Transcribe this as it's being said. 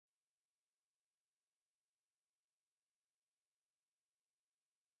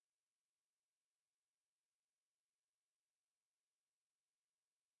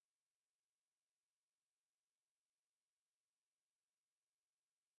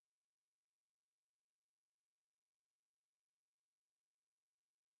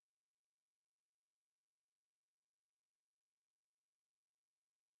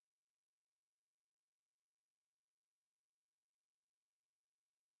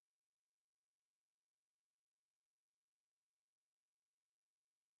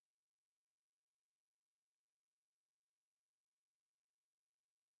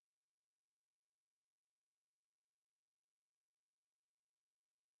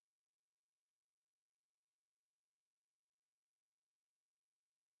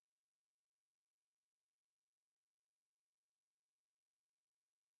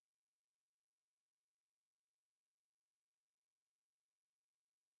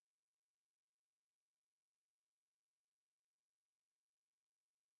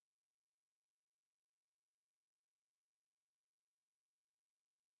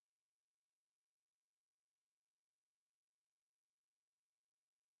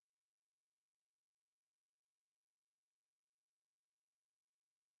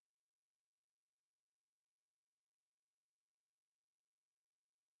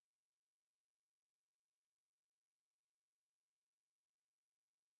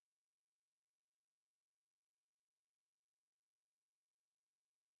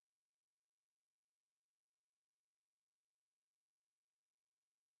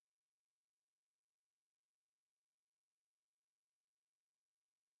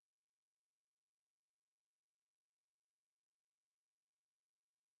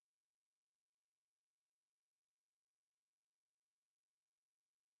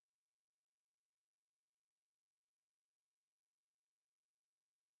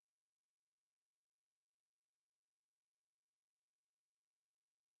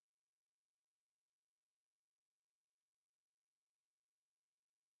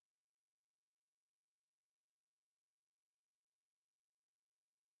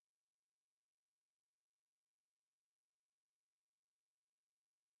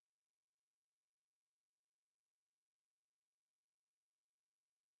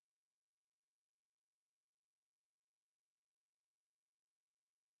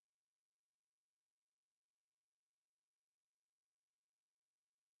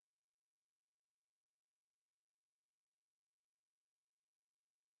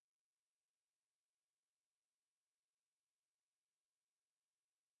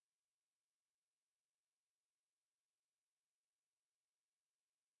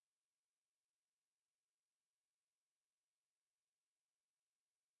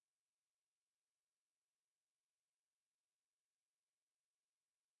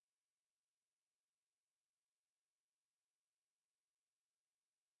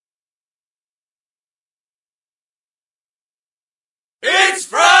It's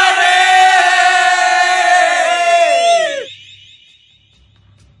Friday!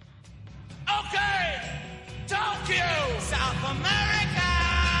 Okay! Tokyo! South America!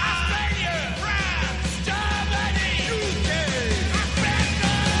 Australia! France! Germany! UK!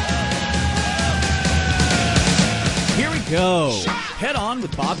 Here we go. Head On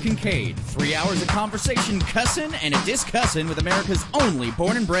with Bob Kincaid. 3 hours of conversation, cussing, and a discussin' with America's only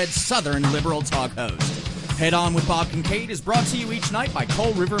born and bred Southern liberal talk host. Head On with Bob Kincaid is brought to you each night by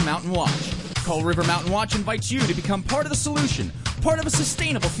Coal River Mountain Watch. Coal River Mountain Watch invites you to become part of the solution, part of a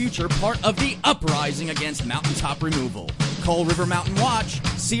sustainable future, part of the uprising against mountaintop removal. Coal River Mountain Watch,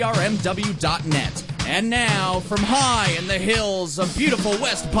 crmw.net. And now, from high in the hills of beautiful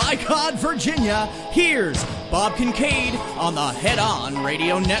West Bicod, Virginia, here's Bob Kincaid on the Head On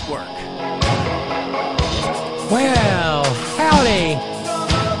Radio Network. Well, howdy.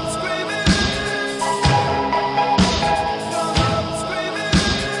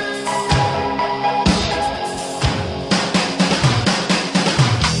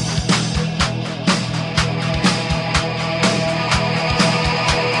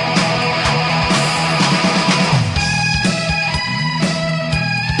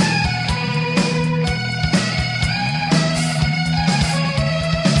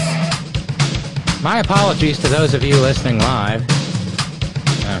 My apologies to those of you listening live.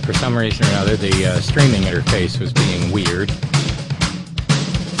 For some reason or another, the streaming interface was being weird.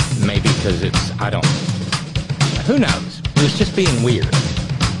 Maybe because it's, who knows? It was just being weird.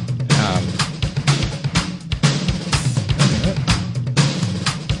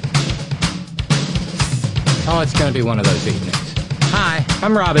 It's going to be one of those evenings. Hi,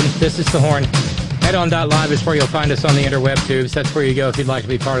 I'm Robyn. This is The Horn. HeadOn.live is where you'll find us on the interweb tubes. That's where you go if you'd like to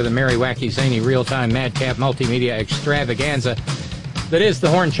be part of the merry, wacky, zany, real-time, madcap, multimedia extravaganza that is the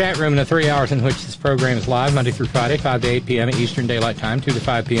Horn chat room in the 3 hours in which this program is live, Monday through Friday, 5 to 8 p.m. Eastern Daylight Time, 2 to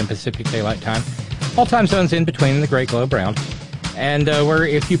 5 p.m. Pacific Daylight Time. All time zones in between the Great Globe Round. And where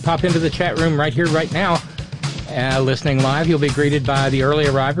if you pop into the chat room right here, right now, listening live, you'll be greeted by the early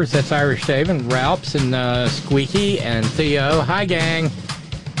arrivers. That's Irish Dave and Ralphs and Squeaky and Theo. Hi, gang.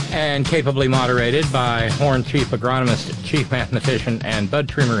 And capably moderated by Horn Chief Agronomist, Chief Mathematician, and Bud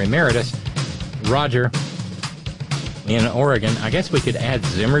Trimmer Emeritus, Roger in Oregon. I guess we could add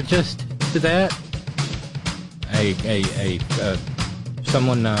Zimmergist to that.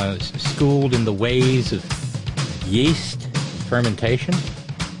 Someone schooled in the ways of yeast fermentation.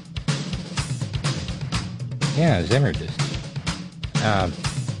 Yeah, Zimmergist.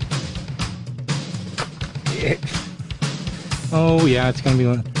 It's going to be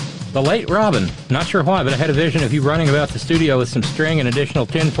one. The late Robyn. Not sure why, but I had a vision of you running about the studio with some string and additional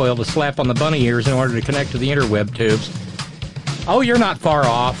tinfoil to slap on the bunny ears in order to connect to the interweb tubes. Oh, you're not far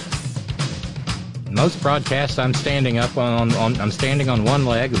off. Most broadcasts, I'm standing up I'm standing on one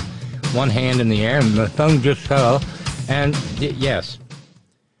leg, with one hand in the air, and the thumb just fell. And yes,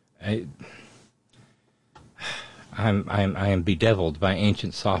 I am bedeviled by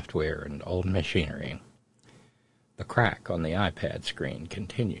ancient software and old machinery. The crack on the iPad screen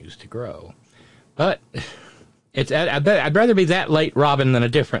continues to grow. But I'd rather be that late Robyn than a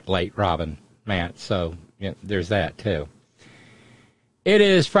different late Robyn, Matt. So there's that, too. It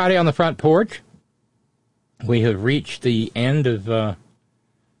is Friday on the Front Porch. We have reached the end of,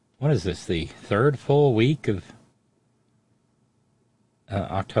 what is this, the third full week of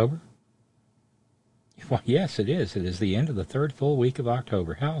October? Well, yes, it is. It is the end of the third full week of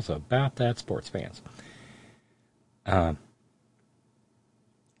October. How's about that, sports fans?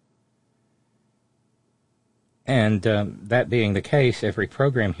 That being the case, every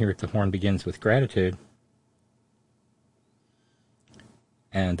program here at the Horn begins with gratitude.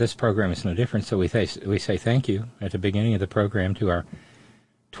 And this program is no different, so we say thank you at the beginning of the program to our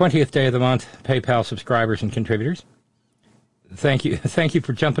 20th day of the month PayPal subscribers and contributors. Thank you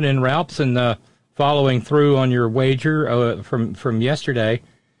for jumping in, Ralphs, and following through on your wager from yesterday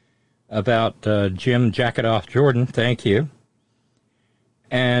about Jim Jacketoff Jordan. Thank you.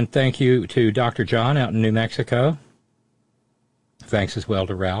 And thank you to Dr. John out in New Mexico. Thanks as well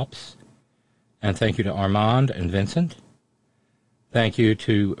to Ralphs. And thank you to Armand and Vincent. Thank you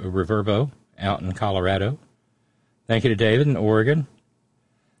to Reverbo out in Colorado. Thank you to David in Oregon.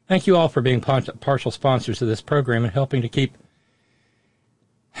 Thank you all for being partial sponsors of this program and helping to keep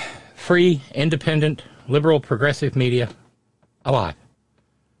free, independent, liberal, progressive media alive.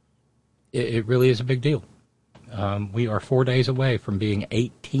 It really is a big deal. We are 4 days away from being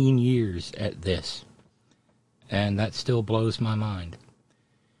 18 years at this, and that still blows my mind.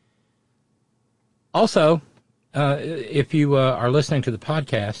 Also, if you are listening to the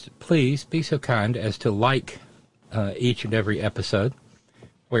podcast, please be so kind as to like each and every episode,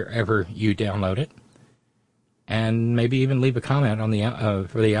 wherever you download it. And maybe even leave a comment on the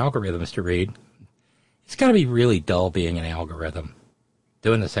for the algorithms to read. It's got to be really dull being an algorithm,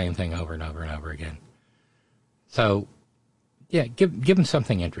 doing the same thing over and over and over again. So, yeah, give them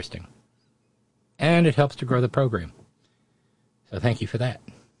something interesting. And it helps to grow the program. So thank you for that.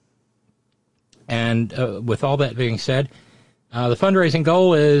 And with all that being said, the fundraising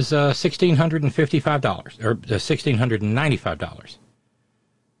goal is $1,655, or $1,695.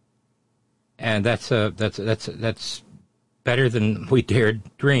 And that's better than we dared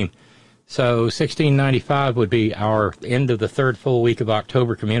dream. So $1,695 would be our end of the third full week of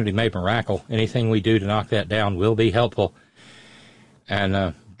October Community Made Miracle. Anything we do to knock that down will be helpful.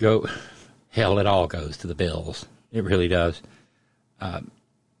 And hell, it all goes to the bills. It really does.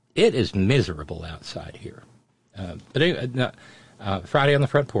 It is miserable outside here. But anyway, Friday on the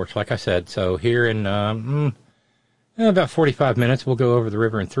front porch, like I said. So here in about 45 minutes, we'll go over the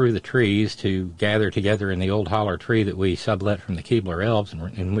river and through the trees to gather together in the old holler tree that we sublet from the Keebler Elves,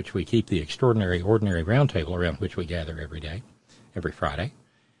 in which we keep the extraordinary, ordinary round table around which we gather every day, every Friday.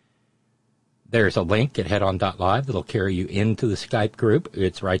 There's a link at headon.live that'll carry you into the Skype group.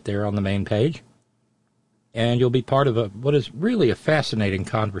 It's right there on the main page. And you'll be part of what is really a fascinating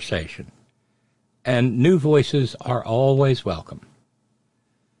conversation. And new voices are always welcome.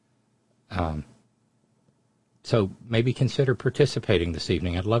 So maybe consider participating this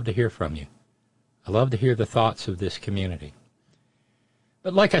evening. I'd love to hear from you. I love to hear the thoughts of this community.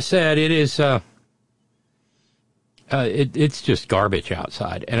 But like I said, it is it's just garbage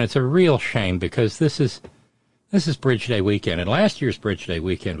outside, and it's a real shame because this is Bridge Day weekend, and last year's Bridge Day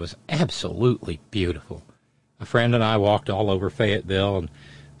weekend was absolutely beautiful. A friend and I walked all over Fayetteville and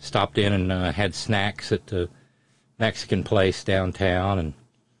stopped in and had snacks at the Mexican place downtown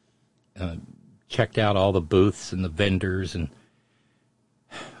and checked out all the booths and the vendors. And,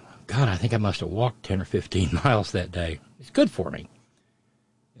 God, I think I must have walked 10 or 15 miles that day. It's good for me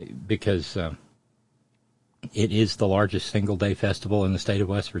because it is the largest single-day festival in the state of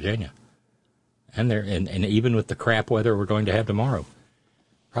West Virginia. And even with the crap weather we're going to have tomorrow,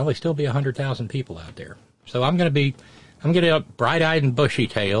 probably still be 100,000 people out there. So I'm going to be bright-eyed and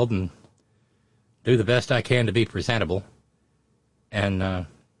bushy-tailed and do the best I can to be presentable and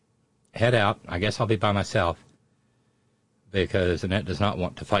head out. I guess I'll be by myself because Annette does not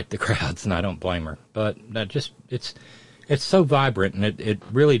want to fight the crowds, and I don't blame her. But it's so vibrant, and it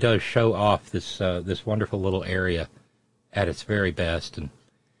really does show off this wonderful little area at its very best, and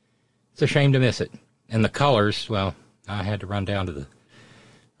it's a shame to miss it. And the colors, well, I had to run down to the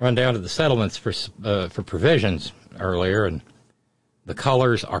settlements for provisions earlier, and the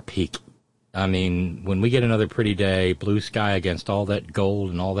colors are peak. I mean, when we get another pretty day, blue sky against all that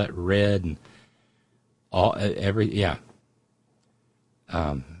gold and all that red and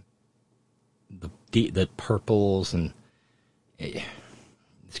the purples, and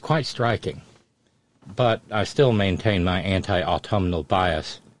it's quite striking. But I still maintain my anti-autumnal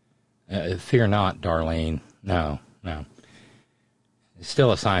bias. Fear not, Darlene. No. It's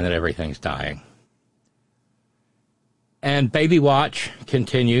still a sign that everything's dying. And Baby Watch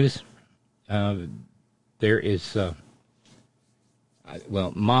continues. There is,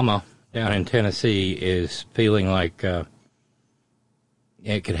 Mama down in Tennessee is feeling like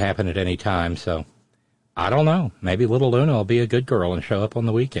it could happen at any time. So I don't know. Maybe little Luna will be a good girl and show up on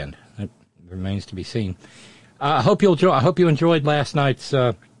the weekend. It remains to be seen. I hope you enjoyed last night's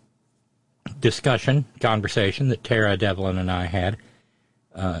conversation that Tara Devlin and I had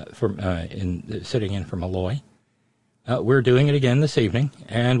sitting in for Malloy. We're doing it again this evening,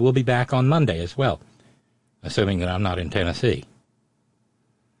 and we'll be back on Monday as well, assuming that I'm not in Tennessee.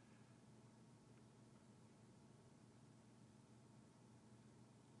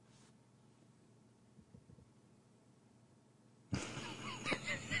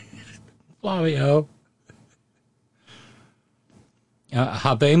 Flavio.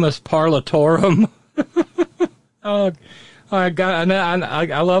 Habemus parlatorum. Oh,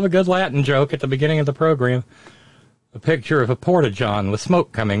 I love a good Latin joke at the beginning of the program. A picture of a porta-john with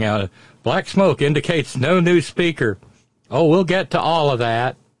smoke coming out. Black smoke indicates no new speaker. Oh, we'll get to all of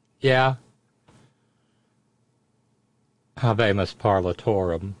that. Yeah. Habemus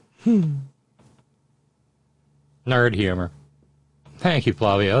parlatorum. Nerd humor. Thank you,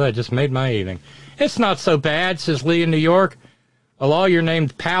 Flavio. That just made my evening. It's not so bad, says Lee in New York. A lawyer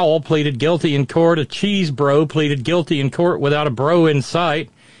named Powell pleaded guilty in court. A cheese bro pleaded guilty in court without a bro in sight.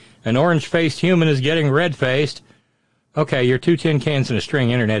 An orange-faced human is getting red-faced. Okay, your 2 tin cans and a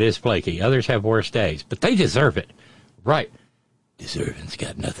string internet is flaky. Others have worse days, but they deserve it. Right. Deserving's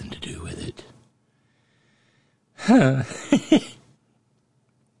got nothing to do with it.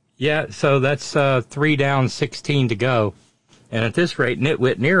 Yeah, so that's 3 down, 16 to go. And at this rate,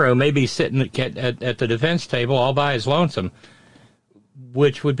 Nitwit Nero may be sitting at the defense table all by his lonesome,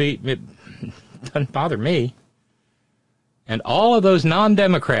 which would be, it doesn't bother me. And all of those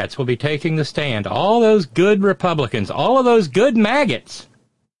non-Democrats will be taking the stand. All those good Republicans, all of those good maggots,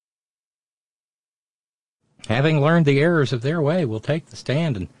 having learned the errors of their way, will take the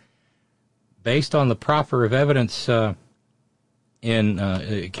stand. And based on the proffer of evidence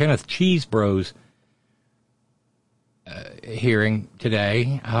in Kenneth Cheesebro's hearing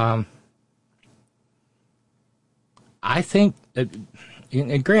today, I think that,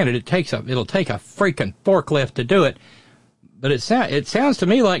 and granted, it'll take a freaking forklift to do it, but it sounds to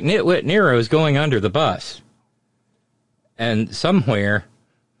me like Nitwit Nero is going under the bus, and somewhere,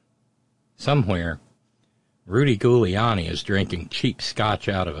 Rudy Giuliani is drinking cheap scotch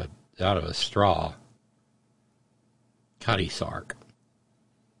out of a straw. Cuddy Sark.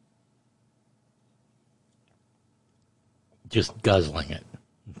 Just guzzling it.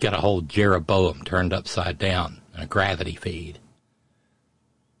 Got a whole Jeroboam turned upside down and a gravity feed.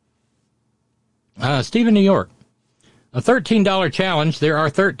 Steve in New York. A $13 challenge. There are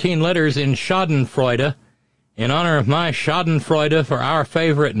 13 letters in Schadenfreude in honor of my Schadenfreude for our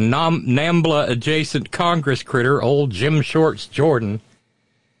favorite NAMBLA-adjacent Congress critter, old Jim Shorts Jordan.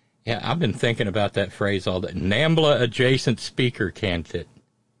 Yeah, I've been thinking about that phrase all day. NAMBLA-adjacent speaker candidate.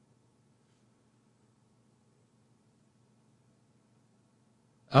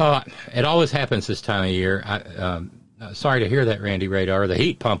 Oh, it always happens this time of year. Sorry to hear that, Randy Radar. The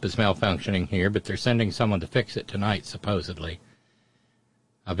heat pump is malfunctioning here, but they're sending someone to fix it tonight, supposedly.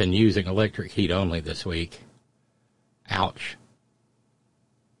 I've been using electric heat only this week. Ouch.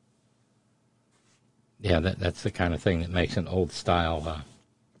 Yeah, that's the kind of thing that makes an old-style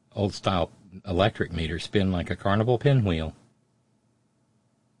electric meter spin like a carnival pinwheel.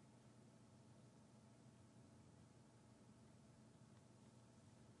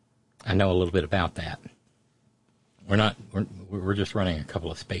 I know a little bit about that. We're just running a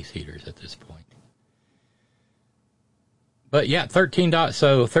couple of space heaters at this point. But yeah, 13 letters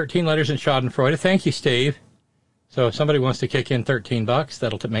in Schadenfreude. Thank you, Steve. So if somebody wants to kick in $13,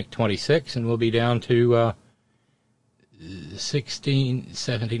 that'll make 26, and we'll be down to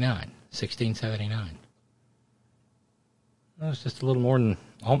 1679. Well, it's just a little more than,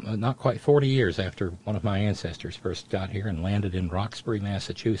 not quite 40 years after one of my ancestors first got here and landed in Roxbury,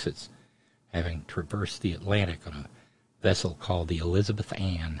 Massachusetts, having traversed the Atlantic on a vessel called the Elizabeth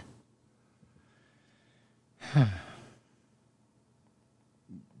Ann.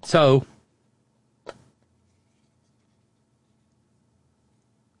 So,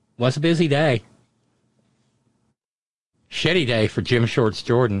 was a busy day. Shitty day for Jim Shorts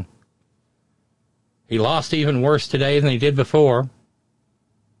Jordan. He lost even worse today than he did before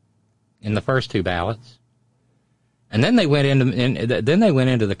in the first two ballots. And then they went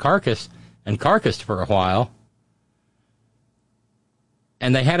into the caucus and caucused for a while.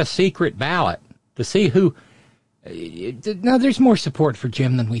 And they had a secret ballot to see who. No, there's more support for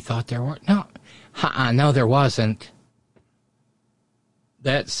Jim than we thought there were. No, there wasn't.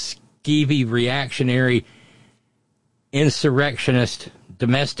 That skeevy, reactionary, insurrectionist,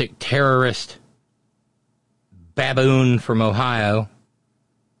 domestic terrorist baboon from Ohio.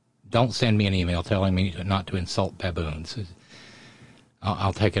 Don't send me an email telling me not to insult baboons.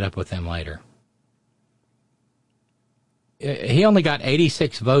 I'll take it up with them later. He only got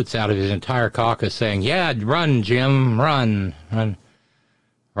 86 votes out of his entire caucus saying, yeah, run, Jim, run.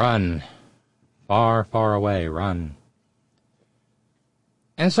 Far, far away, run.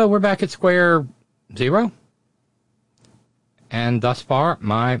 And so we're back at square zero. And thus far,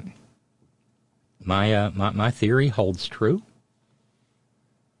 my theory holds true.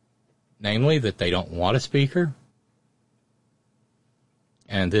 Namely, that they don't want a speaker.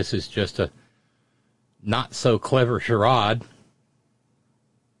 And this is just a not-so-clever charade.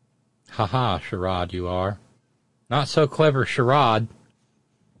 Charade you are. Not-so-clever charade.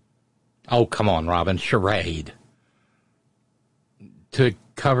 Oh, come on, Robyn. Charade. To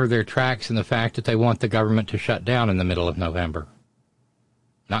cover their tracks in the fact that they want the government to shut down in the middle of November.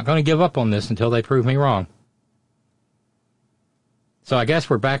 Not going to give up on this until they prove me wrong. So I guess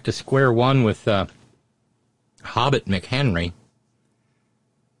we're back to square one with Hobbit McHenry.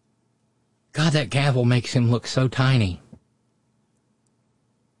 God, that gavel makes him look so tiny.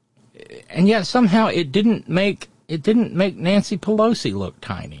 And yet somehow it didn't make Nancy Pelosi look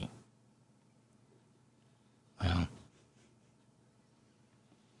tiny. Well,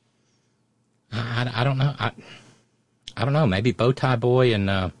 I don't know. I don't know. Maybe Bowtie Boy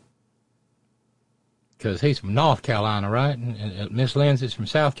and because he's from North Carolina, right? And Miss Lindsay's from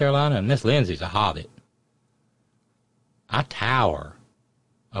South Carolina, and Miss Lindsay's a hobbit. I tower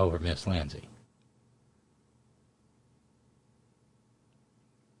over Miss Lindsay.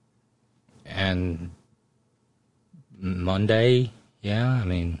 And Monday,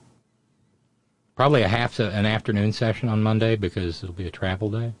 probably an afternoon session on Monday because it'll be a travel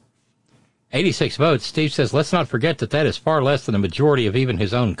day. 86 votes. Steve says, let's not forget that is far less than a majority of even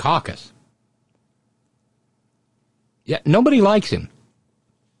his own caucus. Yeah, nobody likes him.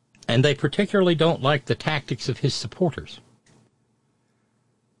 And they particularly don't like the tactics of his supporters.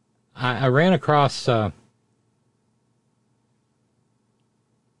 I ran across I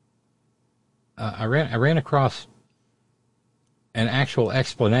ran across an actual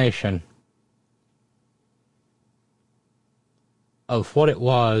explanation of what it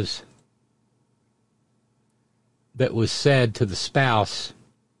was that was said to the spouse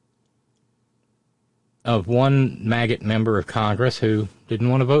of one maggot member of Congress who didn't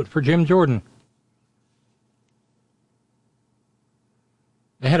want to vote for Jim Jordan.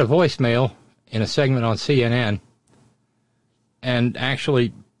 They had a voicemail in a segment on CNN and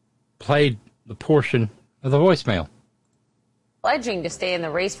actually played the portion of the voicemail. Pledging to stay in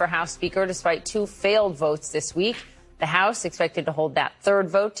the race for House Speaker despite 2 failed votes this week. The House expected to hold that 3rd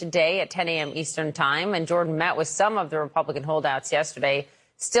vote today at 10 a.m. Eastern Time, and Jordan met with some of the Republican holdouts yesterday,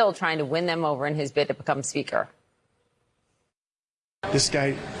 still trying to win them over in his bid to become Speaker. This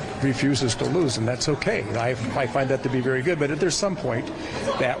guy refuses to lose, and that's okay. I find that to be very good, but there's some point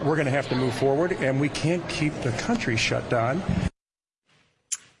that we're going to have to move forward, and we can't keep the country shut down.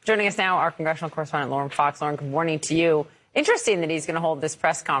 Joining us now, our congressional correspondent, Lauren Fox. Lauren, good morning to you. Interesting that he's going to hold this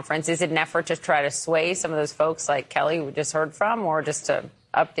press conference. Is it an effort to try to sway some of those folks like Kelly we just heard from, or just to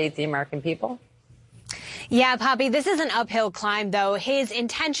update the American people? Yeah, Poppy, this is an uphill climb, though. His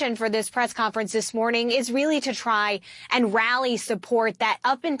intention for this press conference this morning is really to try and rally support that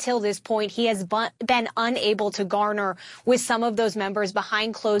up until this point he has been unable to garner with some of those members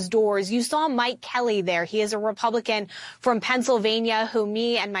behind closed doors. You saw Mike Kelly there. He is a Republican from Pennsylvania who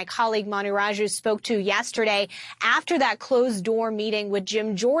me and my colleague Manu Raju spoke to yesterday after that closed door meeting with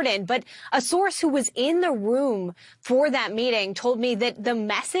Jim Jordan. But a source who was in the room for that meeting told me that the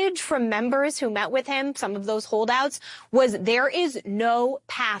message from members who met with him, some of those holdouts, was there is no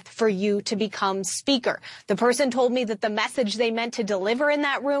path for you to become Speaker. The person told me that the message they meant to deliver in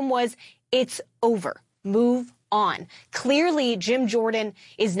that room was, it's over. Move on. Clearly, Jim Jordan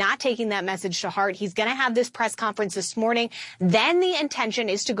is not taking that message to heart. He's going to have this press conference this morning. Then the intention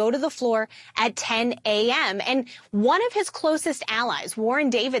is to go to the floor at 10 a.m. And one of his closest allies,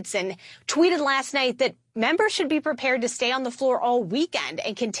 Warren Davidson, tweeted last night that members should be prepared to stay on the floor all weekend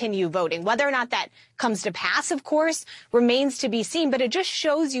and continue voting. Whether or not that comes to pass, of course, remains to be seen. But it just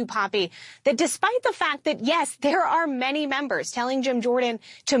shows you, Poppy, that despite the fact that, yes, there are many members telling Jim Jordan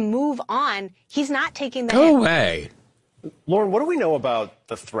to move on, he's not taking the hit. Go away. Lauren, what do we know about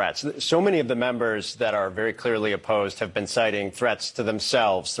the threats? So many of the members that are very clearly opposed have been citing threats to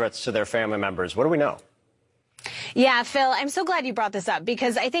themselves, threats to their family members. What do we know? Yeah, Phil, I'm so glad you brought this up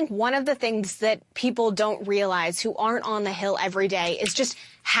because I think one of the things that people don't realize who aren't on the Hill every day is just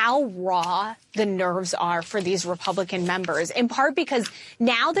how raw the nerves are for these Republican members, in part because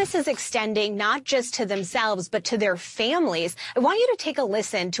now this is extending not just to themselves, but to their families. I want you to take a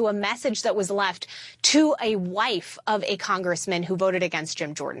listen to a message that was left to a wife of a congressman who voted against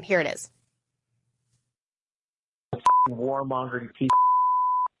Jim Jordan. Here it is. Warmongering piece.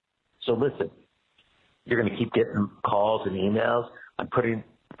 So listen. You're going to keep getting calls and emails. I'm putting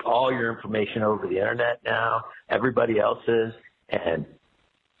all your information over the internet now. Everybody else is. And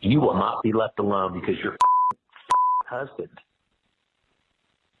you will not be left alone because your husband,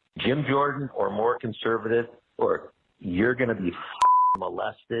 Jim Jordan, or more conservative, or you're going to be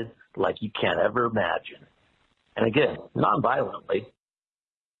molested like you can't ever imagine. And again, non-violently.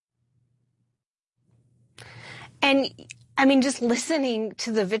 And I mean, just listening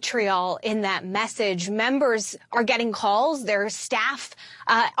to the vitriol in that message, members are getting calls, their staff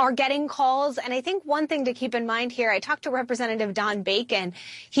are getting calls. And I think one thing to keep in mind here, I talked to Representative Don Bacon.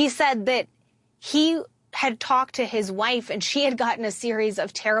 He said that he had talked to his wife and she had gotten a series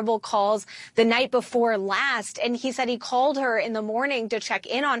of terrible calls the night before last. And he said he called her in the morning to check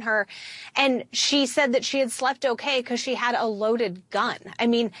in on her. And she said that she had slept okay because she had a loaded gun. I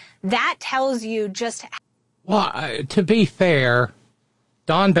mean, that tells you just... Well, to be fair,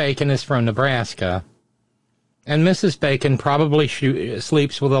 Don Bacon is from Nebraska, and Mrs. Bacon probably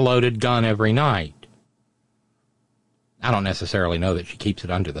sleeps with a loaded gun every night. I don't necessarily know that she keeps it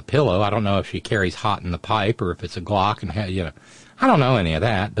under the pillow. I don't know if she carries hot in the pipe or if it's a Glock, and I don't know any of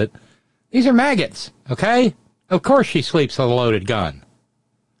that. But These are maggots, okay? Of course she sleeps with a loaded gun.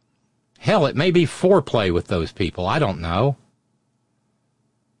 Hell, it may be foreplay with those people. I don't know.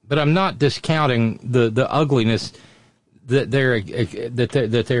 But I'm not discounting the ugliness that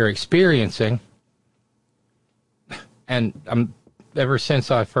they're experiencing. And ever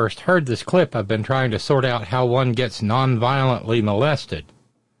since I first heard this clip, I've been trying to sort out how one gets non-violently molested.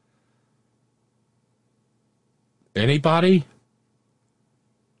 Anybody?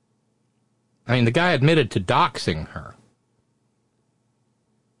 I mean, the guy admitted to doxing her.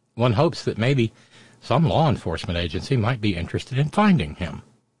 One hopes that maybe some law enforcement agency might be interested in finding him.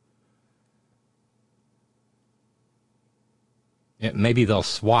 Maybe they'll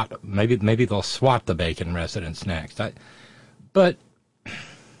swat the Bacon residence next. But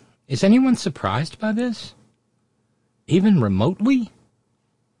is anyone surprised by this? Even remotely?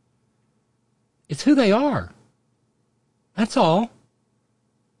 It's who they are. That's all.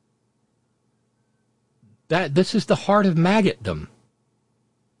 This is the heart of maggotdom.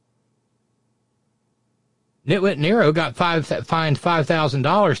 Nitwit Nero got fined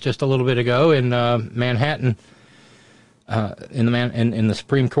 $5,000 just a little bit ago in Manhattan. In the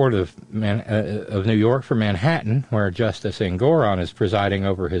Supreme Court of New York for Manhattan, where Justice Engoron is presiding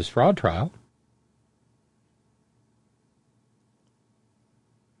over his fraud trial.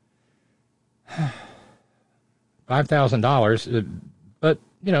 $5,000, but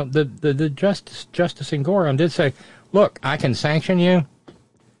you know the Justice Engoron did say, "Look, I can sanction you.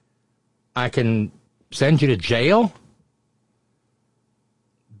 I can send you to jail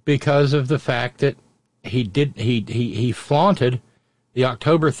because of the fact that." He flaunted the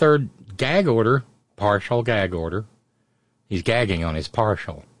October 3rd gag order, partial gag order. He's gagging on his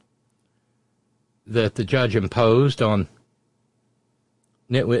partial. That the judge imposed on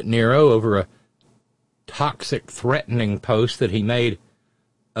Nitwit Nero over a toxic, threatening post that he made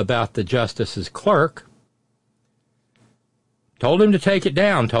about the justice's clerk. Told him to take it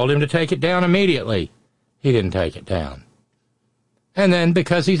down. Told him to take it down immediately. He didn't take it down. And then,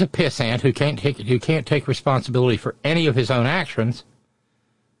 because he's a pissant who can't take responsibility for any of his own actions,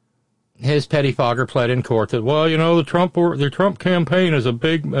 his pettifogger pled in court that, well, you know, the Trump campaign is a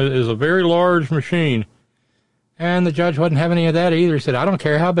very large machine, and the judge wouldn't have any of that either. He said, I don't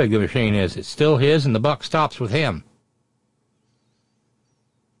care how big the machine is, it's still his, and the buck stops with him.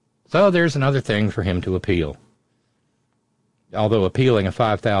 So there's another thing for him to appeal. Although appealing a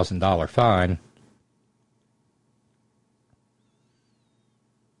 $5,000 fine.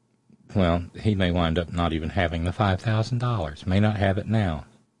 Well, he may wind up not even having the $5,000. May not have it now.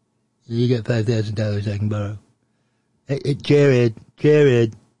 You got $5,000 I can borrow. Hey, Jared,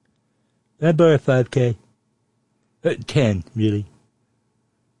 can I borrow $5K? 10, really.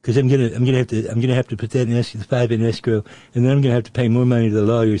 Because I'm gonna have to put that in the $5 in escrow, and then I'm gonna have to pay more money to the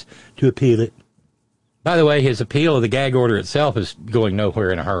lawyers to appeal it. By the way, his appeal of the gag order itself is going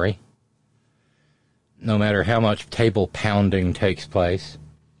nowhere in a hurry. No matter how much table pounding takes place.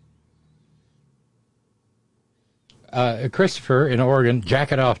 Christopher in Oregon,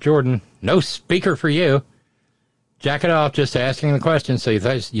 jack it off, Jordan. No speaker for you. Jack it off, just asking the question. So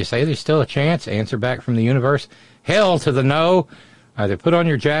you say there's still a chance? Answer back from the universe. Hell to the no. Either put on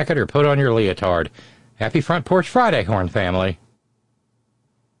your jacket or put on your leotard. Happy Front Porch Friday, Horn family.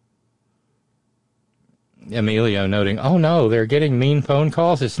 Emilio noting, oh no, they're getting mean phone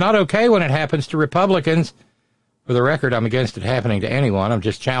calls. It's not okay when it happens to Republicans. For the record, I'm against it happening to anyone. I'm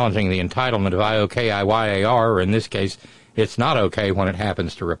just challenging the entitlement of IOKIYAR, or in this case, it's not okay when it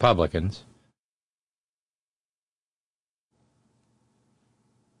happens to Republicans.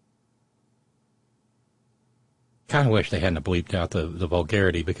 Kind of wish they hadn't bleeped out the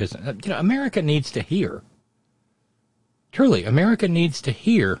vulgarity, because America needs to hear. Truly, America needs to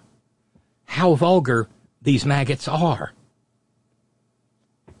hear how vulgar these maggots are.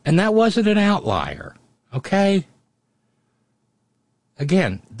 And that wasn't an outlier, okay?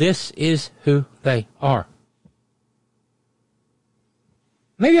 Again, this is who they are.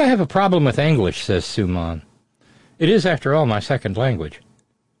 Maybe I have a problem with English, says Suman. It is, after all, my second language.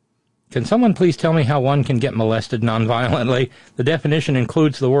 Can someone please tell me how one can get molested nonviolently? The definition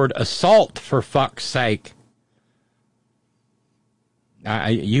includes the word assault, for fuck's sake.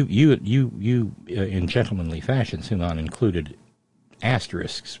 You, in gentlemanly fashion, Suman, included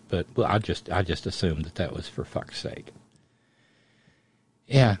asterisks, but I just assumed that was for fuck's sake.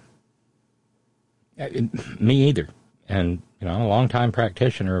 Yeah. Me either. And, I'm a long-time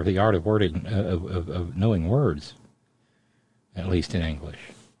practitioner of the art of wording, of knowing words, at least in English.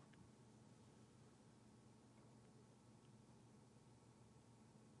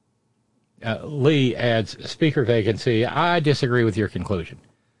 Lee adds, speaker vacancy. I disagree with your conclusion.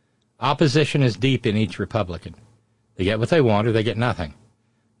 Opposition is deep in each Republican. They get what they want or they get nothing.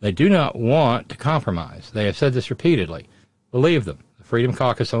 They do not want to compromise. They have said this repeatedly. Believe them. The Freedom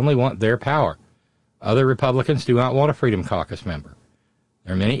Caucus only want their power. Other Republicans do not want a Freedom Caucus member.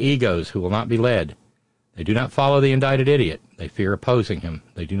 There are many egos who will not be led. They do not follow the indicted idiot. They fear opposing him.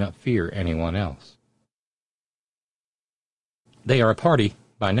 They do not fear anyone else. They are a party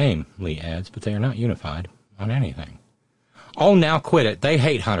by name, Lee adds, but they are not unified on anything. Oh, now quit it. They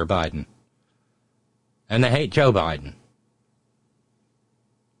hate Hunter Biden. And they hate Joe Biden.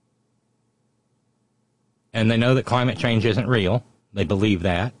 And they know that climate change isn't real. They believe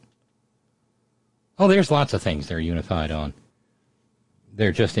that. Oh, there's lots of things they're unified on.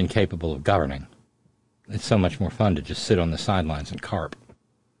 They're just incapable of governing. It's so much more fun to just sit on the sidelines and carp.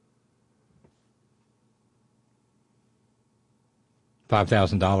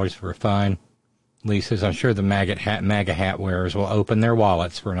 $5,000 for a fine. Lee says, I'm sure the MAGA hat wearers will open their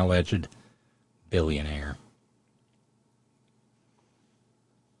wallets for an alleged billionaire.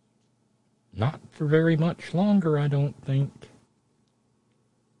 Not for very much longer, I don't think.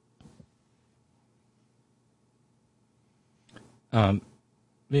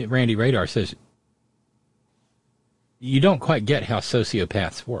 Randy Radar says, you don't quite get how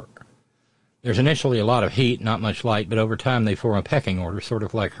sociopaths work. There's initially a lot of heat, not much light, but over time they form a pecking order, sort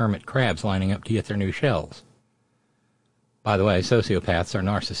of like hermit crabs lining up to get their new shells. By the way, sociopaths are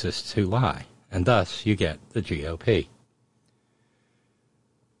narcissists who lie, and thus you get the GOP.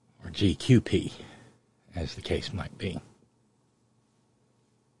 Or GQP, as the case might be.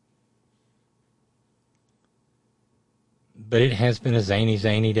 But it has been a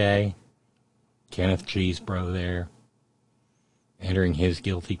zany day. Kenneth Cheesebro there, entering his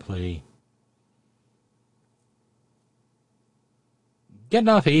guilty plea. Getting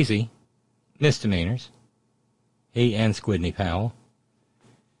off easy. Misdemeanors. He and Squidney Powell.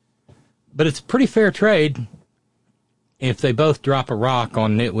 But it's a pretty fair trade if they both drop a rock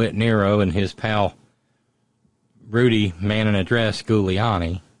on Nitwit Nero and his pal Rudy Man in a Dress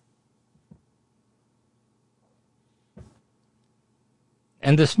Giuliani.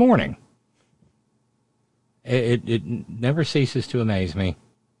 And this morning, it never ceases to amaze me.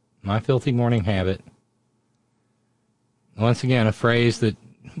 My filthy morning habit. Once again, a phrase that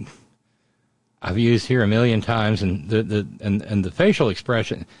I've used here a million times, and the facial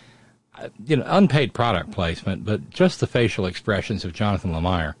expression, unpaid product placement, but just the facial expressions of Jonathan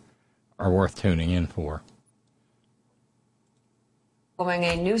Lemire are worth tuning in for. Following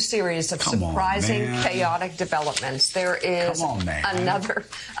a new series of surprising, chaotic developments, there is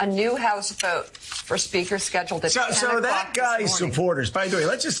a new House vote for Speaker scheduled at 10 o'clock So that guy's this morning. supporters, by the way,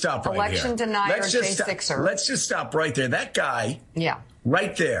 let's just stop right Election here. denier Jay Sixer. Let's just stop right there. That guy,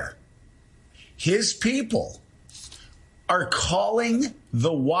 right there, his people are calling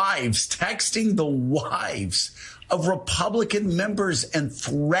the wives, texting the wives of Republican members and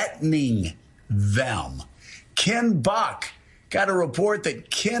threatening them. Ken Buck got a report that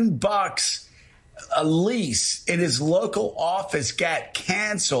Ken Buck's lease in his local office got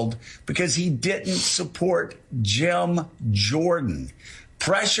canceled because he didn't support Jim Jordan.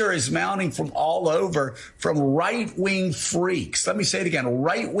 Pressure is mounting from all over from right-wing freaks. Let me say it again,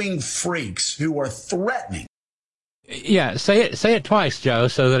 right-wing freaks who are threatening. Yeah, say it twice, Joe,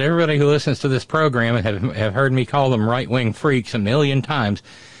 so that everybody who listens to this program and have heard me call them right-wing freaks a million times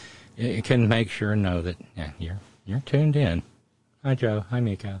can make sure and know that you're tuned in. Hi, Joe. Hi,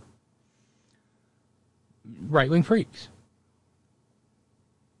 Miko. Right-wing freaks.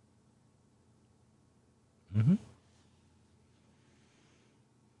 Mm-hmm.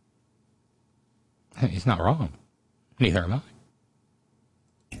 He's not wrong. Neither am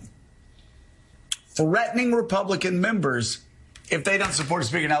I. Threatening Republican members if they don't support a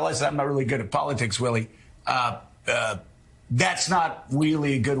speaker. Now, listen, I'm not really good at politics, Willie. That's not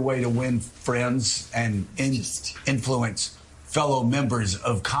really a good way to win friends and influence fellow members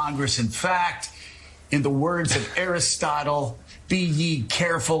of Congress. In fact, in the words of Aristotle, be ye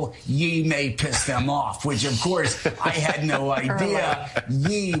careful, ye may piss them off, which, of course, I had no idea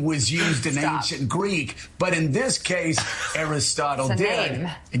ye was used in ancient Greek. But in this case, Aristotle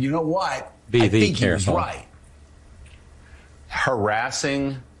did. And you know what? I think he was right.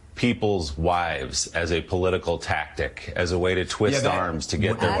 Harassing people's wives as a political tactic, as a way to twist arms to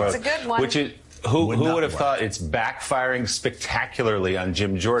get their vote. That's a good one. Which is, who would have thought it's backfiring spectacularly on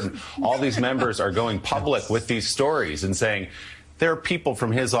Jim Jordan? All these members are going public with these stories and saying there are people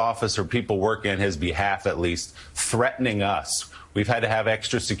from his office or people working on his behalf, at least, threatening us. We've had to have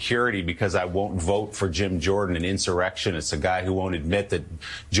extra security because I won't vote for Jim Jordan, an insurrectionist, a guy who won't admit that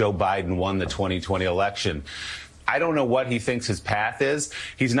Joe Biden won the 2020 election. I don't know what he thinks his path is.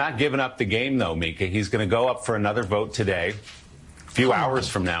 He's not giving up the game, though, Mika. He's going to go up for another vote today. A few hours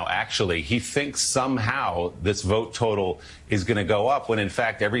from now, actually. He thinks somehow this vote total is going to go up when, in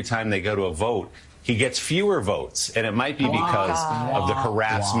fact, every time they go to a vote, he gets fewer votes. And it might be because of the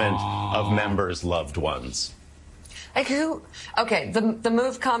harassment of members' loved ones. Like who? Okay, the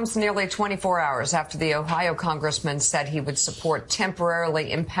move comes nearly 24 hours after the Ohio congressman said he would support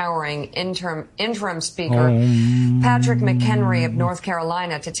temporarily empowering interim Speaker Patrick McHenry of North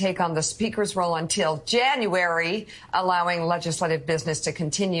Carolina to take on the Speaker's role until January, allowing legislative business to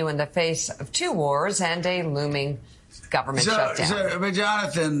continue in the face of 2 wars and a looming government shutdown. But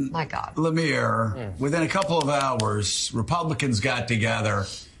Jonathan, my God, Lemire, within a couple of hours, Republicans got together.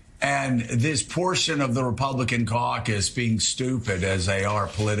 And this portion of the Republican caucus, being stupid as they are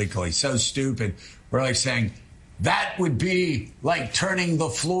politically, so stupid, we're like saying that would be like turning the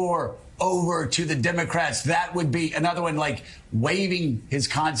floor over to the Democrats. That would be another one, like waiving his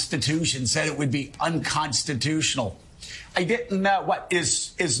constitution, said it would be unconstitutional. I didn't know. What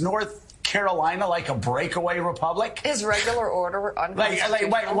is North Carolina like a breakaway republic? Is regular order unconstitutional?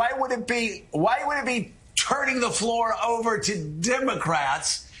 Why would it be turning the floor over to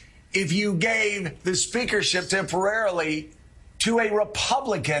Democrats if you gave the speakership temporarily to a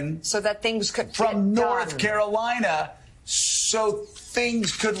Republican so that things could from North Carolina, so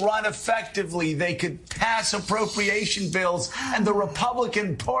things could run effectively? They could pass appropriation bills, and the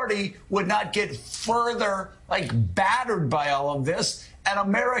Republican Party would not get further battered by all of this, and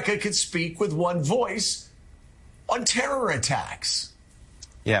America could speak with one voice on terror attacks.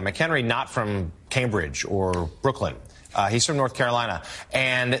 Yeah, McHenry, not from Cambridge or Brooklyn. He's from North Carolina.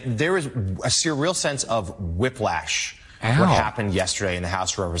 And there is a real sense of whiplash. What happened yesterday in the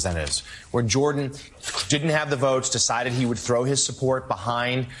House of Representatives, where Jordan didn't have the votes, decided he would throw his support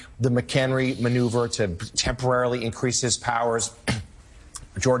behind the McHenry maneuver to temporarily increase his powers.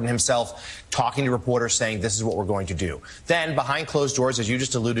 Jordan himself talking to reporters saying this is what we're going to do. Then behind closed doors, as you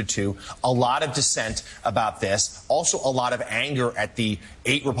just alluded to, a lot of dissent about this. Also a lot of anger at the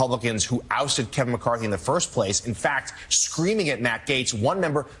 8 Republicans who ousted Kevin McCarthy in the first place. In fact, screaming at Matt Gaetz. One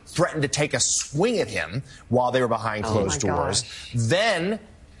member threatened to take a swing at him while they were behind closed doors. Then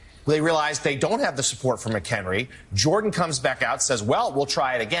they realized they don't have the support from McHenry. Jordan comes back out, says, well, we'll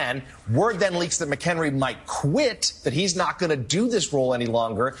try it again. Word then leaks that McHenry might quit, that he's not going to do this role any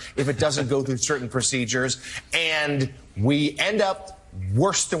longer if it doesn't go through certain procedures. And we end up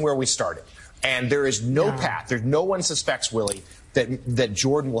worse than where we started. And there is no path. There's no one suspects, Willie, that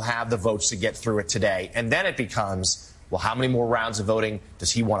Jordan will have the votes to get through it today. And then it becomes, well, how many more rounds of voting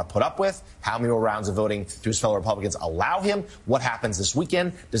does he want to put up with? How many more rounds of voting do his fellow Republicans allow him? What happens this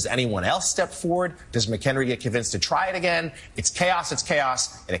weekend? Does anyone else step forward? Does McHenry get convinced to try it again? It's chaos,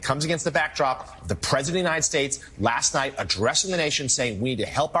 and it comes against the backdrop of the President of the United States last night addressing the nation saying we need to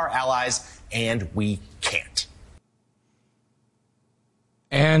help our allies, and we can't.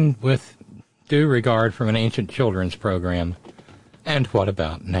 And with due regard from an ancient children's program, and what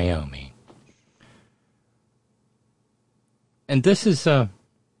about Naomi? And this is,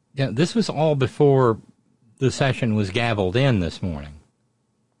 this was all before the session was gavelled in this morning.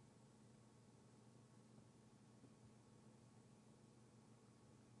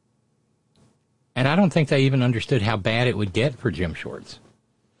 And I don't think they even understood how bad it would get for Jim Shorts.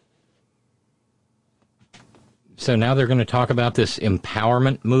 So now they're going to talk about this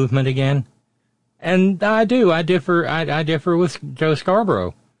empowerment movement again. And I differ with Joe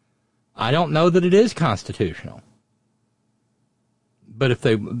Scarborough. I don't know that it is constitutional. But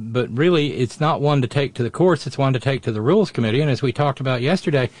really, it's not one to take to the courts. It's one to take to the Rules Committee. And as we talked about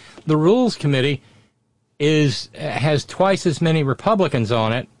yesterday, the Rules Committee has twice as many Republicans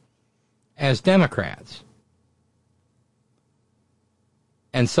on it as Democrats.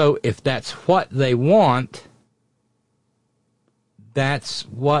 And so if that's what they want, that's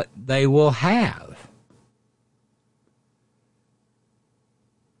what they will have.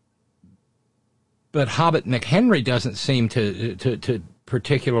 But Hobbit McHenry doesn't seem to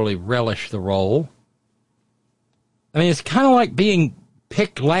particularly relish the role. I mean, it's kind of like being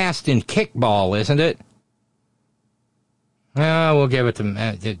picked last in kickball, isn't it? Oh, we'll give it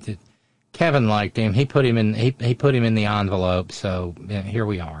to Kevin. Liked him. He put him in. He put him in the envelope. So yeah, here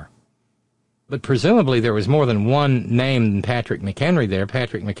we are. But presumably there was more than one name than Patrick McHenry there.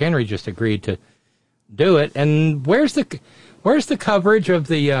 Patrick McHenry just agreed to do it. And where's the coverage of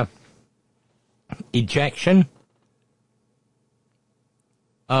the ejection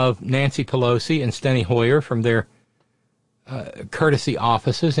of Nancy Pelosi and Steny Hoyer from their courtesy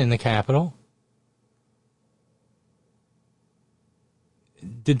offices in the Capitol?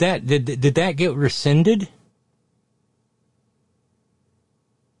 Did that get rescinded?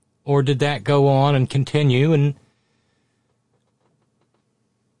 Or did that go on and continue? And,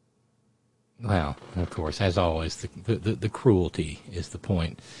 well, of course, as always, the cruelty is the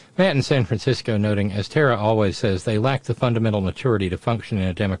point. Matt in San Francisco noting, as Tara always says, they lack the fundamental maturity to function in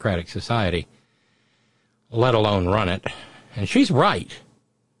a democratic society, let alone run it. And she's right.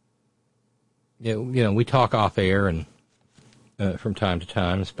 You know, we talk off air and from time to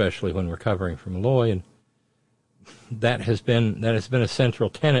time, especially when we're covering from Loy, and that has been a central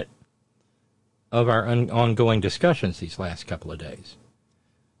tenet of our ongoing discussions these last couple of days.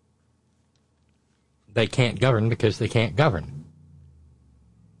 They can't govern because they can't govern.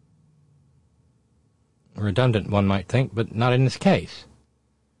 Redundant, one might think, but not in this case.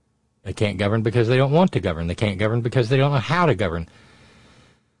 They can't govern because they don't want to govern. They can't govern because they don't know how to govern.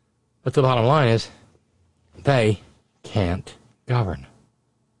 But the bottom line is, they can't govern.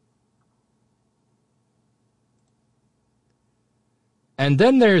 And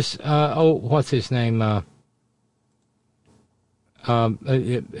then there's, what's his name?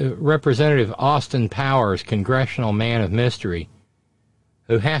 Representative Austin Powers, congressional man of mystery,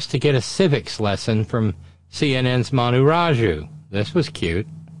 who has to get a civics lesson from CNN's Manu Raju. This was cute.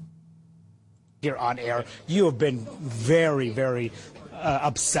 Here on air, you have been very, very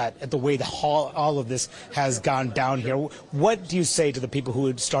upset at the way all of this has gone down here. What do you say to the people who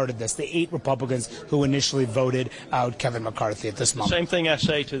had started this, the 8 Republicans who initially voted out Kevin McCarthy at this moment? Same thing I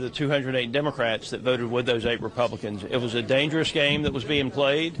say to the 208 Democrats that voted with those 8 Republicans. It was a dangerous game that was being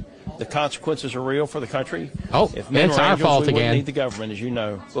played. The consequences are real for the country. Oh, if men it's were our angels, fault we again. wouldn't need the government, as you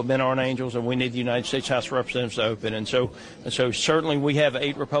know. But men aren't angels, and we need the United States House of Representatives to open. And so certainly we have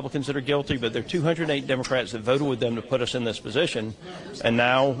 8 Republicans that are guilty, but there are 208 Democrats that voted with them to put us in this position. And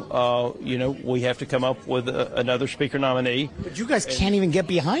now, we have to come up with another speaker nominee. But you guys can't even get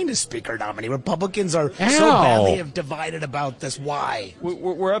behind a speaker nominee. Republicans are so badly divided about this. Why?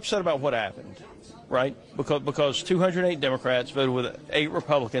 We're upset about what happened, right? Because 208 Democrats voted with 8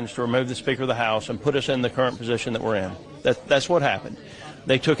 Republicans to remove the Speaker of the House and put us in the current position that we're in. That's what happened.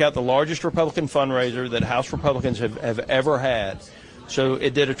 They took out the largest Republican fundraiser that House Republicans have ever had. So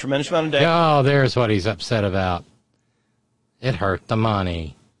it did a tremendous amount of damage. Oh, there's what he's upset about. It hurt the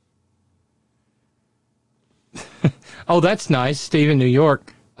money. Oh, that's nice. Steve in New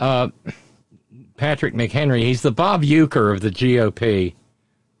York. Patrick McHenry, he's the Bob Euchre of the GOP.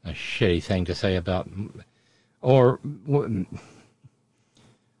 A shitty thing to say about... Or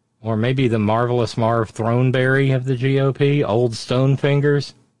maybe the marvelous Marv Throneberry of the GOP, old stone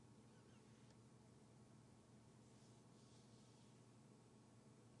fingers.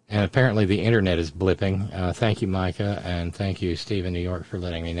 And apparently the internet is blipping. Thank you, Micah, and thank you, Steve in New York, for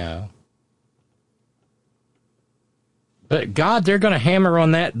letting me know. But God, they're going to hammer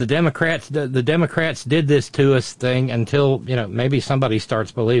on that. The Democrats did this to us thing until, maybe somebody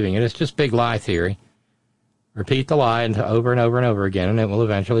starts believing it. It's just big lie theory. Repeat the lie over and over and over again, and it will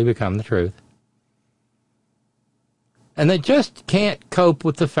eventually become the truth. And they just can't cope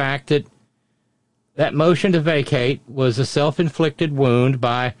with the fact that that motion to vacate was a self-inflicted wound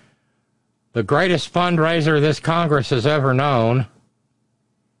by the greatest fundraiser this Congress has ever known.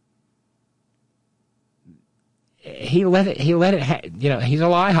 He let it, he's a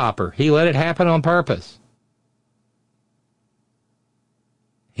lie hopper. He let it happen on purpose.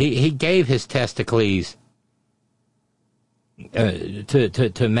 He gave his testicles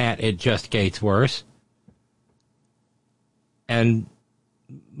to Matt. It just gets worse. And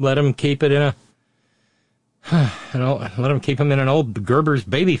let him keep it in let him keep him in an old Gerber's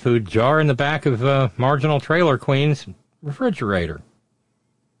baby food jar in the back of Marginal Trailer Queen's refrigerator.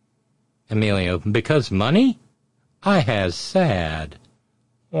 Emilio, because money? I has sad.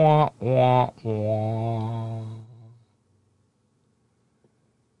 Wah, wah, wah.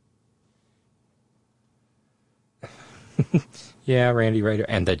 Yeah, Randy Rader.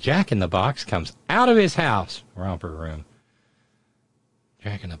 And the Jack in the Box comes out of his house. Romper room.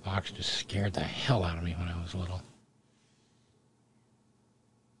 Jack in the Box just scared the hell out of me when I was little.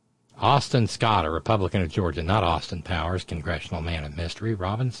 Austin Scott, a Republican of Georgia, not Austin Powers, congressional man of mystery.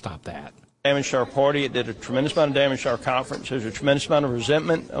 Robyn, stop that. Damage to our party. It did a tremendous amount of damage to our conference. There's a tremendous amount of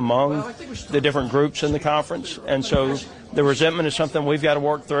resentment among the different groups in the conference. And so the resentment is something we've got to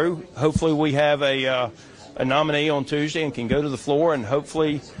work through. Hopefully we have a nominee on Tuesday and can go to the floor, and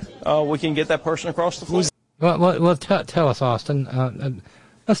hopefully we can get that person across the floor. Well, tell us, Austin.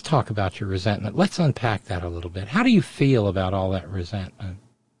 Let's talk about your resentment. Let's unpack that a little bit. How do you feel about all that resentment?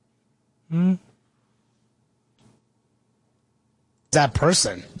 That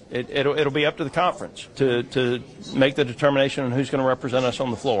person. It'll be up to the conference to make the determination on who's going to represent us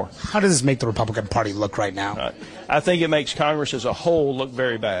on the floor. How does this make the Republican Party look right now? I think it makes Congress as a whole look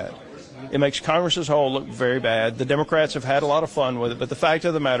very bad. It makes Congress as a whole look very bad. The Democrats have had a lot of fun with it, but the fact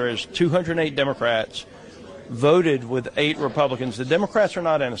of the matter is 208 Democrats voted with 8 Republicans. The Democrats are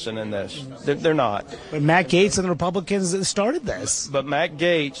not innocent in this. They're not. But Matt Gaetz and the Republicans started this. But Matt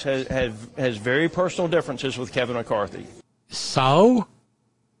Gaetz has very personal differences with Kevin McCarthy. So?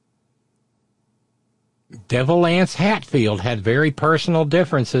 Devil Lance Hatfield had very personal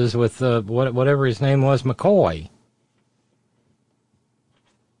differences with whatever his name was, McCoy.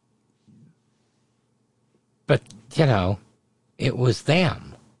 But, you know, it was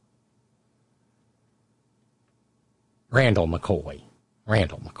them. Randall McCoy.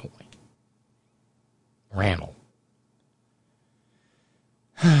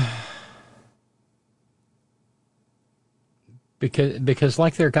 Because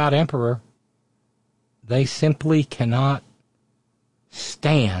like their God Emperor, they simply cannot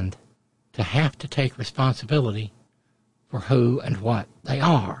stand to have to take responsibility for who and what they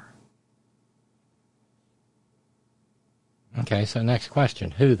are. Okay, so next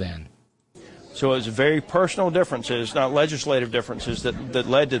question. Who then? So it's very personal differences, not legislative differences, that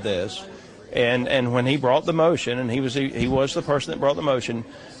led to this. And when he brought the motion, and he was the person that brought the motion,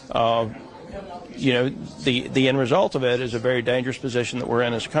 you know, the end result of it is a very dangerous position that we're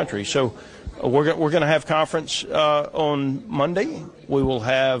in as a country. So we're going to have conference on Monday. We will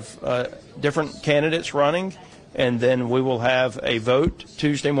have different candidates running, and then we will have a vote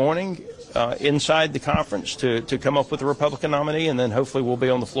Tuesday morning inside the conference to come up with a Republican nominee, and then hopefully we'll be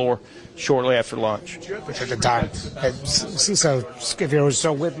on the floor shortly after lunch. At the time. So if you're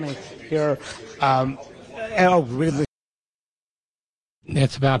so with me here, really.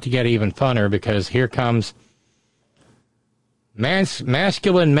 It's about to get even funner because here comes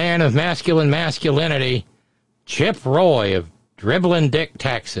masculine man of masculine masculinity, Chip Roy of Dribbling Dick,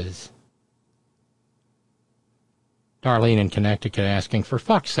 Texas. Darlene in Connecticut asking, for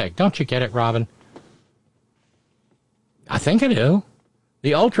fuck's sake, don't you get it, Robyn? I think I do.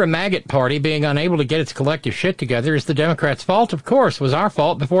 The ultra-maggot party being unable to get its collective shit together is the Democrats' fault, of course. It was our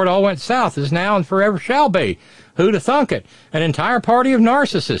fault before it all went south, is now and forever shall be. Who'd have thunk it? An entire party of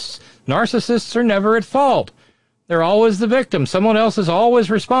narcissists. Narcissists are never at fault. They're always the victim. Someone else is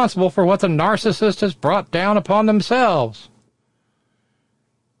always responsible for what the narcissist has brought down upon themselves.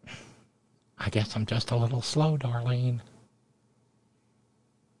 I guess I'm just a little slow, Darlene.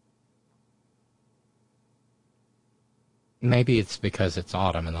 Maybe it's because it's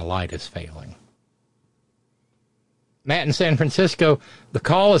autumn and the light is failing. Matt in San Francisco, the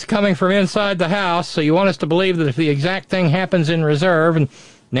call is coming from inside the House, so you want us to believe that if the exact thing happens in reserve and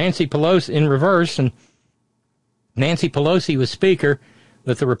Nancy Pelosi in reverse and Nancy Pelosi was Speaker,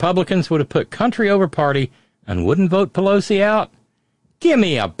 that the Republicans would have put country over party and wouldn't vote Pelosi out? Give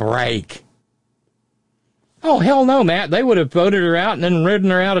me a break. Oh, hell no, Matt. They would have voted her out and then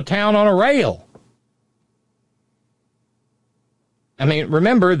ridden her out of town on a rail. I mean,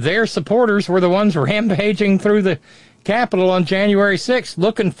 remember, their supporters were the ones rampaging through the Capitol on January 6th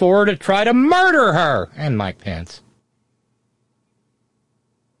looking for her to try to murder her and Mike Pence.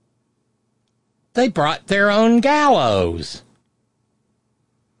 They brought their own gallows.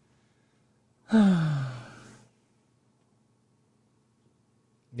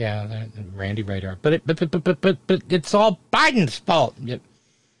 Yeah, Randy Radar. But it's all Biden's fault.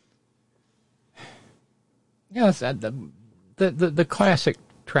 Yes, the classic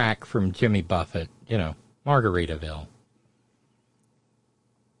track from Jimmy Buffett, you know, Margaritaville.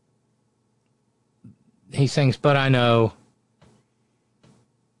 He sings, but I know.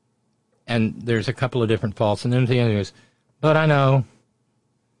 And there's a couple of different faults. And then at the end he goes, but I know.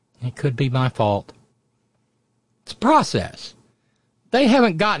 It could be my fault. It's a process. They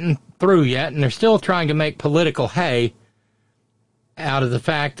haven't gotten through yet, and they're still trying to make political hay out of the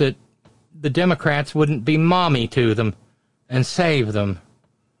fact that the Democrats wouldn't be mommy to them and save them,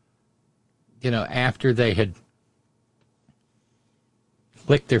 you know, after they had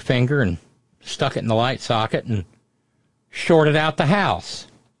licked their finger and stuck it in the light socket and shorted out the House.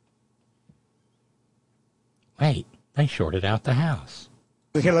 Wait, they shorted out the House.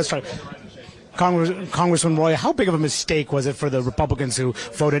 Okay, let's try. Congressman Roy, how big of a mistake was it for the Republicans who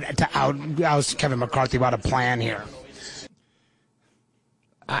voted to oust Kevin McCarthy without a plan here?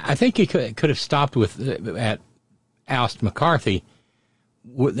 I think he could have stopped at oust McCarthy,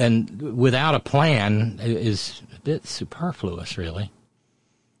 and without a plan is a bit superfluous, really.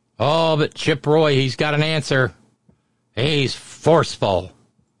 Oh, but Chip Roy, he's got an answer. He's forceful.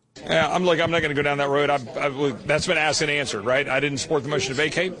 Yeah, I'm not going to go down that road. That's been asked and answered, right? I didn't support the motion to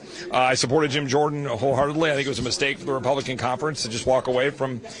vacate. I supported Jim Jordan wholeheartedly. I think it was a mistake for the Republican conference to just walk away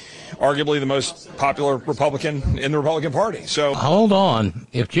from arguably the most popular Republican in the Republican Party. So hold on.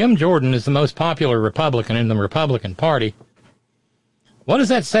 If Jim Jordan is the most popular Republican in the Republican Party, what does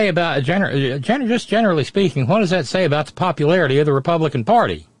that say about, just generally speaking, what does that say about the popularity of the Republican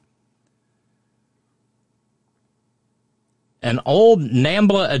Party? An old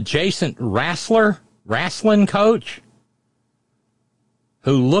NAMBLA-adjacent wrestling coach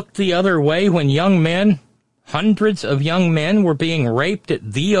who looked the other way when hundreds of young men were being raped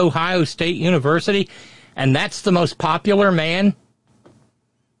at The Ohio State University, and that's the most popular man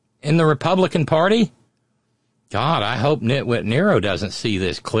in the Republican Party? God, I hope Nitwit Nero doesn't see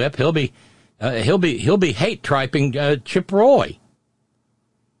this clip. He'll be hate-triping Chip Roy.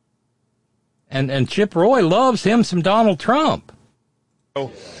 And Chip Roy loves him some Donald Trump.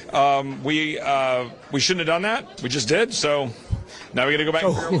 we shouldn't have done that. We just did. So now we got to go back.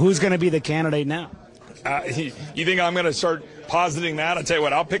 So who's going to be the candidate now? You think I'm going to start positing that? I'll tell you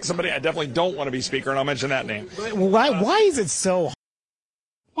what. I'll pick somebody I definitely don't want to be speaker, and I'll mention that name. Why is it so?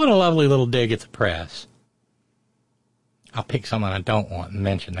 What a lovely little dig at the press. I'll pick someone I don't want and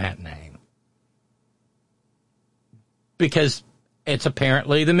mention that name because it's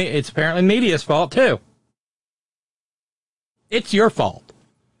apparently media's fault too. It's your fault.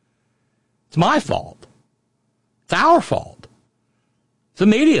 It's my fault. It's our fault. It's the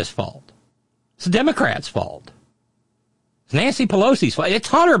media's fault. It's the Democrats' fault. It's Nancy Pelosi's fault. It's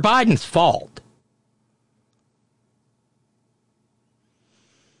Hunter Biden's fault.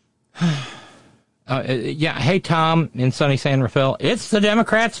 Yeah, hey, Tom in sunny San Rafael. It's the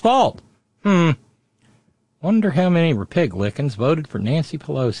Democrats' fault. Wonder how many pig lickings voted for Nancy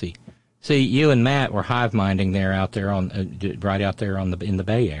Pelosi. See, you and Matt were hive minding there out there on right out there on in the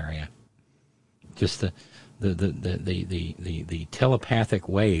Bay Area. Just the telepathic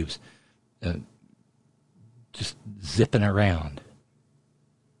waves, just zipping around.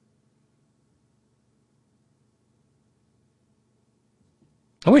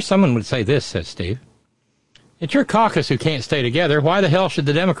 I wish someone would say this, says Steve. It's your caucus who can't stay together. Why the hell should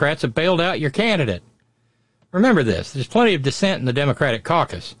the Democrats have bailed out your candidate? Remember this. There's plenty of dissent in the Democratic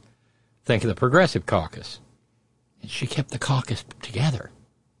caucus. Think of the Progressive caucus. And she kept the caucus together.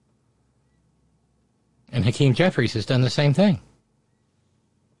 And Hakeem Jeffries has done the same thing.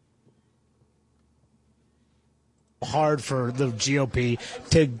 Hard for the GOP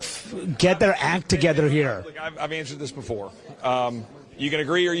to get their act together here. Look, I've answered this before. You can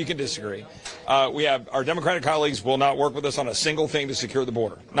agree or you can disagree. We have our Democratic colleagues will not work with us on a single thing to secure the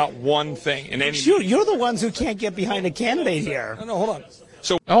border. Not one thing. You're the ones who can't get behind a candidate here. No, hold on.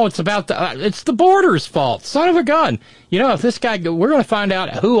 So, it's about it's the border's fault. Son of a gun. You know, if this guy, we're going to find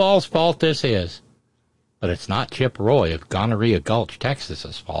out who all's fault this is. But it's not Chip Roy of Gonorrhea Gulch,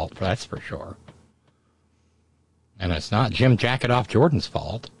 Texas's fault. That's for sure. And it's not Jim Jacketoff Jordan's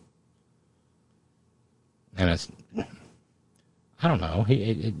fault. And it's, I don't know.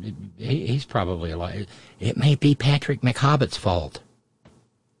 He's probably alive. It may be Patrick McHobbitt's fault.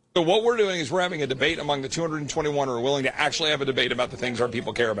 So what we're doing is we're having a debate among the 221 who are willing to actually have a debate about the things our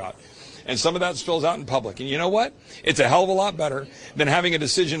people care about. And some of that spills out in public. And you know what? It's a hell of a lot better than having a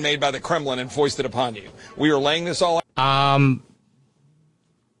decision made by the Kremlin and foisted upon you. We are laying this all out.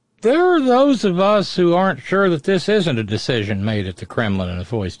 There are those of us who aren't sure that this isn't a decision made at the Kremlin and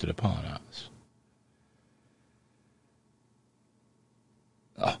foisted upon us.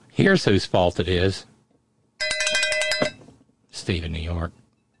 Oh, here's whose fault it is. Steve in New York.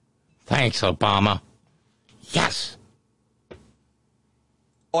 Thanks, Obama. Yes.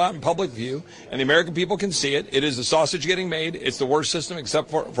 Out in public view, and the American people can see it. It is the sausage getting made. It's the worst system except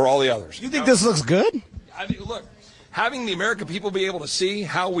for all the others. You think this looks good? I mean, look, having the American people be able to see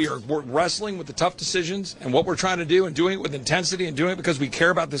how we're wrestling with the tough decisions and what we're trying to do and doing it with intensity and doing it because we care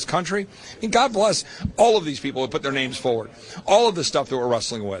about this country. I mean, God bless all of these people who put their names forward. All of the stuff that we're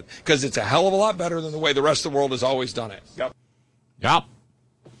wrestling with, because it's a hell of a lot better than the way the rest of the world has always done it. Yep.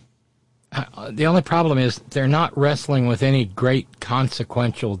 The only problem is they're not wrestling with any great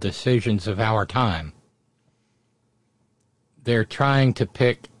consequential decisions of our time. They're trying to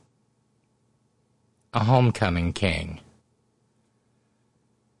pick a homecoming king.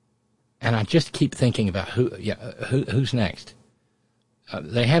 And I just keep thinking about who's next.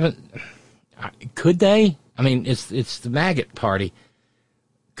 They haven't. Could they? I mean, it's the maggot party.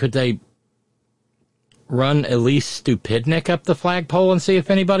 Could they run Elise Stupidnik up the flagpole and see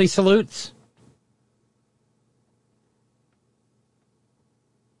if anybody salutes?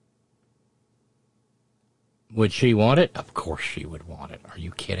 Would she want it? Of course she would want it. Are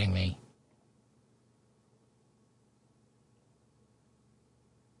you kidding me?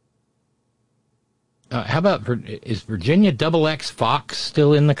 How about, is Virginia XX Fox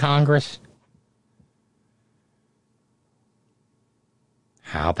still in the Congress?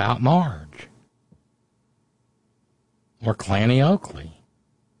 How about Marge? Or Clanny Oakley?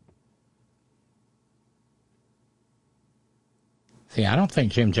 See, I don't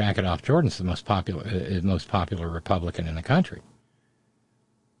think Jim Jacketoff Jordan's the most popular Republican in the country.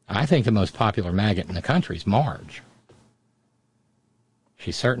 I think the most popular maggot in the country is Marge.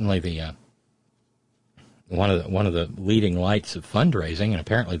 She's certainly the one of the leading lights of fundraising, and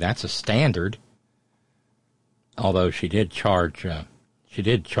apparently that's a standard. Although she did charge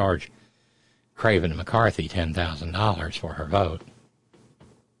Craven McCarthy $10,000 for her vote.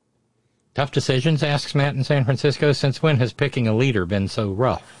 Tough decisions, asks Matt in San Francisco. Since when has picking a leader been so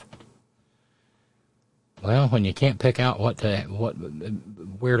rough? Well, when you can't pick out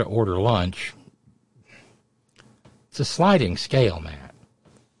where to order lunch, it's a sliding scale, Matt.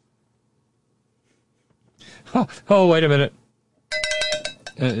 Oh, wait a minute.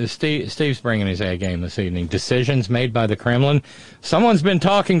 Steve's bringing his A game this evening. Decisions made by the Kremlin. Someone's been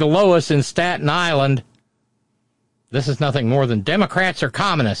talking to Lois in Staten Island. This is nothing more than Democrats or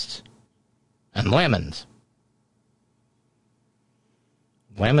communists. And lemons.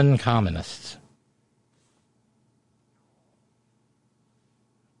 Lemon communists.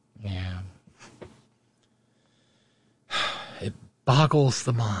 Yeah. It boggles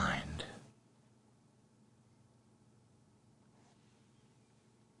the mind.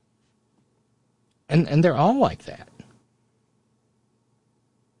 And they're all like that.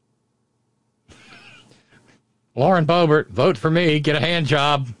 Lauren Boebert, vote for me, get a hand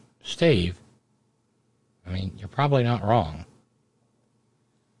job. Steve, I mean, you're probably not wrong.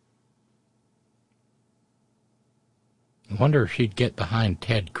 I wonder if she'd get behind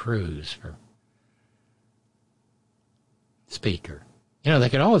Ted Cruz for Speaker. You know, they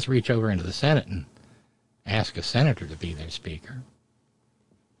could always reach over into the Senate and ask a senator to be their Speaker.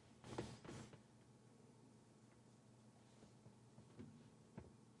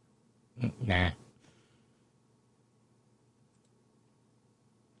 Nah.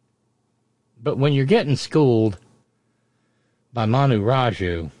 But when you're getting schooled by Manu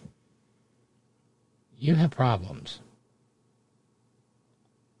Raju, you have problems.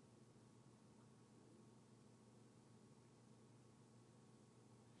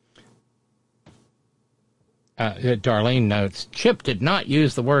 Darlene notes, Chip did not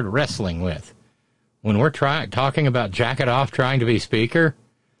use the word wrestling with. When we're talking about Jacketoff trying to be Speaker,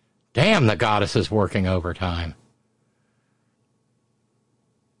 damn, the goddess is working overtime.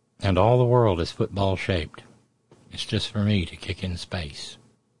 And all the world is football-shaped. It's just for me to kick in space.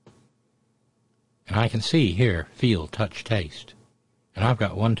 And I can see, hear, feel, touch, taste. And I've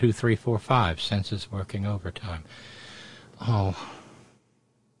got 1, 2, 3, 4, 5 senses working overtime. Oh.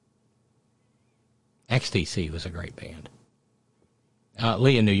 XTC was a great band.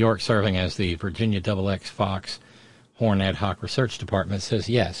 Lee in New York, serving as the Virginia XX Fox Horn Ad Hoc Research Department, says,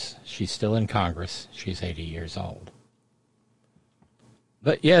 yes, she's still in Congress. She's 80 years old.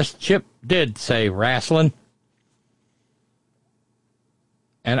 But yes, Chip did say wrestling.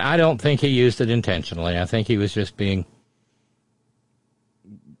 And I don't think he used it intentionally. I think he was just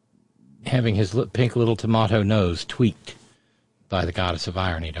having his pink little tomato nose tweaked by the goddess of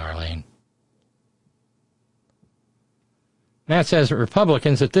irony, Darlene. Matt says,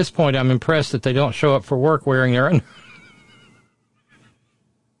 Republicans, at this point, I'm impressed that they don't show up for work wearing their own.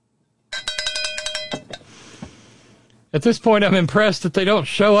 At this point, I'm impressed that they don't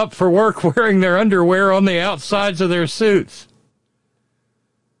show up for work wearing their underwear on the outsides of their suits.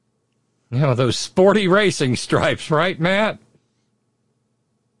 You know, those sporty racing stripes, right, Matt?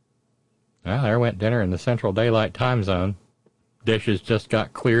 Well, there went dinner in the Central Daylight Time Zone. Dishes just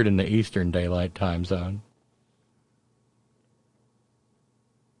got cleared in the Eastern Daylight Time Zone.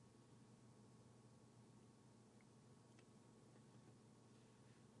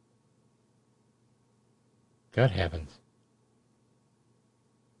 Good heavens.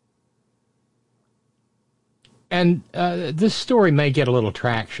 And this story may get a little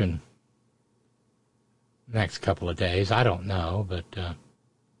traction next couple of days. I don't know, but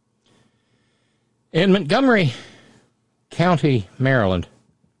in Montgomery County, Maryland,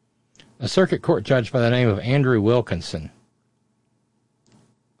 a circuit court judge by the name of Andrew Wilkinson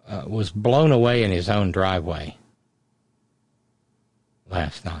was blown away in his own driveway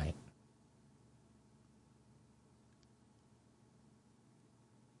last night.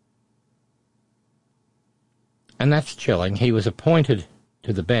 And that's chilling. He was appointed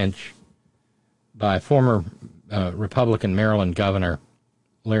to the bench by former Republican Maryland Governor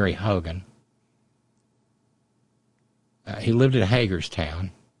Larry Hogan. He lived in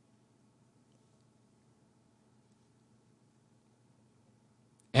Hagerstown.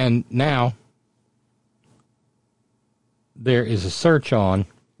 And now there is a search on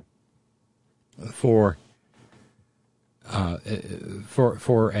for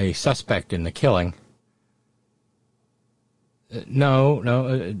a suspect in the killing.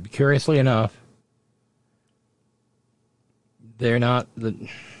 Curiously enough, they're not the.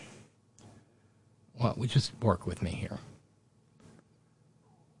 Well, just work with me here.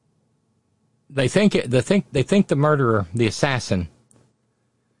 They think the murderer, the assassin,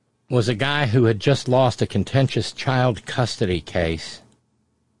 was a guy who had just lost a contentious child custody case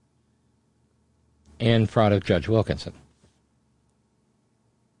in front of Judge Wilkinson.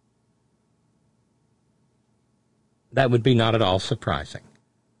 That would be not at all surprising.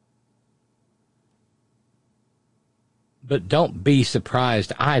 But don't be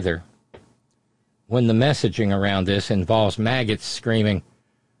surprised either when the messaging around this involves maggots screaming,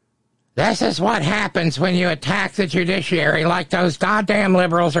 "This is what happens when you attack the judiciary like those goddamn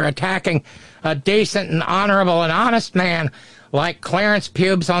liberals are attacking a decent and honorable and honest man like Clarence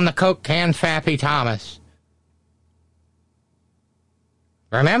Pubes on the Coke can Fappy Thomas.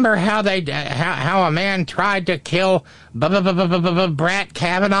 Remember how how a man tried to kill Brett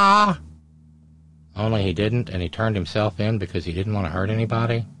Kavanaugh? Only he didn't, and he turned himself in because he didn't want to hurt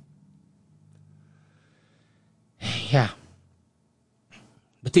anybody? Yeah.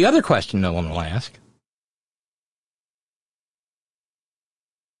 But the other question no one will ask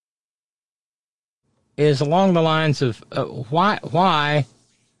is along the lines of why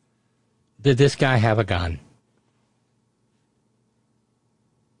did this guy have a gun?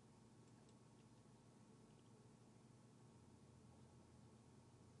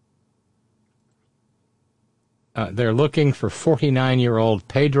 They're looking for 49-year-old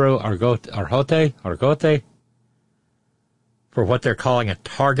Pedro Argote for what they're calling a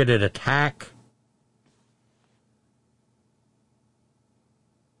targeted attack.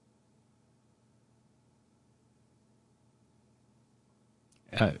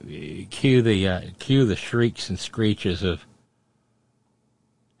 Cue the shrieks and screeches of,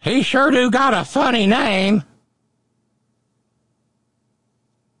 "He sure do got a funny name."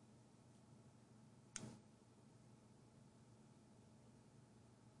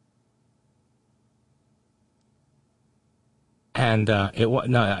 And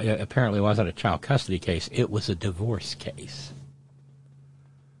apparently it wasn't a child custody case. It was a divorce case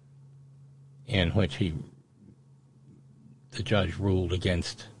in which the judge ruled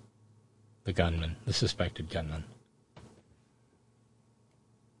against the gunman, the suspected gunman.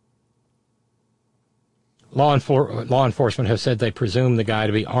 Law enforcement have said they presume the guy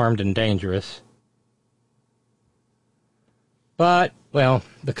to be armed and dangerous. But, well,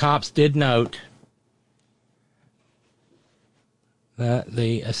 the cops did note that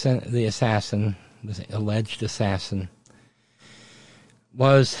the assassin, the alleged assassin,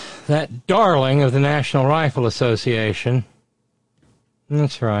 was that darling of the National Rifle Association.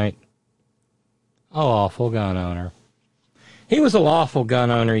 That's right. A lawful gun owner. He was a lawful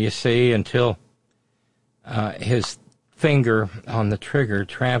gun owner, you see, until his finger on the trigger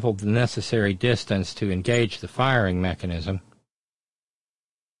traveled the necessary distance to engage the firing mechanism.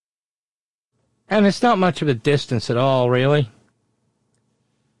 And it's not much of a distance at all, really.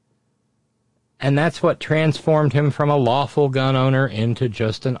 And that's what transformed him from a lawful gun owner into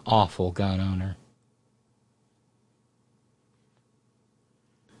just an awful gun owner.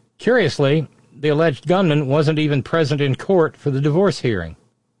 Curiously, the alleged gunman wasn't even present in court for the divorce hearing.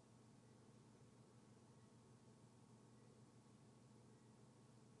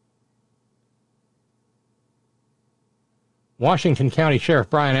 Washington County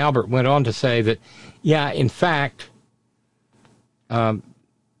Sheriff Brian Albert went on to say that, yeah, in fact, the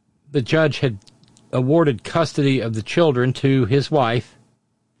judge had awarded custody of the children to his wife,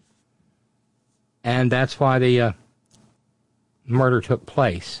 and that's why the murder took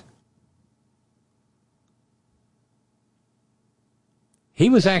place. He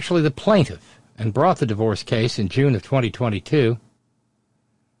was actually the plaintiff and brought the divorce case in June of 2022.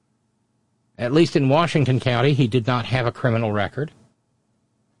 At least in Washington County, he did not have a criminal record.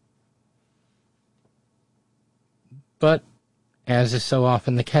 But, as is so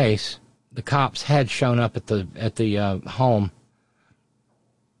often the case, the cops had shown up at the home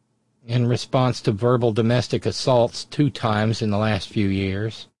in response to verbal domestic assaults 2 times in the last few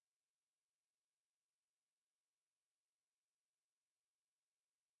years.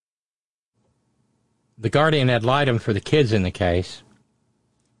 The guardian ad litem for the kids in the case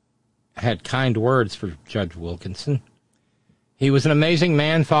had kind words for Judge Wilkinson. He was an amazing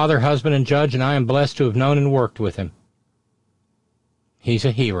man, father, husband, and judge, and I am blessed to have known and worked with him. He's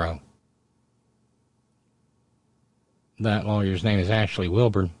a hero. That lawyer's name is Ashley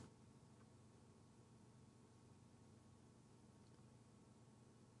Wilburn.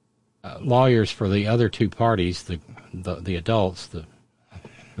 Lawyers for the other two parties, the adults, the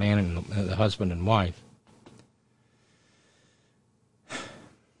man and the husband and wife,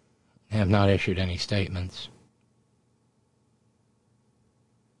 have not issued any statements.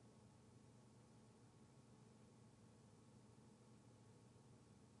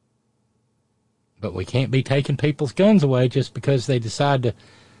 But we can't be taking people's guns away just because they decide to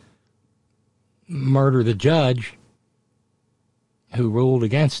murder the judge who ruled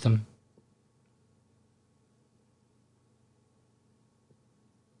against them.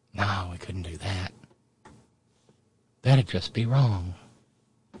 No, we couldn't do that. That'd just be wrong.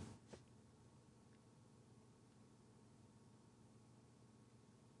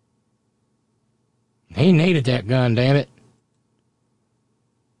 He needed that gun, damn it.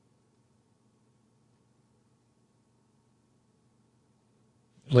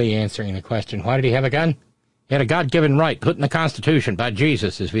 Lee answering the question, why did he have a gun? He had a God-given right put in the Constitution by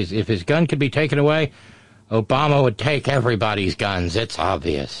Jesus. If his gun could be taken away, Obama would take everybody's guns. It's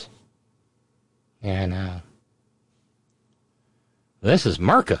obvious. And, this is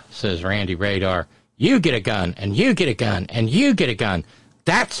Merca, says Randy Radar. You get a gun, and you get a gun, and you get a gun.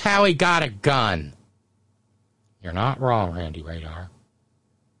 That's how he got a gun. You're not wrong, Randy Radar.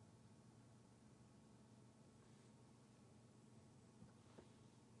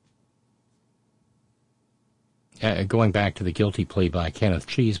 Going back to the guilty plea by Kenneth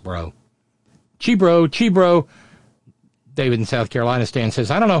Cheesebro. Cheebro. David in South Carolina Stan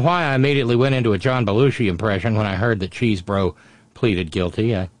says, I don't know why I immediately went into a John Belushi impression when I heard that Cheesebro pleaded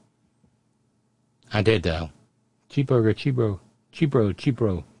guilty. I did, though. Cheeseburger,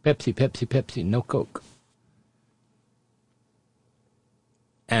 Cheebro. Pepsi, no Coke.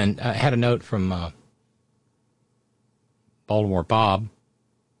 And I had a note from Baltimore Bob.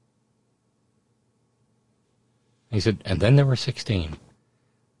 He said, and then there were 16.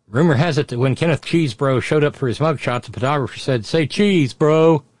 Rumor has it that when Kenneth Cheesebro showed up for his mugshot, the photographer said, say cheese,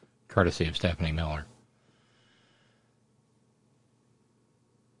 bro, courtesy of Stephanie Miller.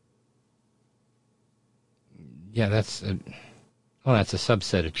 Yeah, that's a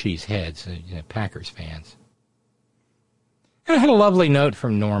subset of cheeseheads, Packers fans. And I had a lovely note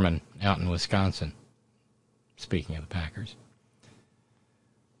from Norman out in Wisconsin, speaking of the Packers.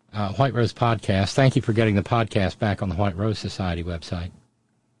 White Rose Podcast. Thank you for getting the podcast back on the White Rose Society website.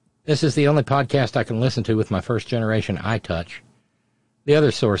 This is the only podcast I can listen to with my first-generation iTouch. The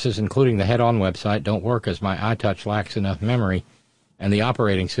other sources, including the Head On website, don't work as my iTouch lacks enough memory, and the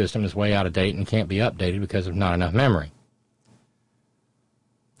operating system is way out of date and can't be updated because of not enough memory.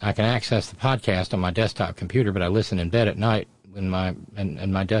 I can access the podcast on my desktop computer, but I listen in bed at night when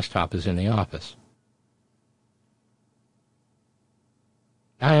my desktop is in the office.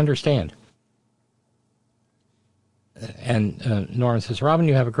 I understand. And Norman says, Robyn,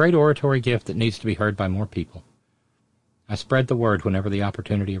 you have a great oratory gift that needs to be heard by more people. I spread the word whenever the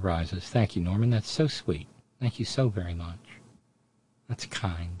opportunity arises. Thank you, Norman. That's so sweet. Thank you so very much. That's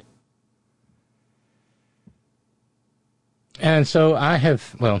kind. And so I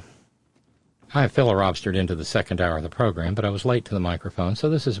have filibustered into the second hour of the program, but I was late to the microphone, so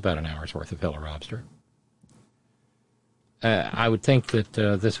this is about an hour's worth of filibuster. I would think that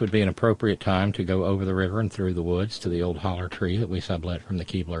this would be an appropriate time to go over the river and through the woods to the old holler tree that we sublet from the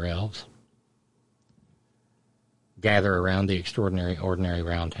Keebler Elves. Gather around the extraordinary, ordinary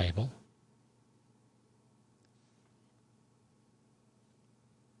round table.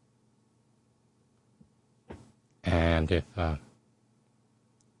 And if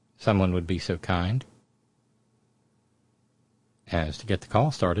someone would be so kind as to get the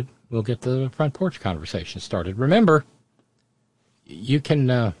call started, we'll get the front porch conversation started. Remember, you can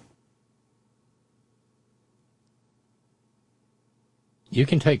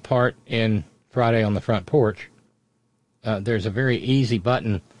take part in Friday on the Front Porch. There's a very easy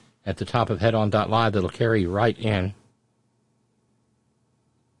button at the top of headon.live that'll carry you right in.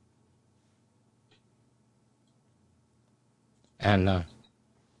 And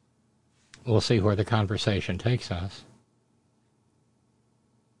we'll see where the conversation takes us.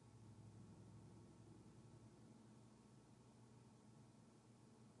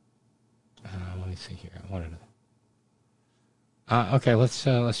 Let me see here. I wanted to. Okay,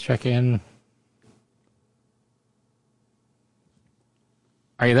 let's check in.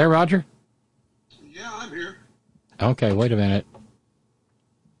 Are you there, Roger? Yeah, I'm here. Okay, wait a minute.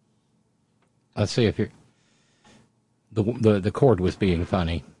 Let's see if you're... The cord was being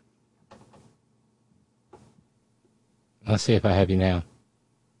funny. Let's see if I have you now.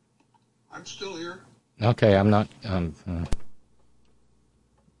 I'm still here. Okay, I'm not...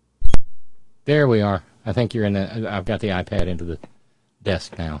 There we are. I think you're in the... I've got the iPad into the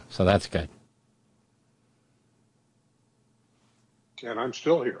desk now, so that's good. And I'm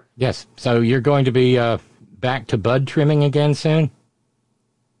still here. Yes, so you're going to be back to bud trimming again soon?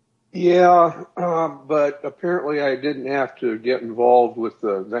 Yeah, but apparently I didn't have to get involved with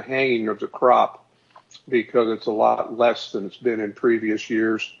the hanging of the crop because it's a lot less than it's been in previous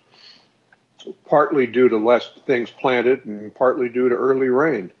years, partly due to less things planted and partly due to early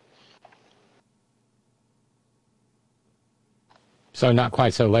rain. So not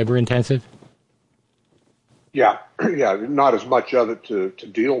quite so labor intensive? Yeah, not as much of it to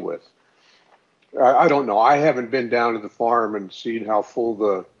deal with. I don't know. I haven't been down to the farm and seen how full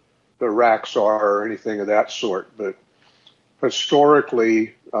the racks are or anything of that sort. But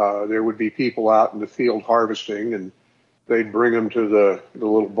historically, there would be people out in the field harvesting, and they'd bring them to the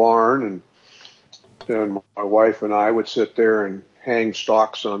little barn, and then my wife and I would sit there and hang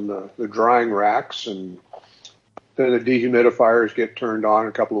stalks on the drying racks, and then the dehumidifiers get turned on.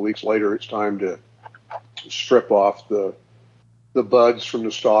 A couple of weeks later, it's time to strip off the buds from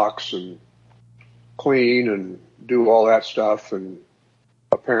the stalks and clean and do all that stuff. And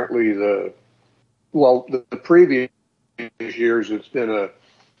apparently the previous years, it's been a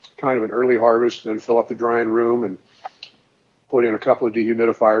kind of an early harvest, then fill up the drying room and put in a couple of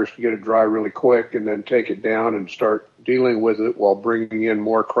dehumidifiers to get it dry really quick, and then take it down and start dealing with it while bringing in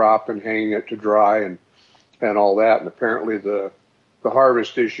more crop and hanging it to dry and all that. And apparently the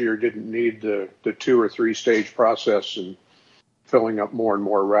harvest this year didn't need the 2 or 3 stage process and filling up more and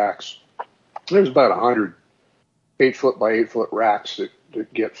more racks. There's about 100 8-foot by 8-foot racks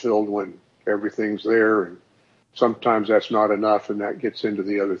that get filled when everything's there, and sometimes that's not enough, and that gets into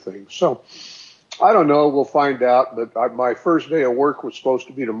the other things. So I don't know. We'll find out. But my first day of work was supposed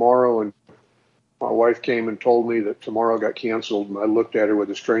to be tomorrow, and my wife came and told me that tomorrow got canceled, and I looked at her with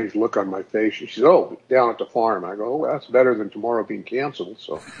a strange look on my face. And she said, "Oh, down at the farm." I go, "Oh, that's better than tomorrow being canceled."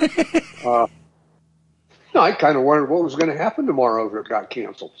 So I kind of wondered what was going to happen tomorrow if it got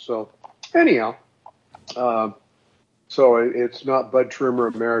canceled. So anyhow, so it's not bud trimmer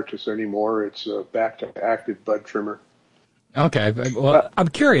emeritus anymore. It's back to active bud trimmer. Okay. Well, I'm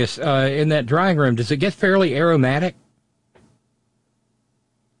curious, in that drying room, does it get fairly aromatic?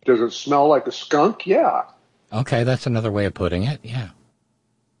 Does it smell like a skunk? Yeah. Okay, that's another way of putting it. Yeah.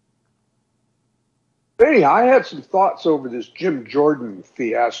 Anyhow, I had some thoughts over this Jim Jordan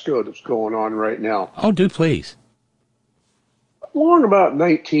fiasco that's going on right now. Oh, do please. Along about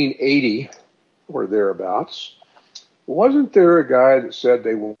 1980 or thereabouts, wasn't there a guy that said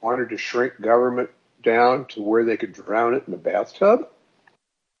they wanted to shrink government down to where they could drown it in a bathtub?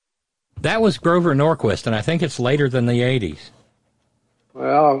 That was Grover Norquist, and I think it's later than the 80s.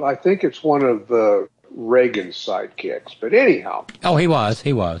 Well, I think it's one of Reagan's sidekicks. But anyhow. Oh, he was.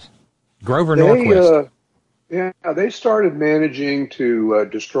 Grover Norquist. They started managing to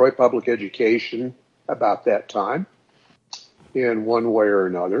destroy public education about that time in one way or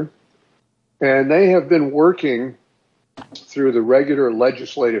another. And they have been working through the regular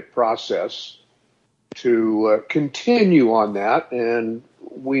legislative process to continue on that. And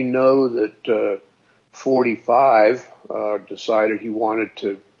we know that 45 decided he wanted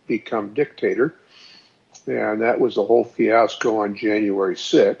to become dictator. And that was the whole fiasco on January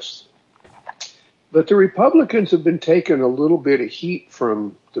 6th. But the Republicans have been taking a little bit of heat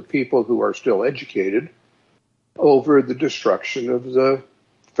from the people who are still educated over the destruction of the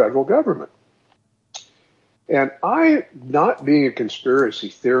federal government. And I, not being a conspiracy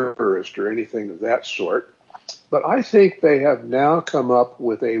theorist or anything of that sort, but I think they have now come up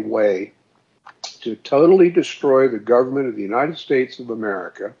with a way to totally destroy the government of the United States of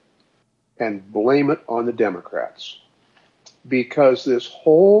America and blame it on the Democrats. Because this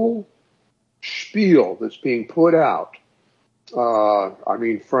whole spiel that's being put out,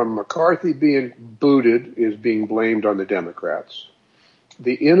 from McCarthy being booted is being blamed on the Democrats.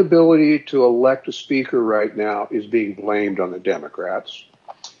 The inability to elect a speaker right now is being blamed on the Democrats.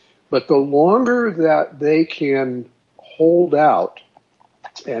 But the longer that they can hold out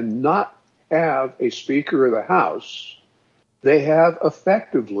and not have a Speaker of the House, they have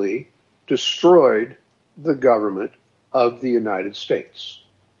effectively destroyed the government of the United States.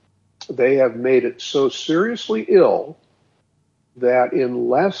 They have made it so seriously ill that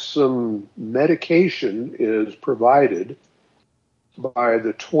unless some medication is provided by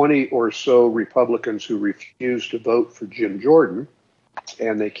the 20 or so Republicans who refused to vote for Jim Jordan,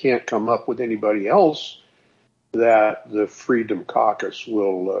 and they can't come up with anybody else that the Freedom Caucus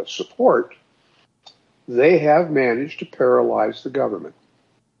will support, they have managed to paralyze the government.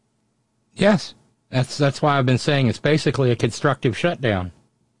 Yes, that's why I've been saying it's basically a constructive shutdown.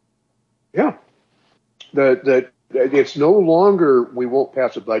 Yeah, that it's no longer we won't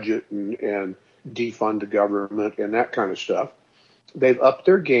pass a budget and defund the government and that kind of stuff. They've upped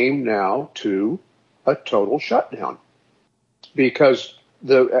their game now to a total shutdown because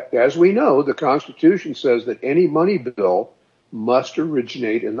as we know, the Constitution says that any money bill must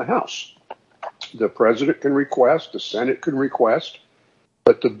originate in the House. The president can request, the Senate can request,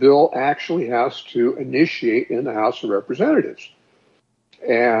 but the bill actually has to initiate in the House of Representatives.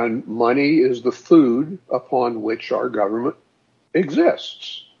 And money is the food upon which our government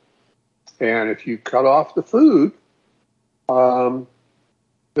exists. And if you cut off the food, the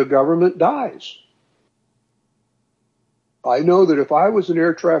government dies. I know that if I was an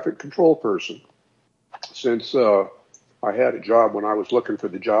air traffic control person, since I had a job when I was looking for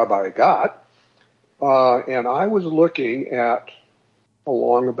the job I got, and I was looking at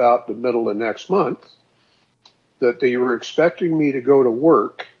along about the middle of next month that they were expecting me to go to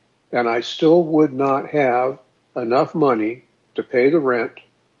work, and I still would not have enough money to pay the rent,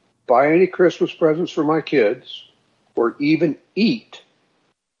 buy any Christmas presents for my kids, or even eat,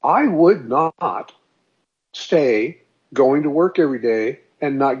 I would not stay going to work every day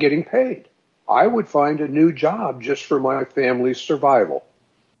and not getting paid. I would find a new job just for my family's survival.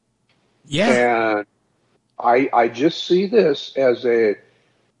 Yeah. And I just see this as a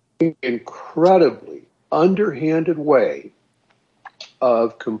incredibly underhanded way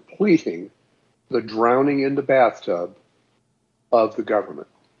of completing the drowning in the bathtub of the government.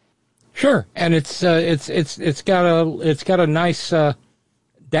 Sure, and it's got a nice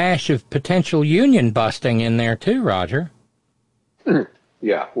dash of potential union busting in there too, Roger.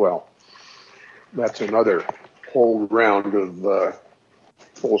 Yeah, well, that's another whole round of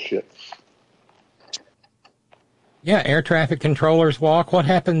bullshit. Yeah, air traffic controllers walk. What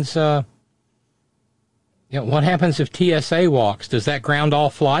happens? What happens if TSA walks? Does that ground all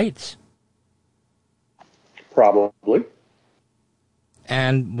flights? Probably.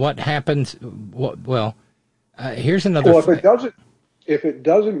 And what happens? Here's another. Well, if it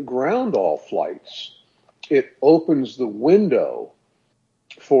doesn't ground all flights, it opens the window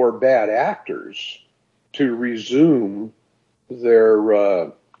for bad actors to resume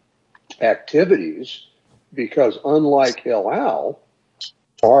their activities, because unlike El Al,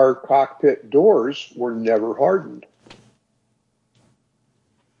 our cockpit doors were never hardened.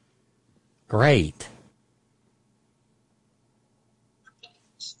 Great.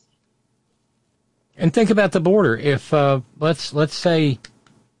 And think about the border. If let's say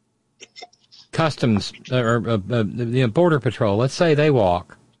Customs or the Border Patrol, let's say they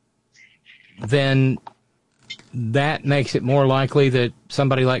walk, then that makes it more likely that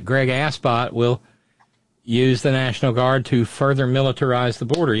somebody like Greg Aspot will use the National Guard to further militarize the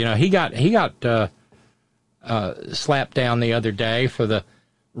border. You know, he got slapped down the other day for the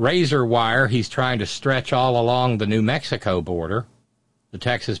razor wire he's trying to stretch all along the New Mexico border, the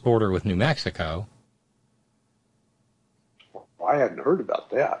Texas border with New Mexico. I hadn't heard about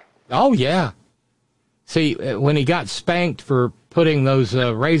that. Oh, yeah. See, when he got spanked for putting those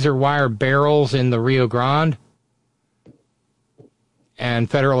razor wire barrels in the Rio Grande, and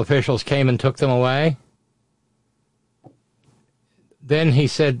federal officials came and took them away, then he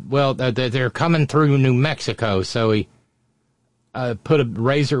said, well, they're coming through New Mexico, so he put a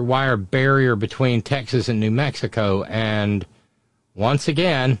razor wire barrier between Texas and New Mexico, and once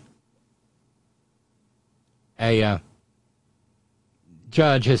again, a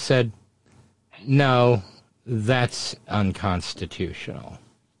judge has said, no, that's unconstitutional.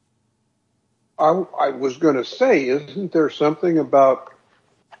 I was going to say, isn't there something about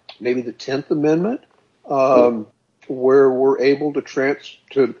maybe the 10th Amendment where we're able to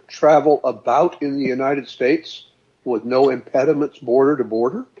travel about in the United States with no impediments border to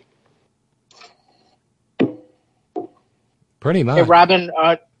border? Pretty much. Hey, Robyn,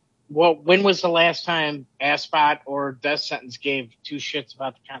 when was the last time Aspot or death sentence gave two shits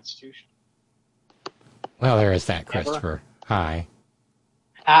about the Constitution? Well, there is that, Christopher. Hi.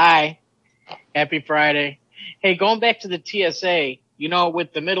 Hi. Happy Friday. Hey, going back to the TSA, you know,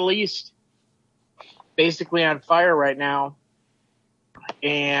 with the Middle East basically on fire right now,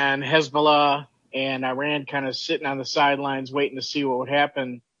 and Hezbollah and Iran kind of sitting on the sidelines waiting to see what would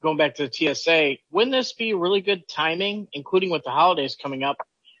happen, going back to the TSA, wouldn't this be really good timing, including with the holidays coming up,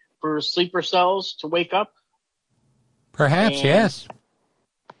 for sleeper cells to wake up? Perhaps, yes.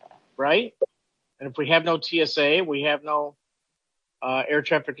 Right? And if we have no TSA, we have no air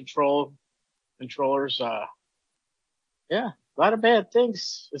traffic controllers. Yeah, a lot of bad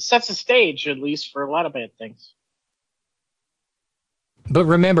things. It sets the stage, at least, for a lot of bad things. But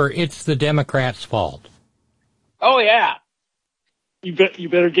remember, it's the Democrats' fault. Oh, yeah. You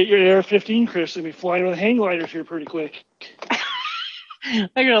better get your AR-15, Chris. They'll be flying with hang gliders here pretty quick. I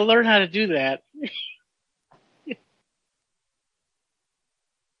gotta learn how to do that.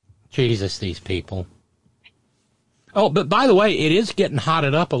 Jesus, these people. Oh, but by the way, it is getting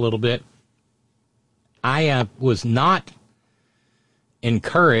hotted up a little bit. I was not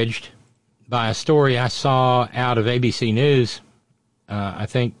encouraged by a story I saw out of ABC News, I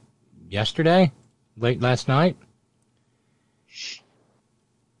think yesterday, late last night.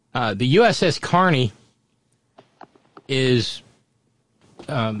 The USS Carney is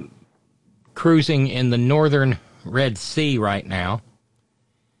cruising in the northern Red Sea right now.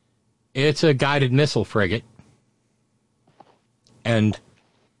 It's a guided missile frigate. And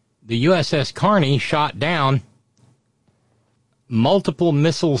the USS Carney shot down multiple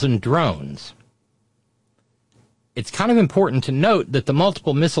missiles and drones. It's kind of important to note that the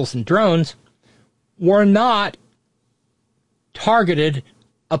multiple missiles and drones were not targeted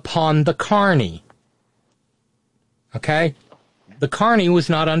upon the Carney. Okay? The Carney was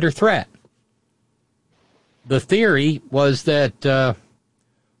not under threat. The theory was that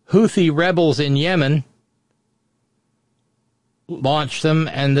Houthi rebels in Yemen launched them,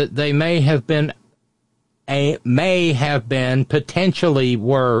 and that they potentially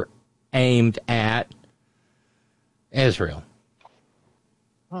were aimed at Israel.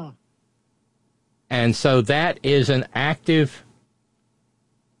 Huh. And so that is an active,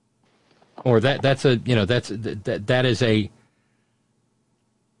 or that is an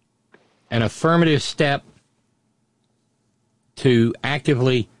affirmative step to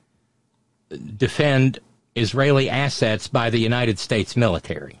actively defend Israeli assets by the United States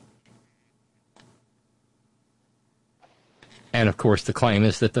military. And, of course, the claim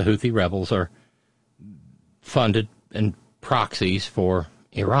is that the Houthi rebels are funded and proxies for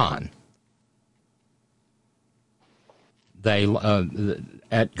Iran. They,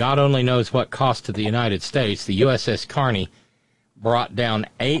 at God only knows what cost to the United States, the USS Carney brought down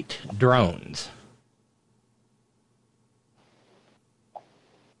 8 drones.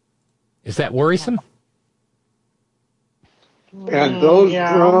 Is that worrisome? And those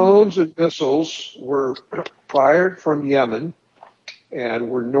drones and missiles were fired from Yemen and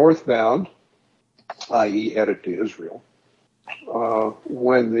were northbound, i.e. headed to Israel,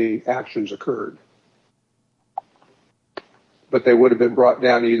 when the actions occurred. But they would have been brought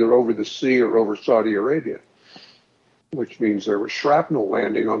down either over the sea or over Saudi Arabia, which means there was shrapnel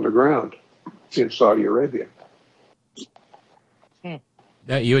landing on the ground in Saudi Arabia.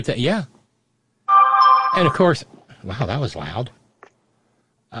 You would say, yeah. And, of course, wow, that was loud.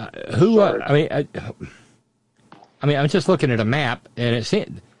 I mean, I'm just looking at a map, and it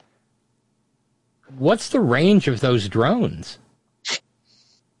seems, what's the range of those drones?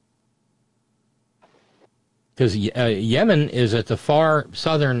 Because Yemen is at the far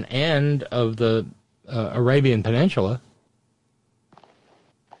southern end of the Arabian Peninsula,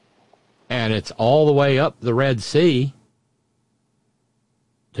 and it's all the way up the Red Sea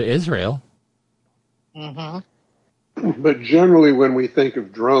to Israel. Mm-hmm. But generally, when we think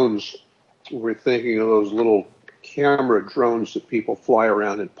of drones, we're thinking of those little camera drones that people fly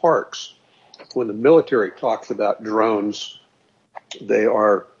around in parks. When the military talks about drones, they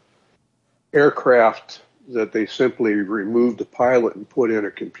are aircraft that they simply remove the pilot and put in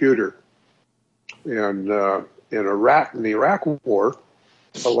a computer. And in the Iraq War,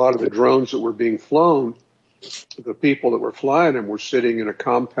 a lot of the drones that were being flown, the people that were flying them were sitting in a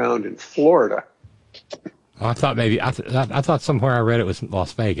compound in Florida. Well, I thought maybe I thought somewhere I read it was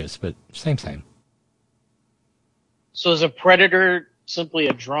Las Vegas, but same. So is a Predator simply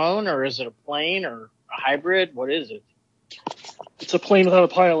a drone, or is it a plane, or a hybrid? What is it? It's a plane without a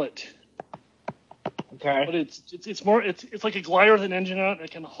pilot. Okay. But it's more it's like a glider with an engine on it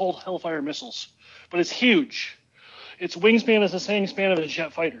that can hold Hellfire missiles. But it's huge. Its wingspan is the same span of a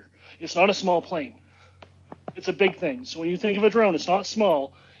jet fighter. It's not a small plane. It's a big thing. So when you think of a drone, it's not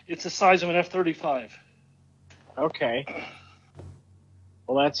small. It's the size of an F-35. Okay.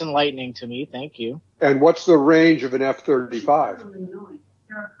 Well, that's enlightening to me. Thank you. And what's the range of an F-35?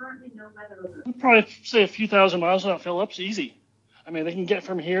 I'd probably say a few thousand miles without Phillips. Easy. I mean, they can get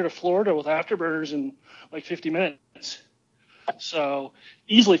from here to Florida with afterburners in like 50 minutes. So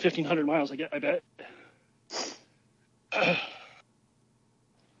easily 1,500 miles, I bet.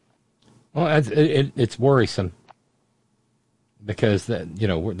 Well, it's worrisome. because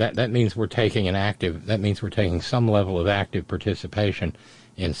that means we're taking some level of active participation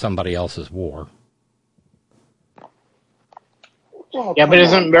in somebody else's war. Well, yeah, but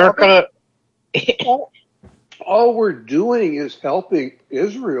isn't America? All we're doing is helping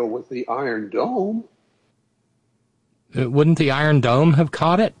Israel with the Iron Dome. Wouldn't the Iron Dome have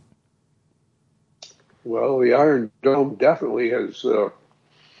caught it? Well, the Iron Dome definitely has.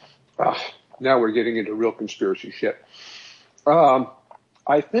 Now we're getting into real conspiracy shit.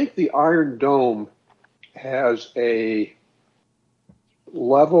 I think the Iron Dome has a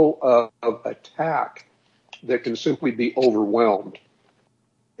level of attack that can simply be overwhelmed.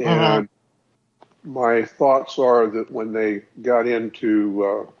 And my thoughts are that when they got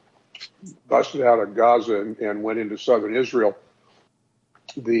into, busted out of Gaza and went into southern Israel,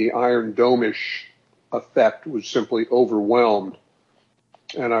 the Iron Dome-ish effect was simply overwhelmed.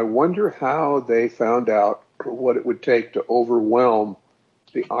 And I wonder how they found out what it would take to overwhelm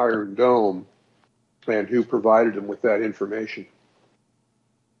the Iron Dome and who provided them with that information.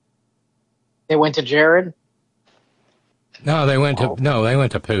 They went to Jared? No, they went to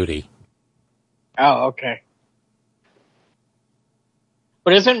Pootie. Oh, okay.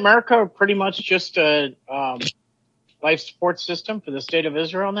 But isn't America pretty much just a life support system for the state of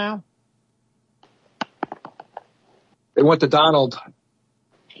Israel now? They went to Donald.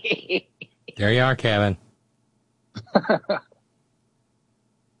 There you are, Kevin.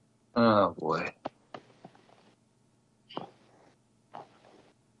 Oh, boy.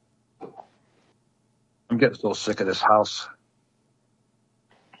 I'm getting so sick of this house.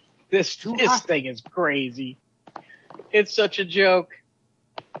 This thing is crazy. It's such a joke.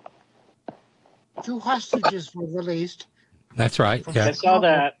 2 hostages were released. That's right. Yeah. I saw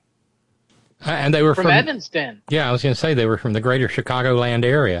that. And they were from Evanston. Yeah, I was going to say they were from the greater Chicagoland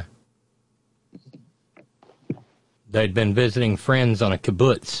area. They'd been visiting friends on a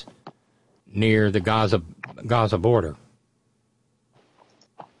kibbutz near the Gaza border.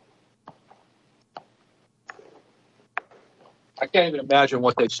 I can't even imagine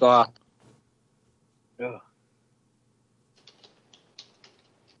what they saw. Yeah.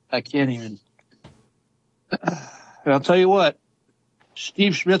 I can't even. And I'll tell you what,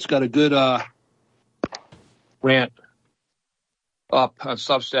 Steve Schmidt's got a good rant up on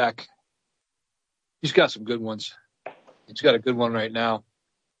Substack. He's got some good ones. He's got a good one right now.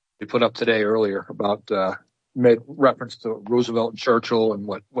 He put up today earlier about made reference to Roosevelt and Churchill and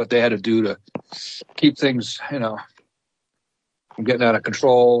what they had to do to keep things, from getting out of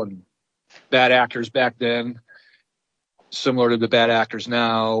control, and bad actors back then, similar to the bad actors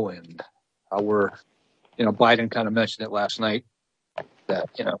now, and how we're, Biden kind of mentioned it last night that,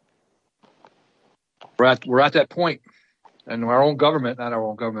 we're at that point, and our own government, not our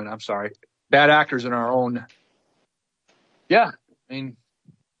own government, I'm sorry, bad actors in our own,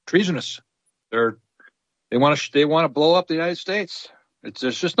 treasonous. They want to blow up the United States.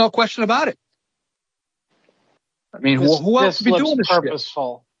 There's just no question about it. Who else would be doing this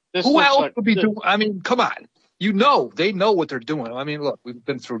purposeful. Shit? Who else would be doing? Come on. They know what they're doing. Look, we've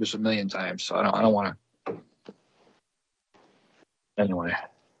been through this a million times, so I don't want to. Anyway.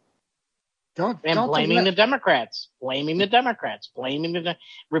 Blaming the Democrats.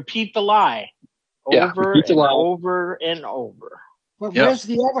 Repeat the lie. Over and over. Well, where's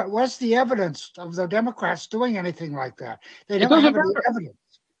the evidence of the Democrats doing anything like that? They don't have any evidence.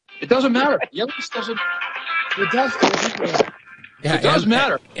 It doesn't matter. The evidence doesn't. It does. Yeah, it does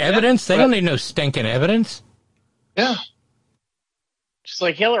matter. Evidence? They don't need no stinking evidence. Yeah. Just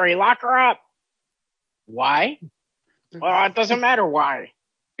like Hillary, lock her up. Why? Well, it doesn't matter why.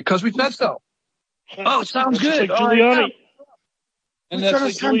 Because we said so. Oh, it sounds good. Like Giuliani. And that's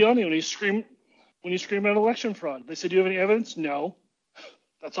like Giuliani when he screamed at election fraud. They said, "Do you have any evidence?" No.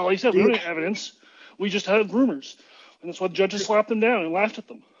 That's all he said. We don't have evidence. We just had rumors. And that's why the judges slapped them down and laughed at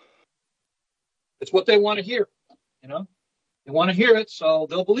them. It's what they want to hear. They want to hear it, so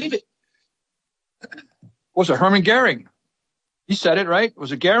they'll believe it. Was it Herman Goering? He said it, right?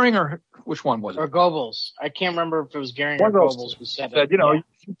 Was it Goering or which one was it? Or Goebbels. I can't remember if it was Goering or Goebbels who said it.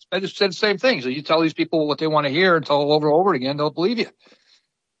 I just said the same thing. So you tell these people what they want to hear and tell them over and over again, they'll believe you.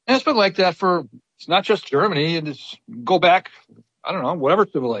 And it's been like that it's not just Germany, and it's go back, I don't know, whatever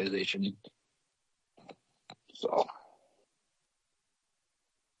civilization. So.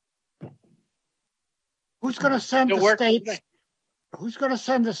 Who's going to send the states? Who's going to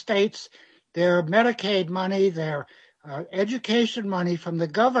send the states their Medicaid money, their education money from the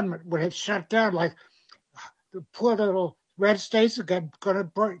government when it's shut down? Like the poor little red states are going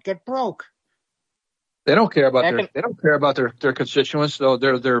to get broke. They don't care about their constituents, though.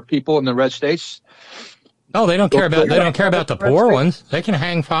 Their people in the red states. Oh, they don't care about the poor ones. They can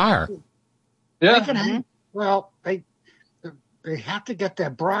hang fire. Yeah. They can hang. Well, they have to get their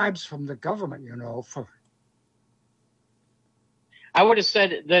bribes from the government, for. I would have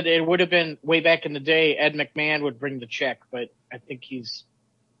said that it would have been way back in the day. Ed McMahon would bring the check, but I think he's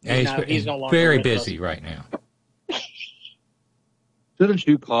no longer very busy right now. Shouldn't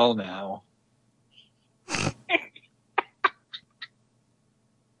you call now?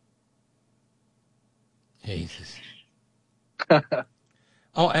 Jesus.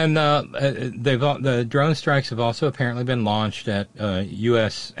 Oh, and the drone strikes have also apparently been launched at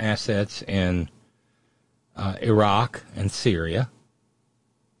U.S. assets in Iraq and Syria,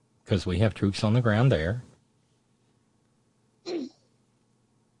 because we have troops on the ground there.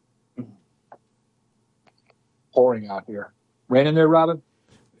 Pouring out here. Raining there, Robyn?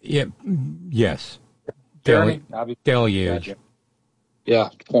 Yeah. Yes. Deluge. Yeah,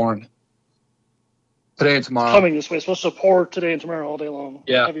 pouring. Today and tomorrow. It's coming this way. It's supposed to pour today and tomorrow all day long.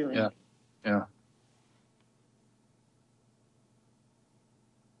 Yeah. Heavy rain. Yeah.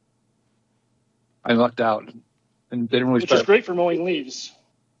 I lucked out and didn't really. Which is great for mowing leaves.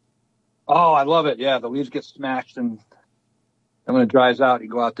 Oh, I love it. Yeah, the leaves get smashed, and when it dries out, you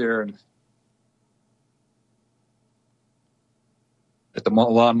go out there and get the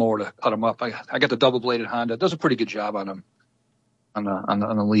lawnmower to cut them up. I got the double-bladed Honda. It does a pretty good job on them, on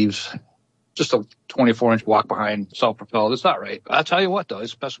the leaves. Just a 24-inch walk behind, self-propelled. It's not right. I'll tell you what, though,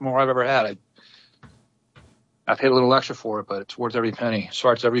 it's the best mower I've ever had. I paid a little extra for it, but it's worth every penny.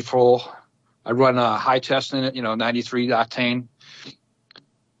 Starts every full. I run a high test in it, 93 octane.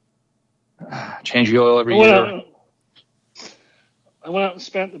 Change the oil every year. I went out and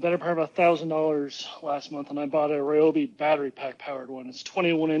spent the better part of $1,000 last month, and I bought a Ryobi battery pack powered one. It's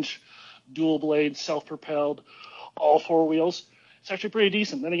 21-inch dual blade, self-propelled, all four wheels. It's actually pretty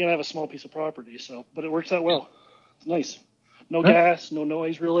decent. Then again, I have a small piece of property, but it works out well. It's nice. No gas, no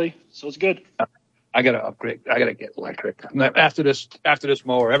noise really, so it's good. I got to upgrade. I got to get electric. After this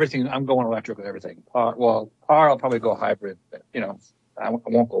mower, everything, I'm going electric with everything. Car, I'll probably go hybrid. I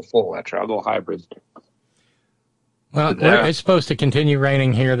won't go full electric. I'll go hybrid. Well, it's supposed to continue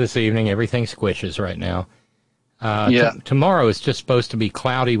raining here this evening. Everything squishes right now. Tomorrow is just supposed to be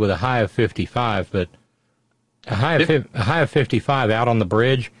cloudy with a high of 55, but a high of 55 out on the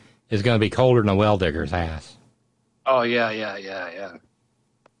bridge is going to be colder than a well digger's ass. Oh, yeah.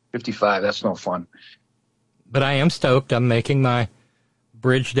 55, that's no fun. But I am stoked. I'm making my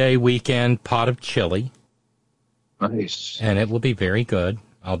Bridge Day weekend pot of chili. Nice. And it will be very good.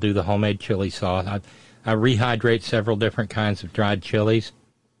 I'll do the homemade chili sauce. I rehydrate several different kinds of dried chilies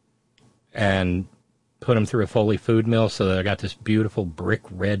and put them through a Foley food mill so that I got this beautiful brick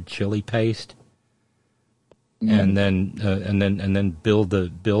red chili paste. And then build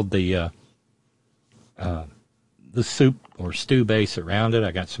the soup or stew base around it.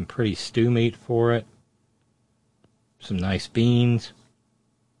 I got some pretty stew meat for it. Some nice beans.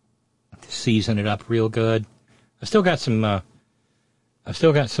 Season it up real good. I've still got some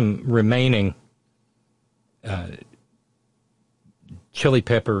remaining chili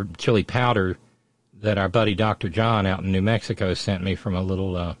powder that our buddy Dr. John out in New Mexico sent me from a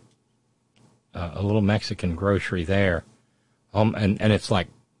little Mexican grocery there. And it's like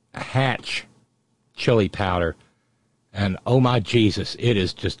Hatch chili powder. And oh my Jesus, it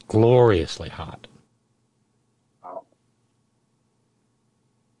is just gloriously hot. Wow.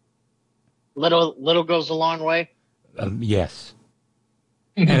 Little goes a long way. Yes.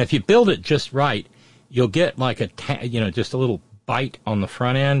 And if you build it just right, you'll get like just a little bite on the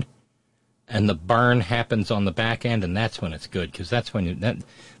front end, and the burn happens on the back end, and that's when it's good, because that's when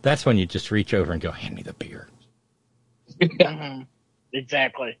you just reach over and go, hand me the beer.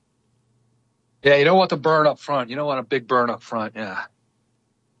 Exactly. Yeah, you don't want the burn up front. You don't want a big burn up front. Yeah.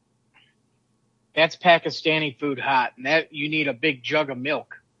 That's Pakistani food hot, and that you need a big jug of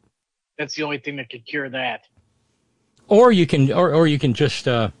milk. That's the only thing that could cure that. Or you can just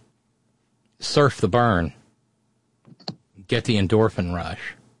surf the burn, get the endorphin rush.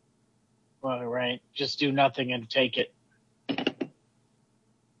 Well, right. Just do nothing and take it.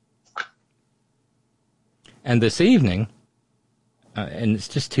 And this evening, and it's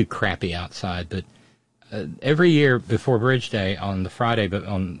just too crappy outside, but every year before Bridge Day, on the Friday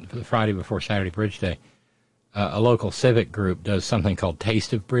before Saturday Bridge Day, a local civic group does something called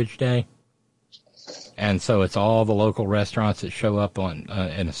Taste of Bridge Day. And so it's all the local restaurants that show up in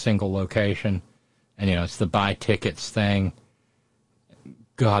a single location. And, it's the buy tickets thing.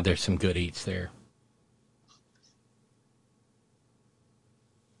 God, there's some good eats there.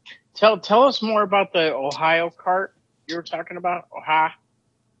 Tell us more about the Ohio cart you were talking about.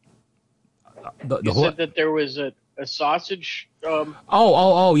 You said that there was a sausage. Yeah,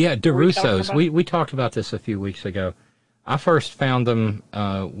 DeRusso's. We talked about this a few weeks ago. I first found them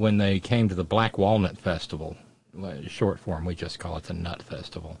when they came to the Black Walnut Festival. Short form, we just call it the Nut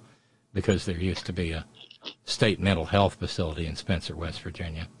Festival, because there used to be a state mental health facility in Spencer, West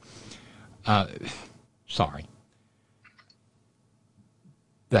Virginia. Sorry.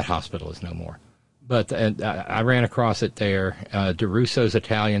 That hospital is no more. But I ran across it there. DeRusso's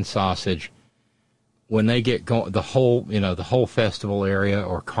Italian sausage. When they get going, the whole festival area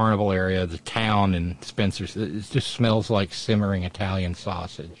or carnival area, the town in Spencer, it just smells like simmering Italian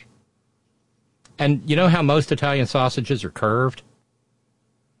sausage. And you know how most Italian sausages are curved?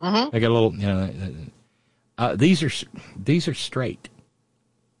 Mm-hmm. They get a little, these are straight,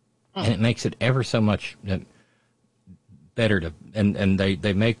 and it makes it ever so much better to. And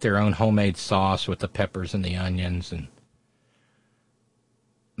they make their own homemade sauce with the peppers and the onions and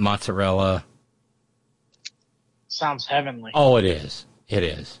mozzarella. Sounds heavenly. Oh, it is. It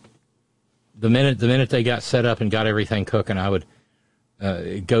is. The minute they got set up and got everything cooking, I would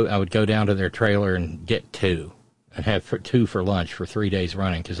go down to their trailer and get two and have two for lunch for 3 days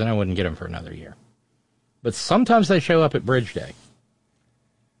running, because then I wouldn't get them for another year. But sometimes they show up at Bridge Day,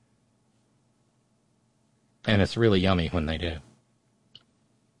 and it's really yummy when they do.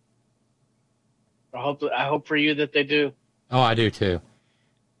 I hope for you that they do. Oh, I do too.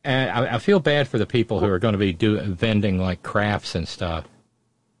 And I feel bad for the people who are going to be vending like crafts and stuff.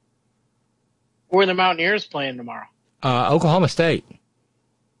 Where are the Mountaineers playing tomorrow? Oklahoma State.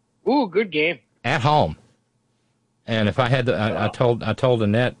 Ooh, good game. At home. And if I had I told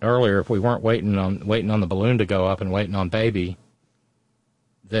Annette earlier, if we weren't waiting on the balloon to go up and waiting on baby,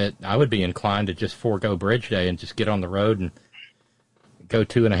 that I would be inclined to just forego Bridge Day and just get on the road and go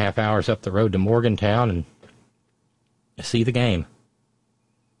 2.5 hours up the road to Morgantown and see the game.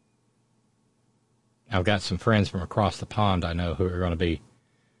 I've got some friends from across the pond I know who are going to be.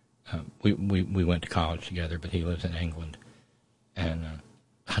 We went to college together, but he lives in England, and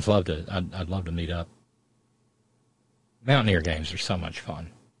I'd love to meet up. Mountaineer games are so much fun.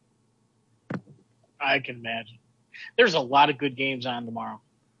 I can imagine. There's a lot of good games on tomorrow.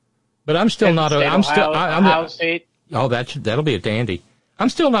 But I'm still not. Ohio State. Oh, that'll be a dandy. I'm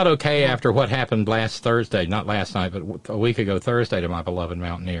still not okay after what happened last Thursday, not last night, but a week ago Thursday to my beloved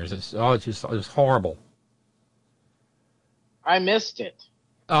Mountaineers. It was horrible. I missed it.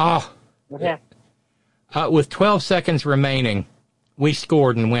 Oh. What happened? With 12 seconds remaining, we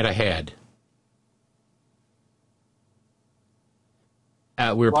scored and went ahead.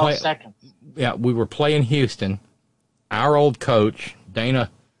 We were 12 seconds. Yeah, we were playing Houston. Our old coach,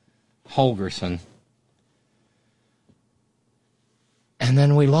 Dana Holgerson. And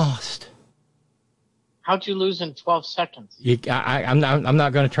then we lost. How'd you lose in 12 seconds? I'm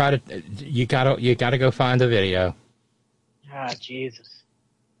not going to try to. You gotta go find the video. Ah, Jesus.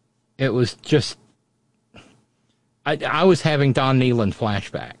 It was just. I was having Don Nehlen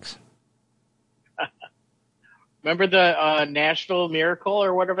flashbacks. Remember the National Miracle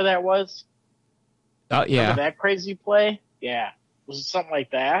or whatever that was? Yeah. Remember that crazy play? Yeah. Was it something like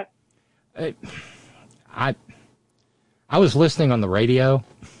that? I was listening on the radio,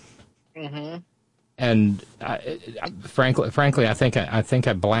 mm-hmm. and frankly, I think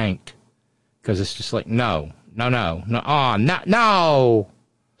I blanked, because it's just like no, and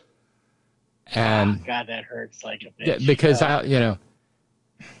God, that hurts like a bitch. Because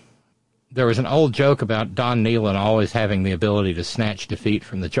there was an old joke about Don Nehlen always having the ability to snatch defeat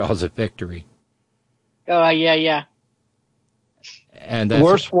from the jaws of victory. Oh yeah. And the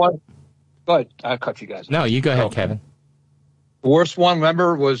worst one. Go ahead, I'll cut you guys. No, you go ahead, Kevin. The worst one,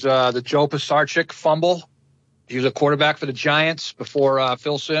 remember, was the Joe Pisarcik fumble. He was a quarterback for the Giants before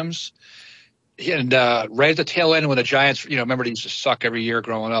Phil Simms. And right at the tail end when the Giants, remember they used to suck every year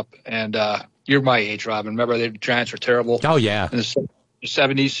growing up. And you're my age, Robyn. Remember the Giants were terrible. Oh, yeah. In the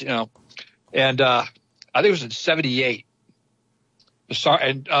 70s, And I think it was in 78.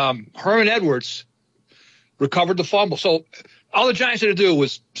 And Herman Edwards recovered the fumble. So all the Giants had to do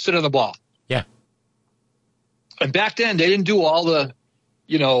was sit on the ball. Yeah. And back then, they didn't do all the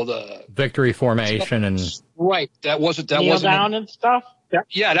victory formation and right. That wasn't down and stuff.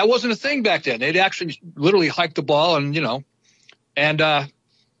 That wasn't a thing back then. They'd actually literally hike the ball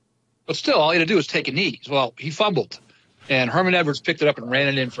but still, all he had to do was take a knee. Well, he fumbled, and Herman Edwards picked it up and ran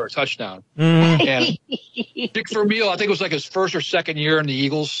it in for a touchdown. And Dick Vermeil, I think it was like his first or second year in the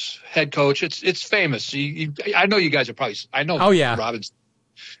Eagles head coach. It's famous. I know you guys are probably. I know. Oh yeah, Robyn's.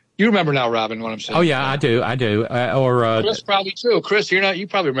 You remember now, Robyn, what I'm saying? Oh yeah, I do. Chris probably too. Chris, you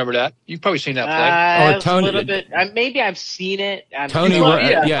probably remember that. You've probably seen that play. Or Tony, a little bit. Maybe I've seen it. Tony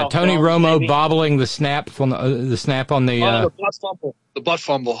Romo maybe. Bobbling the snap on the butt fumble. The butt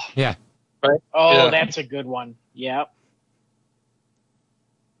fumble. Yeah. Right. Oh, that's a good one. Yep.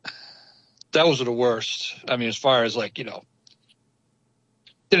 That was the worst. I mean, as far as didn't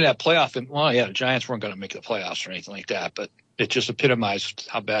have playoff, and the Giants weren't going to make the playoffs or anything like that, but it just epitomized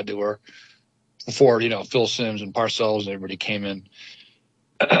how bad they were before, Phil Simms and Parcells and everybody came in.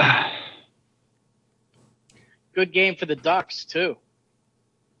 Good game for the Ducks, too.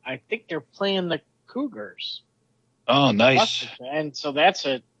 I think they're playing the Cougars. Oh, nice. And so that's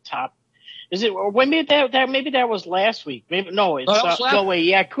a top. Is it? Or maybe that was last week. Maybe no. It's no way.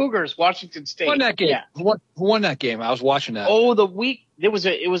 Yeah, Cougars, Washington State. Who won that game? Yeah. Who won that game? I was watching that. Oh, it was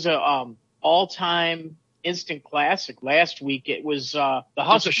a all-time instant classic. Last week it was the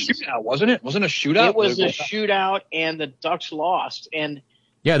Huskies. It was a shootout, wasn't it? Wasn't it a shootout? It was a shootout, and the Ducks lost. And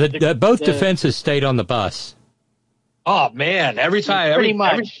yeah, both defenses stayed on the bus. Oh man, every time, pretty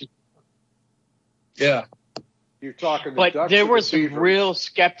much. Yeah. You're talking, but there were some real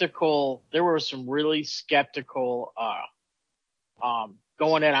skeptical. There were some really skeptical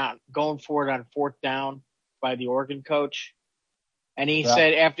going for it on fourth down by the Oregon coach, and he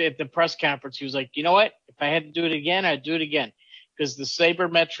said at the press conference, he was like, you know what? If I had to do it again, I'd do it again because the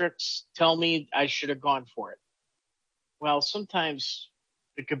sabermetrics tell me I should have gone for it. Well, sometimes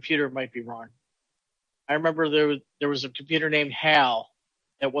the computer might be wrong. I remember there was a computer named Hal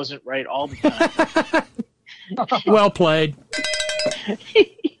that wasn't right all the time. Well played.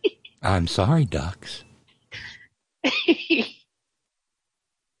 I'm sorry, Ducks.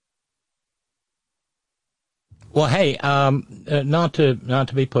 Well, hey, not to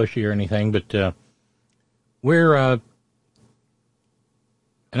be pushy or anything, but we're an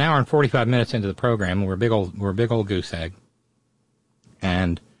hour and 45 minutes into the program. We're a big old goose egg,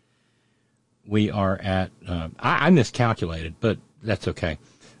 and we are at. I miscalculated, but that's okay.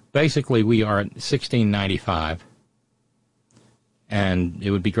 Basically, we are at $16.95, and it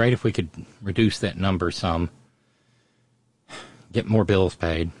would be great if we could reduce that number some, get more bills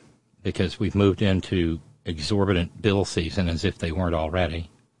paid, because we've moved into exorbitant bill season as if they weren't already.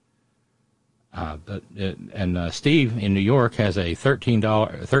 But Steve in New York has a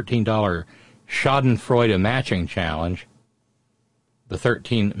 $13 Schadenfreude matching challenge. The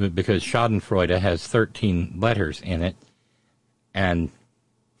 13 because Schadenfreude has 13 letters in it, and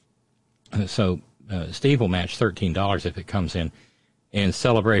so Steve will match $13 if it comes in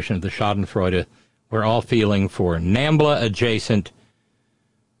celebration of the Schadenfreude. We're all feeling for NAMBLA adjacent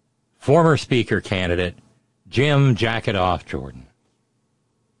former speaker candidate Jim Jacket Off Jordan.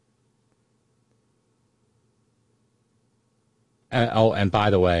 And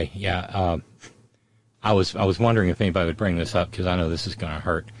by the way, I was wondering if anybody would bring this up because I know this is going to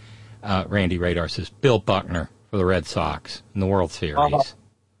hurt. Randy Radar says Bill Buckner for the Red Sox in the World Series.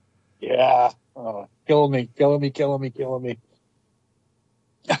 Yeah. Killing me.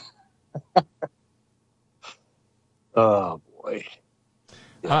 Oh, boy.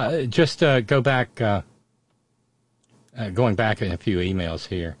 Just go back, going back in a few emails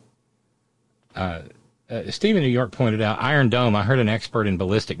here. Steve in New York pointed out, Iron Dome, I heard an expert in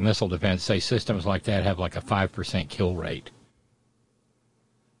ballistic missile defense say systems like that have like a 5% kill rate.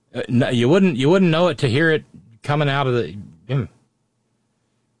 No, you wouldn't know it to hear it coming out of the...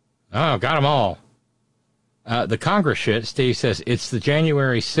 Oh, got them all. The Congress shit, Steve says, it's the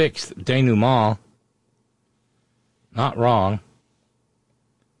January 6th denouement. Not wrong.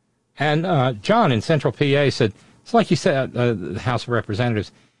 And John in Central PA said, it's like you said, the House of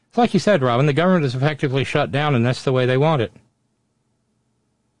Representatives, it's like you said, Robyn, the government is effectively shut down, and that's the way they want it.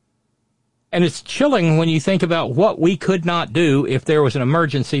 And it's chilling when you think about what we could not do if there was an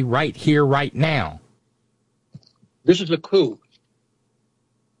emergency right here, right now. This is a coup.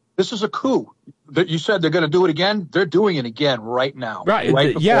 This is a coup. You said they're going to do it again. They're doing it again right now.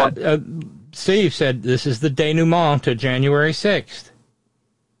 Right. Steve said this is the denouement to January 6th.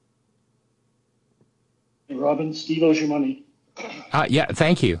 Hey, Robyn, Steve owes you money. Yeah,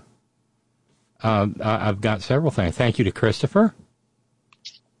 thank you. I've got several things. Thank you to Christopher.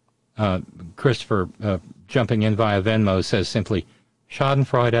 Christopher, jumping in via Venmo, says simply,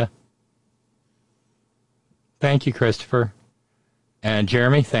 Schadenfreude. Thank you, Christopher. And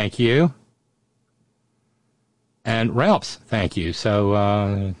Jeremy, thank you. And Ralphs, thank you.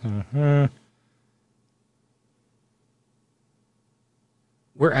 So,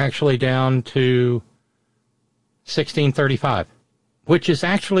 we're actually down to 1635, which is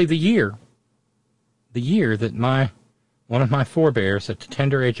actually the year that my one of my forebears at the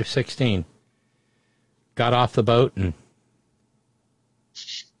tender age of 16, got off the boat and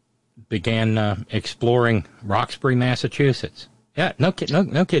began exploring Roxbury, Massachusetts. Yeah, no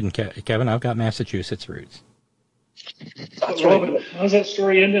kidding, Kevin. I've got Massachusetts roots. Robyn, how does that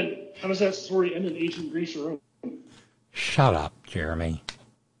story end in ancient Greece or Rome? Shut up, Jeremy.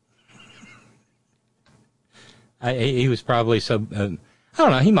 He was probably I don't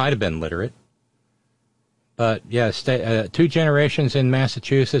know, he might have been literate. But, yeah, 2 generations in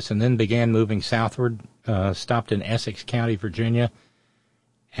Massachusetts and then began moving southward, stopped in Essex County, Virginia.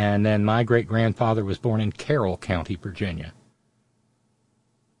 And then my great-grandfather was born in Carroll County, Virginia.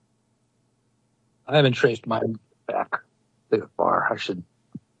 I haven't traced mine back that far. I should.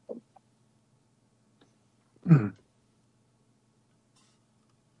 And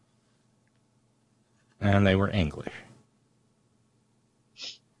they were English.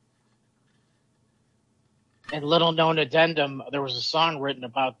 And little known addendum, there was a song written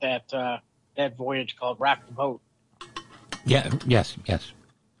about that voyage called "Rock the Boat." Yeah. Yes.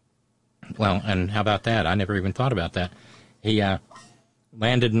 Well, and how about that? I never even thought about that. He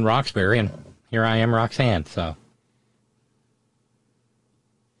landed in Roxbury, and here I am, Roxanne. So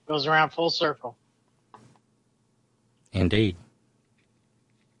goes around full circle. Indeed.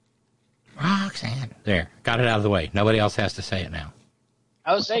 Roxanne. There. Got it out of the way. Nobody else has to say it now.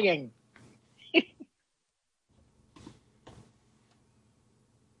 I was singing.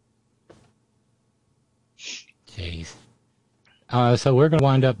 Jeez. So we're going to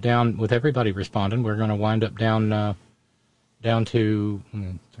wind up down, with everybody responding, we're going to wind up down to...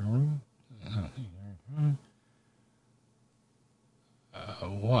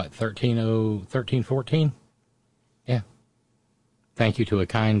 what, 1314? Yeah. Thank you to a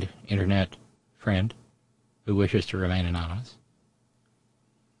kind internet friend who wishes to remain anonymous.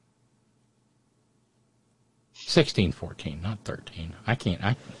 1614, not 13. I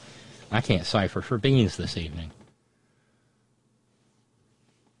can't cipher for beans this evening.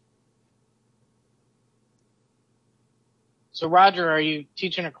 So, Roger, are you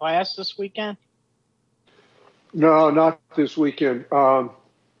teaching a class this weekend? No, not this weekend. I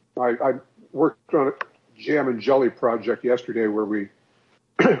worked on a jam and jelly project yesterday where we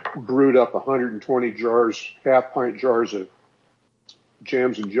brewed up 120 jars, half-pint jars of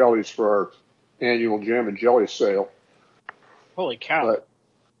jams and jellies for our annual jam and jelly sale. Holy cow.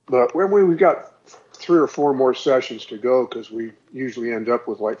 But we've got 3 or 4 more sessions to go because we usually end up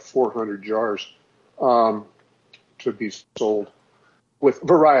with like 400 jars to be sold with a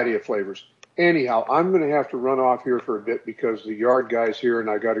variety of flavors. Anyhow, I'm going to have to run off here for a bit because the yard guy's here and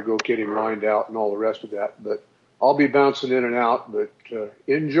I got to go get him lined out and all the rest of that. But I'll be bouncing in and out, but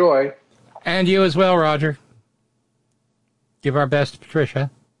enjoy. And you as well, Roger. Give our best to Patricia.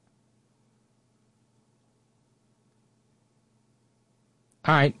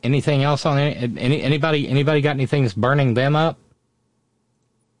 All right. Anything else on anybody got anything that's burning them up?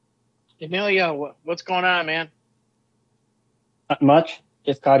 Emilio, what's going on, man? Not much.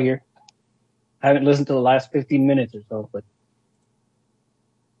 Just got here. I haven't listened to the last 15 minutes or so, but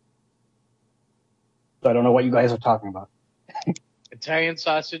so I don't know what you guys are talking about. Italian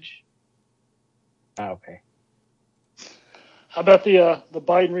sausage. Okay. How about the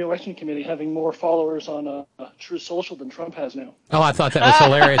Biden re-election committee having more followers on Truth Social than Trump has now? Oh, I thought that was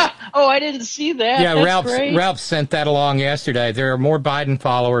hilarious. Oh, I didn't see that. Yeah, That's Ralph sent that along yesterday. There are more Biden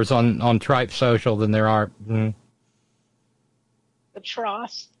followers on Tripe Social than there are. The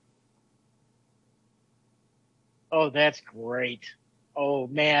Tross. Oh, that's great. Oh,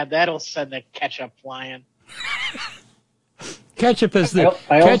 man, that'll send the ketchup flying. Ketchup is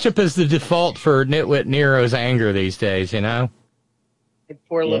the default for Nitwit Nero's anger these days, you know?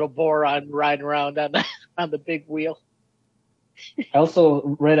 Poor little boron riding around on the big wheel. I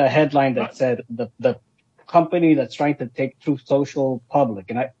also read a headline that said the company that's trying to take Truth Social public,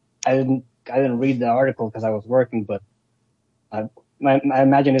 and I didn't read the article because I was working, but I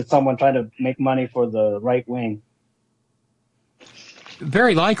imagine it's someone trying to make money for the right wing.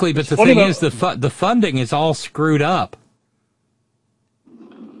 Very likely, but the thing is, the funding is all screwed up,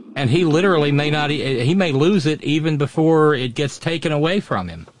 and he literally he may lose it even before it gets taken away from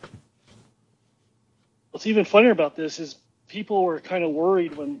him. What's even funnier about this is people were kind of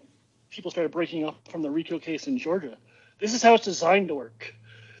worried when people started breaking up from the RICO case in Georgia. This is how it's designed to work.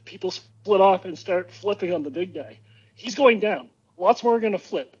 People split off and start flipping on the big guy. He's going down. Lots more are going to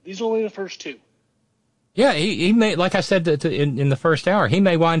flip. These are only the first 2. Yeah, he may, like I said in the first hour, he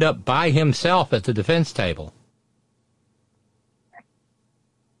may wind up by himself at the defense table.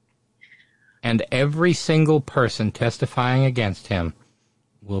 And every single person testifying against him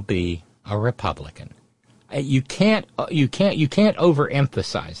will be a Republican. You can't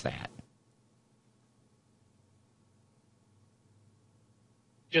overemphasize that.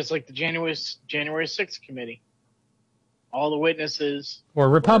 Just like the January 6th committee. All the witnesses were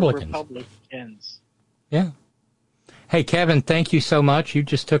Republicans. Yeah. Hey, Kevin, thank you so much. You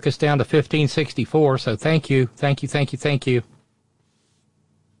just took us down to 1564, so thank you. Thank you, thank you, thank you.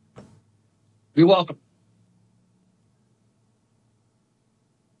 You're welcome.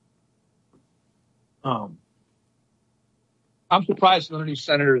 I'm surprised none of these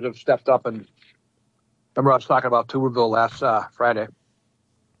senators have stepped up. And remember, I was talking about Tuberville last Friday.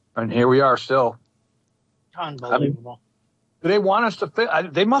 And here we are still. Unbelievable. Do they want us to fail?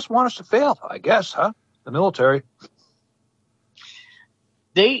 They must want us to fail, I guess, huh? The military.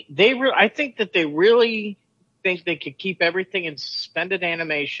 I think that they really think they could keep everything in suspended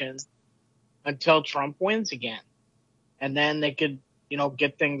animation until Trump wins again. And then they could,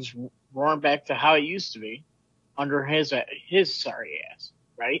 get things roaring back to how it used to be under his sorry ass,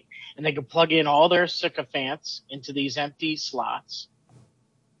 right? And they could plug in all their sycophants into these empty slots.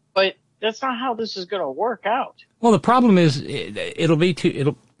 But that's not how this is going to work out. Well, the problem is it'll be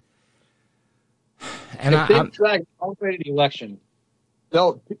too. And if they drag the election,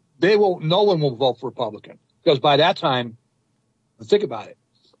 no one will vote for Republican, because by that time, think about it.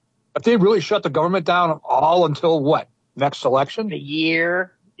 If they really shut the government down all until what? Next election? A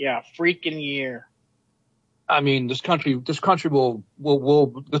year. Yeah, freaking year. I mean, this country will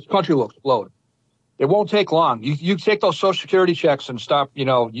explode. It won't take long. You take those Social Security checks and stop,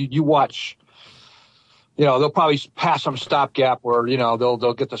 you watch, they'll probably pass some stopgap where,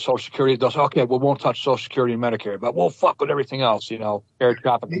 they'll get the Social Security. They'll say, okay, we won't touch Social Security and Medicare, but we'll fuck with everything else, air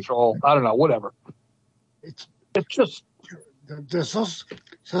traffic control. I don't know, whatever. It's just the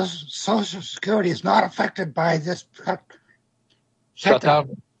Social Security is not affected by this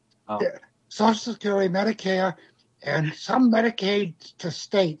shutdown. Oh. Social Security, Medicare, and some Medicaid to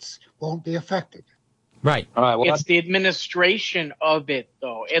states won't be affected. Right. All right. Well, it's the administration of it,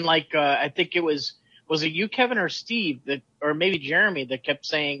 though. And I think it was it you, Kevin, or Steve, or maybe Jeremy, that kept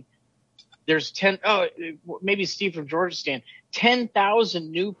saying there's maybe Steve from Georgia,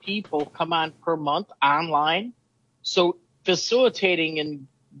 10,000 new people come on per month online. So facilitating and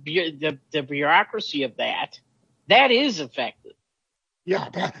the bureaucracy of that is effective. Yeah.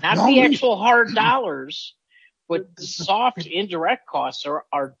 Not the actual hard dollars, but the soft indirect costs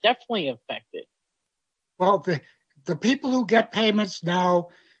are definitely affected. Well, the people who get payments now,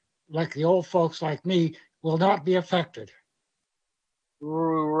 like the old folks like me, will not be affected.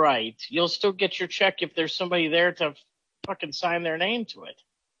 Right. You'll still get your check if there's somebody there to fucking sign their name to it.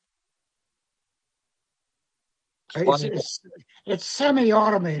 It's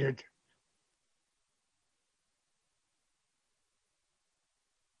semi-automated.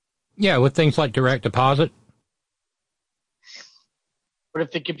 Yeah, with things like direct deposit. But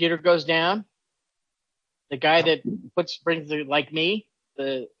if the computer goes down, the guy that brings like me,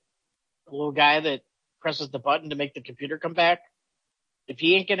 the little guy that presses the button to make the computer come back, if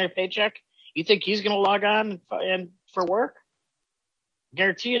he ain't getting a paycheck, you think he's going to log on and for work?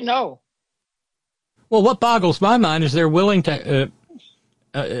 Guarantee you no. Well, what boggles my mind is they're willing to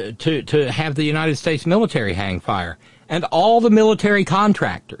have the United States military hang fire and all the military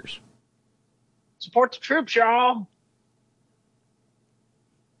contractors. Support the troops, y'all.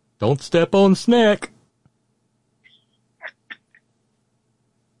 Don't step on Snack.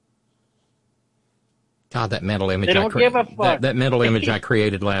 God, that mental image! That mental image I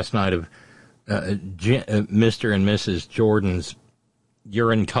created last night of Mr. and Mrs. Jordan's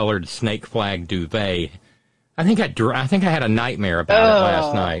urine-colored snake flag duvet. I think I had a nightmare about it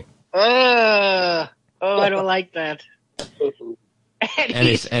last night. I don't like that. And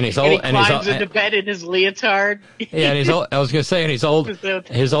he climbs into bed in his leotard. Yeah, and his old, I was going to say, and his old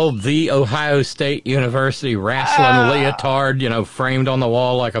The Ohio State University wrestling leotard, framed on the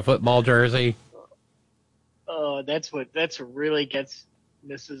wall like a football jersey. Oh, that's what really gets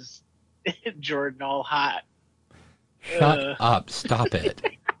Mrs. Jordan all hot. Shut up! Stop it.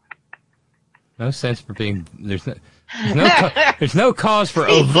 No sense for being there's no cause for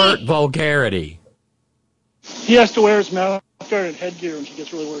overt vulgarity. He has to wear his mouth guard and headgear when she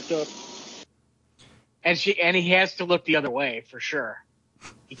gets really worked up. And he has to look the other way for sure.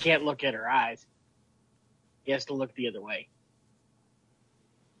 He can't look at her eyes. He has to look the other way.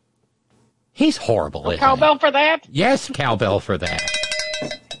 He's horrible. Cowbell for that? Yes, cowbell for that.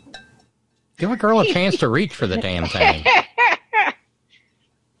 Give a girl a chance to reach for the damn thing.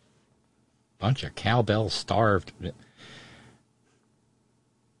 Bunch of cowbell starved.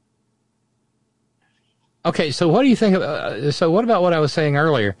 Okay, so what do you think? So what about what I was saying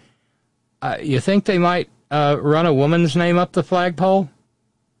earlier? You think they might run a woman's name up the flagpole?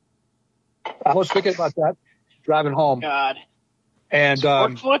 I was thinking about that driving home. God. And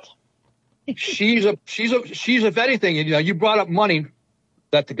Foot? she's if anything, you brought up money,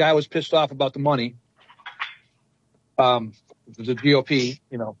 that the guy was pissed off about the money. The GOP,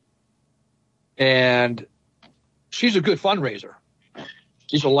 and she's a good fundraiser.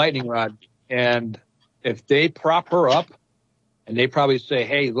 She's a lightning rod. And if they prop her up and they probably say,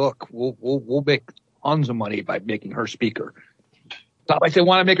 hey, look, we'll make tons of money by making her speaker. It's not like they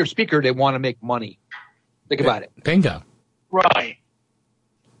want to make her speaker. They want to make money. Think about it. Bingo. Right.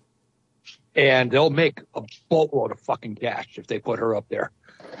 And they'll make a boatload of fucking cash if they put her up there.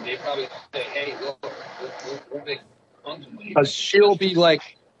 They probably say, hey, look, we'll make tons of money. Because she'll be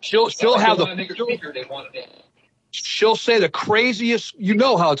like, she'll have she'll say the craziest,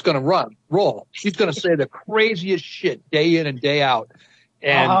 how it's going to roll. She's going to say the craziest shit day in and day out.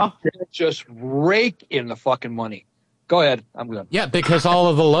 And just rake in the fucking money. Go ahead. I'm good. Yeah, because all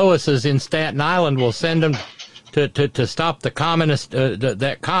of the Loises in Staten Island will send them to stop the communist,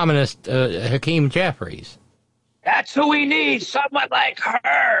 that communist Hakeem Jeffries. That's who we need. Someone like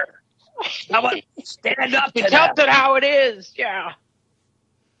her. Someone stand up to Tell it how it is. Yeah.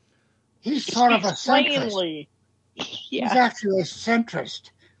 He's sort of a centrist. Plainly. Yeah. He's actually a centrist.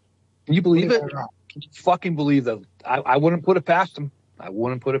 Can you believe it? Can you fucking believe that? I wouldn't put it past him.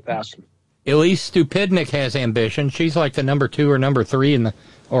 Elise Stupidnik has ambition. She's like the number 2 or number 3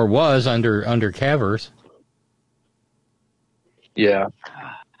 was under Kevers. Yeah.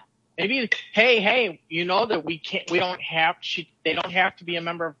 Maybe. Hey, that they don't have to be a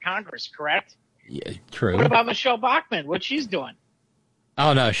member of Congress, correct? Yeah, true. What about Michelle Bachmann? What she's doing?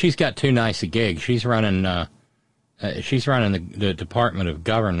 Oh no, she's got too nice a gig. She's running the Department of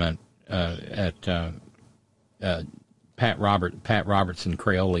Government at Pat Robertson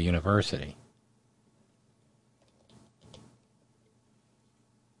Crayola University.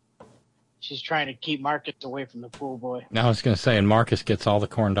 She's trying to keep Marcus away from the pool boy. I was going to say, and Marcus gets all the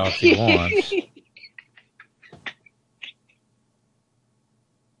corn dogs he wants.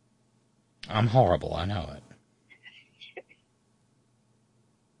 I'm horrible, I know it.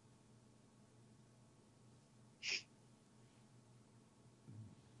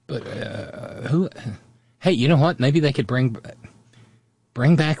 But who? Hey, you know what? Maybe they could bring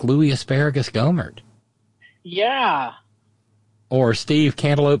back Louis Asparagus Gomert. Yeah. Or Steve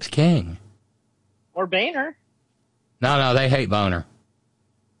Cantaloupe's King. Or Boehner. No, they hate Boehner.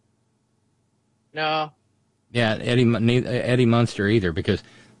 No. Yeah, Eddie Munster either, because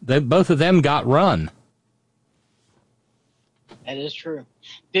both of them got run. That is true.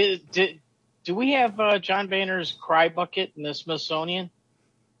 Do we have John Boehner's cry bucket in the Smithsonian?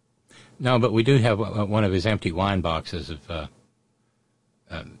 No, but we do have one of his empty wine boxes of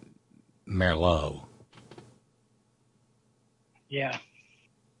Merlot. Yeah.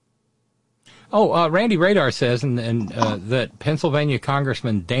 Oh, Randy Radar says that Pennsylvania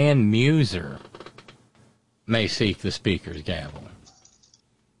Congressman Dan Muser may seek the Speaker's gavel.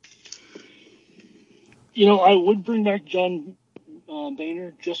 I would bring back John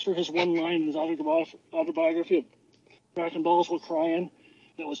Boehner just for his one line in his autobiography of Cracking Balls While Crying.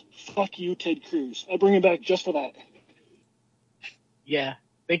 That was, fuck you, Ted Cruz. I'd bring him back just for that. Yeah,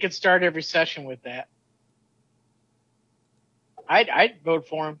 they could start every session with that. I'd vote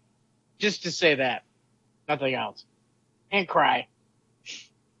for him just to say that. Nothing else. And cry.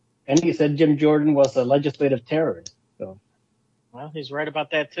 And he said Jim Jordan was a legislative terrorist. So, well, he's right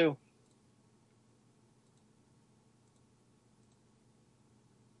about that, too.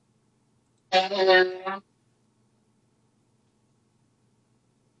 I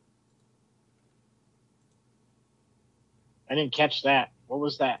didn't catch that. What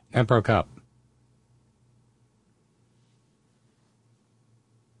was that? That broke up.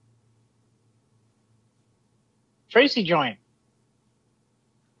 Tracy joined.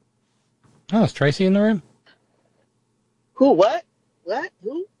 Oh, is Tracy in the room? Who? What?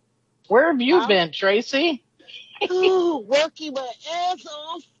 Who? Where have you been, Tracy? Oh, working my ass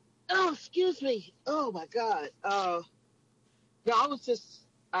off. Oh, excuse me. Oh my God. No, I was just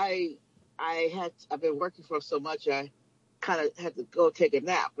I've been working for so much I kind of had to go take a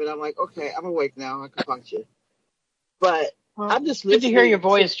nap, but I'm like, okay, I'm awake now. I can function. But I'm just listening. Good to hear your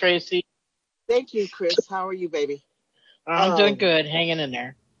voice, Tracy. Thank you, Chris. How are you, baby? I'm doing good, hanging in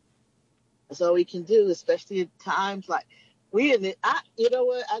there. That's all we can do, especially in times like you know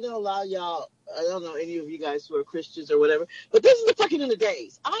what? I don't allow y'all. I don't know any of you guys who are Christians or whatever, but this is the fucking end of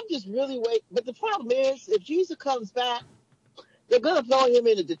days. I'm just really waiting. But the problem is, if Jesus comes back, they're gonna throw him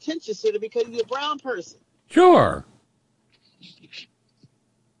in a detention center because he's a brown person. Sure.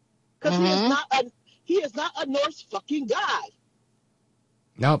 Because He is not a Norse fucking god.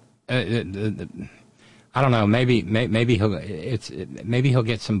 Nope. I don't know. Maybe he'll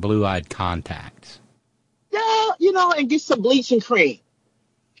get some blue-eyed contacts. Yeah, and get some bleaching cream,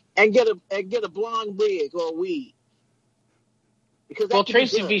 and get a blonde wig or a weave. Because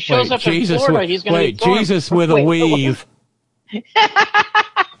Tracy, if he shows up in Florida, he's going to be Jesus with a weave.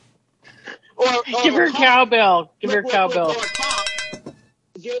 or give her cowbell. Give her cowbell.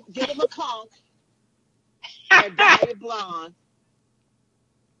 Give him a conch and dye it blonde.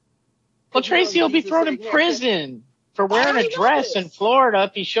 Well, Tracy will be thrown in prison for wearing a dress in Florida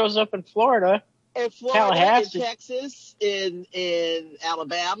if he shows up in Florida. In Florida, Tallahassee. In Texas, in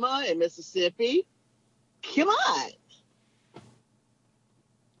Alabama, in Mississippi. Come on.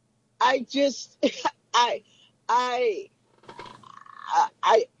 You just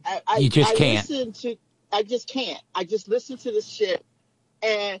can't. I just can't. I just listen to this shit.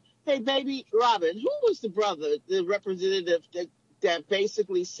 And hey, baby, Robyn, who was the brother, the representative that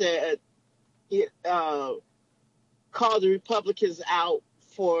basically said, called the Republicans out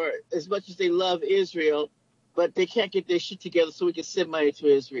for as much as they love Israel, but they can't get their shit together so we can send money to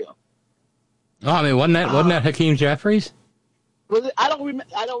Israel? Oh, I mean, wasn't that Hakeem Jeffries? I don't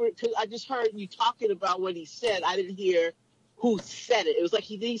remember. Because I just heard you talking about what he said. I didn't hear who said it. It was like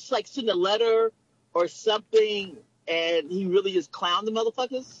he's like sent a letter or something, and he really just clowned the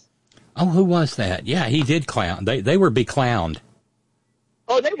motherfuckers. Oh, who was that? Yeah, he did clown. They were beclowned.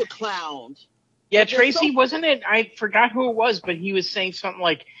 Oh, they were clowned. Yeah, Tracy, wasn't it? I forgot who it was, but he was saying something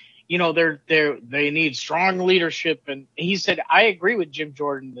like, they need strong leadership, and he said, I agree with Jim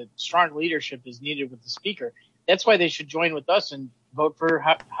Jordan that strong leadership is needed with the speaker. That's why they should join with us and vote for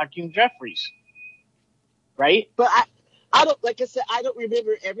Hakeem Jeffries, right? But I don't, like I said, I don't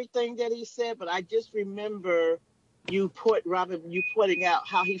remember everything that he said, but I just remember Robyn, you pointing out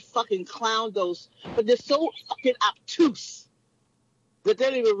how he fucking clowned those, but they're so fucking obtuse that they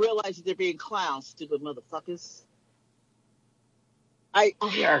don't even realize that they're being clowned, stupid motherfuckers. They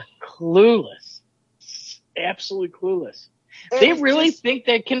are clueless, absolutely clueless. They really think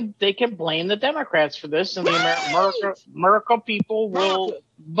they can blame the Democrats for this, and the American people will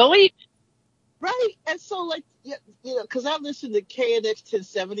believe it. Right, and so because I listen to KNX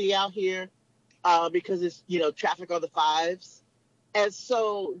 1070 out here, because it's traffic on the fives, and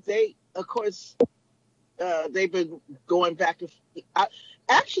so they, of course, they've been going back and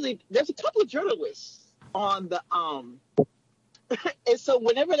actually there's a couple of journalists on the and so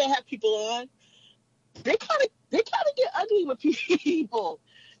whenever they have people on, they kind of get ugly with people,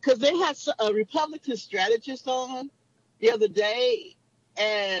 because they had a Republican strategist on the other day,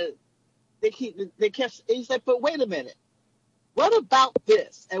 and he's like, but wait a minute, what about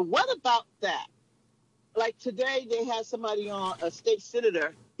this and what about that? Like today they had somebody on, a state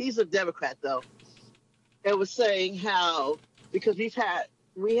senator, he's a Democrat though, and was saying how, because there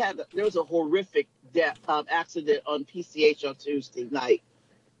was a horrific accident on PCH on Tuesday night.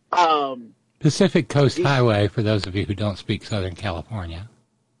 Pacific Coast Highway, for those of you who don't speak Southern California.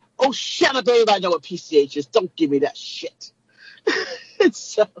 Oh, shut up, everybody know what PCH is. Don't give me that shit.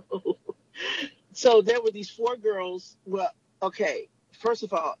 So there were these four girls. Well, okay, first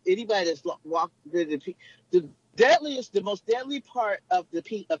of all, anybody that's walked the most deadly part of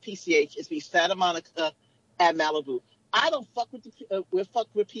PCH is between Santa Monica and Malibu. I don't fuck with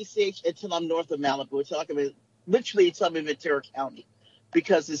PCH until I'm north of Malibu, until I'm in Ventura County,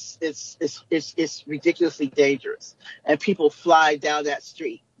 because it's ridiculously dangerous, and people fly down that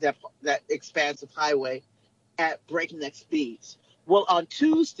street, that expansive highway, at breakneck speeds. Well, on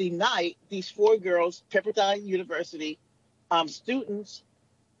Tuesday night, these four girls, Pepperdine University students,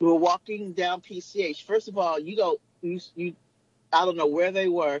 who were walking down PCH. First of all, I don't know where they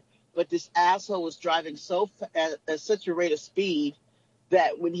were, but this asshole was driving at such a rate of speed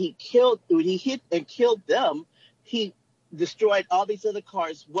that when he hit and killed them, he destroyed all these other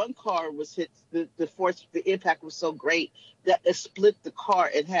cars. One car was hit. The impact was so great that it split the car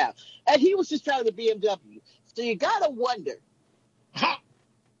in half. And he was just driving the BMW. So you gotta wonder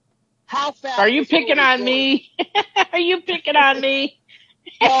how fast. Are you picking on me? Are you picking on me?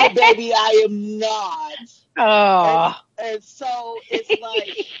 Oh, baby, I am not. Oh. And so it's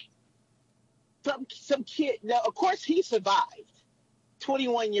like some kid. Now, of course, he survived.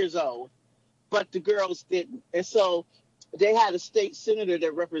 21 years old, but the girls didn't. And so they had a state senator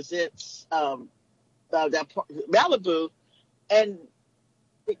that represents Malibu, and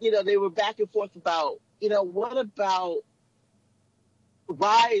they were back and forth about what about,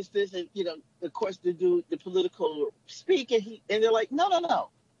 why is this? And of course, to do the political speak, and they're like, no,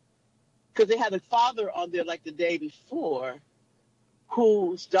 because they had a father on there like the day before,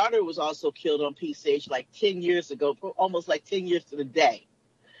 whose daughter was also killed on PCH like 10 years ago, almost like 10 years to the day.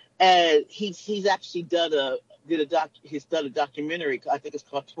 And he's actually done a documentary. I think it's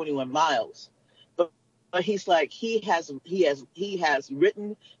called 21 Miles. But he's like he has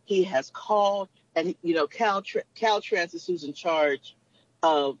written, he has called, and Caltrans, who's in charge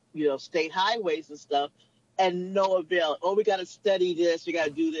of state highways and stuff, and no avail. Oh, we got to study this. We got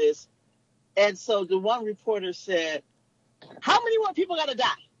to do this. And so the one reporter said, "How many more people got to die?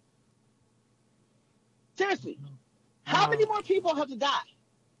 Seriously, how many more people have to die?"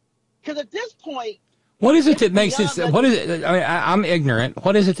 Because at this point, what is it that makes it? What is it? I mean, I'm ignorant.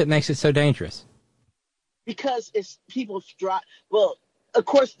 What is it that makes it so dangerous? Because it's people drive. Well, of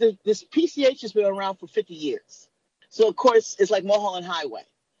course, this PCH has been around for 50 years, so of course it's like Mulholland Highway,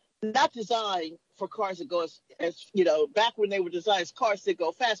 not designed for cars that go as back when they were designed, cars that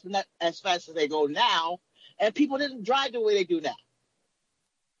go fast, but not as fast as they go now, and people didn't drive the way they do now.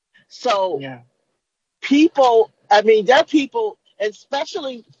 So people, there are people.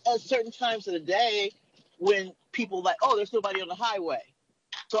 Especially at certain times of the day when people like, oh, there's nobody on the highway,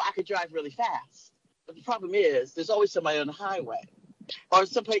 so I could drive really fast. But the problem is there's always somebody on the highway. Or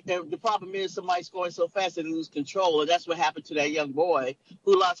the problem is somebody's going so fast they lose control, and that's what happened to that young boy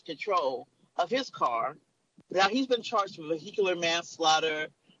who lost control of his car. Now, he's been charged with vehicular manslaughter,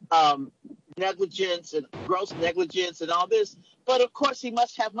 negligence, and gross negligence, and all this. But, of course, he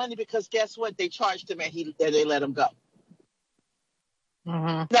must have money because guess what? They charged him, and they let him go.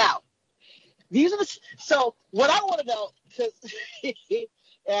 Mm-hmm. Now, so what I want to know, because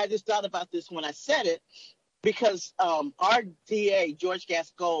and I just thought about this when I said it, because our DA, George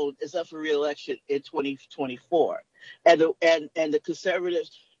Gascon, is up for re-election in 2024. And the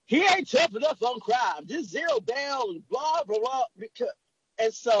conservatives, he ain't tough enough on crime, just zero bail and blah, blah, blah.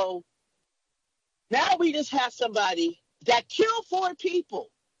 And so now we just have somebody that killed 4 people.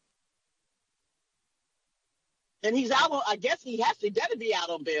 And he's out on, I guess he better be out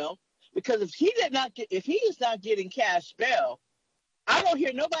on bail, because if he is not getting cash bail, I don't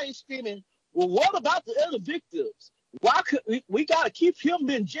hear nobody screaming, well, what about the other victims? Why could we got to keep him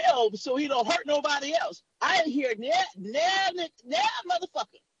in jail so he don't hurt nobody else? I didn't hear that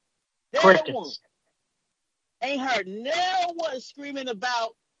motherfucker. No one. Ain't heard no one screaming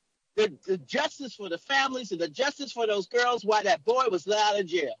about the justice for the families and the justice for those girls while that boy was out of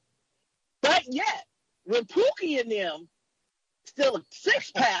jail. But yet, when Pookie and them still a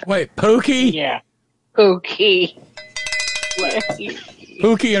 6-pack. Wait, Pookie? Yeah, Pookie.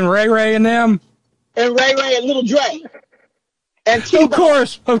 Pookie and Ray Ray and them? And Ray Ray and Little Dre. And T-Bone.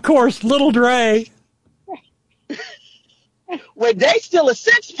 Of course, Little Dre. When they still a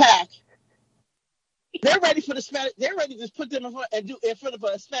 6-pack, they're ready for the Spanish. They're ready to put them in front of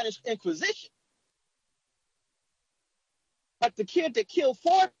a Spanish Inquisition. But the kid that killed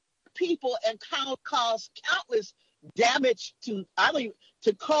 4 people and caused countless damage to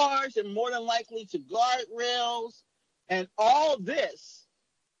cars and more than likely to guardrails and all this,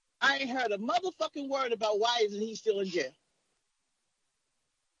 I ain't heard a motherfucking word about why isn't he still in jail.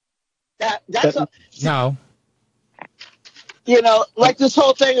 No. Like this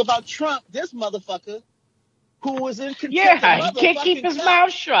whole thing about Trump, this motherfucker who was in contempt. Yeah, he can't keep his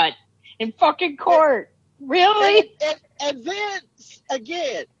mouth shut in fucking court. Really? And then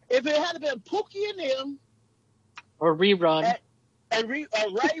again, if it had been Pookie and them, or Rerun, or Ray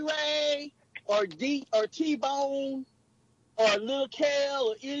Ray, or T-Bone, or Lil Kel,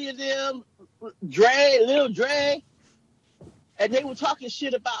 or any of them, Lil Dre, and they were talking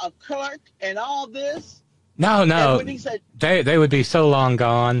shit about Kirk and all this. No. Said, they would be so long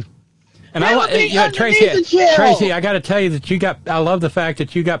gone. And Tracy, I got to tell you that I love the fact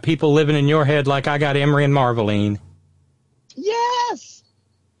that you got people living in your head like I got Emery and Marveline. Yes,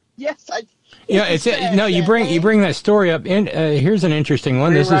 you bring that story up. Here's an interesting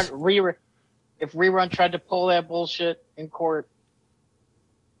one. If Rerun tried to pull that bullshit in court.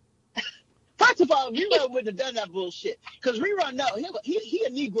 First of all, Rerun wouldn't have done that bullshit because Rerun, he a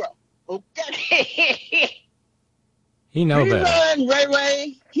Negro, okay. He know better. Ray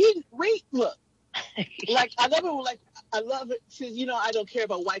Ray, look, like I love it. Since I don't care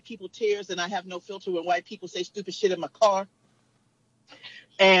about white people tears, and I have no filter when white people say stupid shit in my car.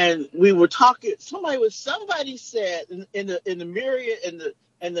 And we were talking. Somebody said in the myriad and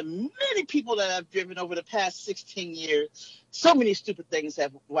the many people that I've driven over the past 16 years, so many stupid things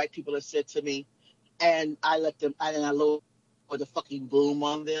that white people have said to me, and I let them. I lowered the fucking boom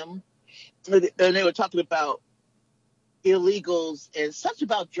on them, and they were talking about illegals and such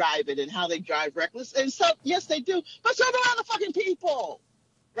about driving and how they drive reckless. And so, yes, they do, but so do other fucking people,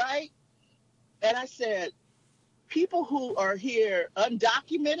 right? And I said, people who are here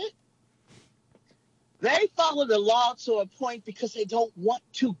undocumented, they follow the law to a point because they don't want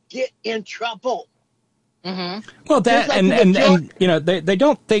to get in trouble. Mm-hmm. Well, that like and you know they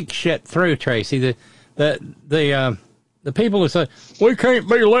don't think shit through, Tracy. The people who say we can't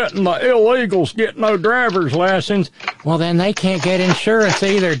be letting the illegals get no driver's license. Well, then they can't get insurance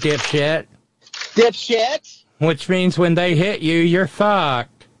either, dipshit. Dipshit. Which means when they hit you, you're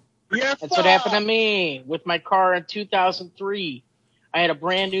fucked. That's what happened to me with my car in 2003. I had a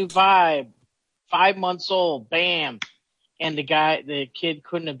brand new Vibe, 5 months old, bam. And the kid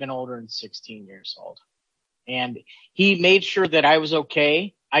couldn't have been older than 16 years old. And he made sure that I was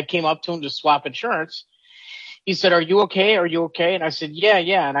okay. I came up to him to swap insurance. He said, "Are you okay? Are you okay?" And I said,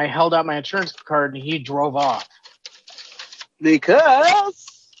 yeah. And I held out my insurance card and he drove off. Because.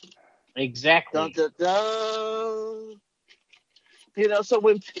 Exactly. Dun, dun, dun. You know, so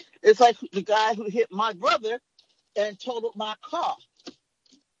when it's like the guy who hit my brother and totaled my car.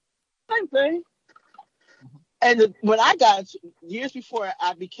 Same thing. And when I got, years before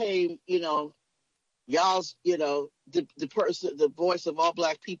I became, y'all's, the person, the voice of all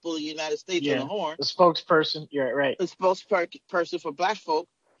black people in the United States on the horn. The spokesperson. You're right. The spokesperson for black folk.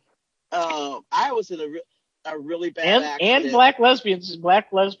 I was in a really bad accident. And black lesbians. Well,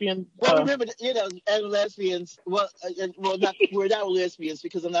 remember, and lesbians. Well, we're not lesbians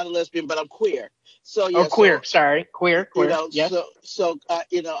because I'm not a lesbian, but I'm queer. So yeah. Queer. Sorry, queer. Yes. So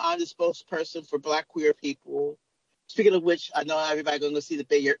I'm the spokesperson for black queer people. Speaking of which, I know everybody going to see the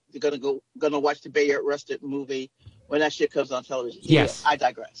Bay Area. They're going to watch the Bay Area Arrested movie when that shit comes on television. Yes. I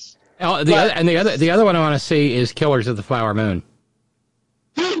digress. Oh, the other one I want to see is Killers of the Flower Moon.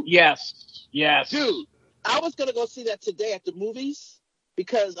 Dude. Yes. Dude, I was going to go see that today at the movies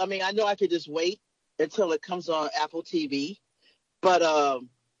because, I know I could just wait until it comes on Apple TV. But I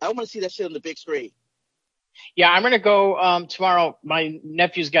want to see that shit on the big screen. Yeah, I'm going to go I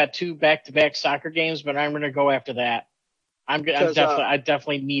nephew's got 2 back-to-back soccer games, but I'm going to go after that. I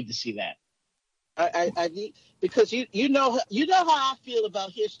definitely need to see that. I need, because you know how I feel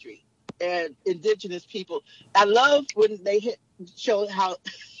about history and indigenous people. I love when they show how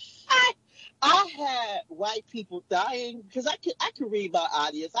I had white people dying because I could read my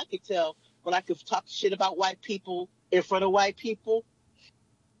audience. I could tell when I could talk shit about white people in front of white people,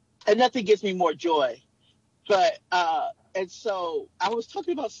 and nothing gives me more joy. But and so I was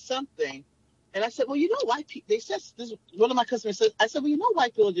talking about something, and I said, "Well, white people." They said this. One of my customers said, "I said, well,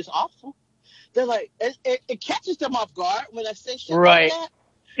 white people are just awful." They're like, it catches them off guard when I say shit like that.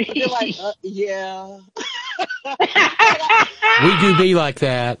 But they're like, "Yeah." We do be like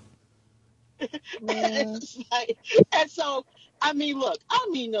that. And so, look,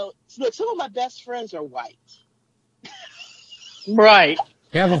 some of my best friends are white. Right.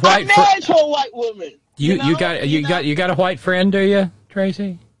 You have a white I'm married to a white woman. You got a white friend, do you,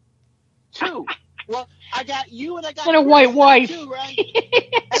 Tracy? 2. Well, I got you and I got a white wife. 2, right?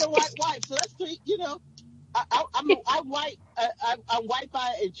 And a white wife. So that's 3. I'm white. I'm white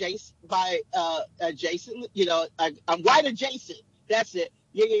by adjacent. I'm white adjacent. That's it.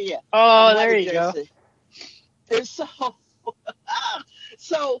 Yeah. Oh, there you go. And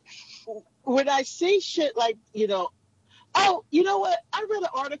so when I see shit like, oh, you know what? I read an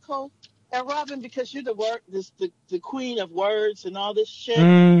article, and Robyn, because you're the queen of words and all this shit,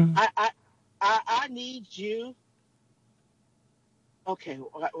 I need you. Okay,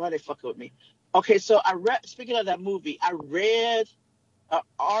 why they fucking with me? Okay, so speaking of that movie, I read an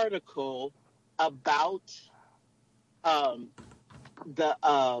article about the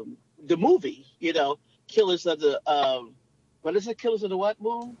movie, Killers of the what is it? Killers of the what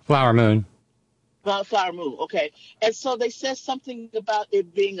moon? Flower Moon. Flower Moon. Okay, and so they said something about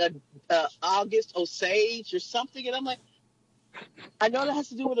it being a August Osage or something, and I'm like, I know that has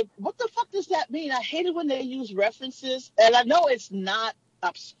to do with what the fuck does that mean? I hate it when they use references, and I know it's not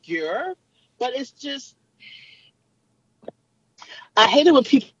obscure, but it's just I hate it when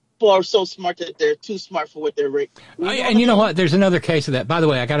people are so smart that they're too smart for what they're reading. And you know what? There's another case of that. By the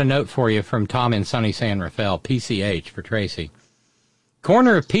way, I got a note for you from Tom in sunny San Rafael, PCH for Tracy.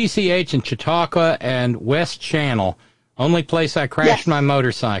 Corner of PCH and Chautauqua and West Channel. Only place I crashed my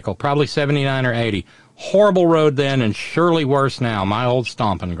motorcycle. Probably 79 or 80. Horrible road then and surely worse now. My old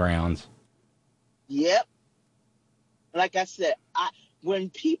stomping grounds. Yep. Like I said, when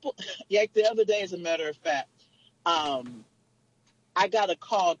people, like the other day, as a matter of fact, I got a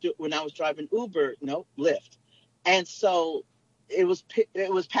call when I was driving Lyft. And so it was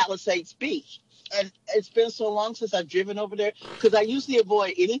Palisades Beach. And it's been so long since I've driven over there because I usually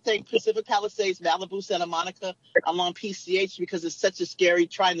avoid anything Pacific Palisades, Malibu, Santa Monica along PCH because it's such a scary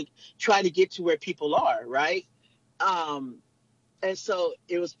trying to get to where people are, right? And so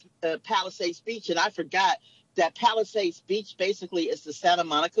it was Palisades Beach, and I forgot that Palisades Beach basically is the Santa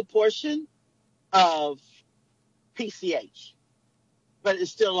Monica portion of PCH, but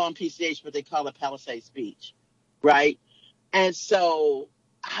it's still on PCH, but they call it Palisades Beach, right? And so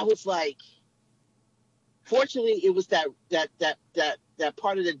I was like, fortunately, it was that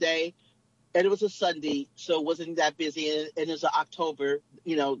part of the day, and it was a Sunday, so it wasn't that busy, and it was October,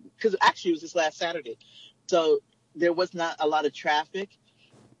 because actually it was this last Saturday, so there was not a lot of traffic.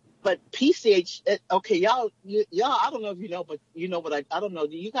 But PCH, okay, y'all, I don't know if you know, but you know what I don't know.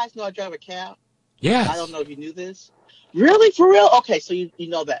 Do you guys know I drive a cab? Yes. I don't know if you knew this. Really? For real? Okay, so you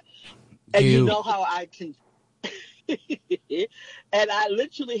know that. And you know how I can. And I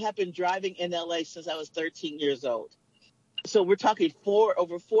literally have been driving in LA since I was 13 years old. So we're talking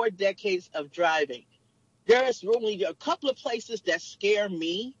over 4 decades of driving. There is only a couple of places that scare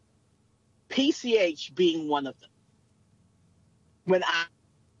me, PCH being one of them.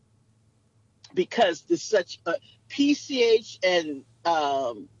 Because there's such a PCH and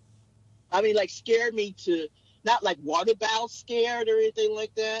scared me to, not like water bow scared or anything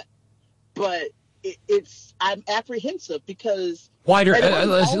like that, but I'm apprehensive because whiter.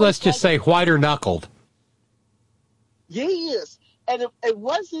 Let's just say whiter knuckled. Yes, and it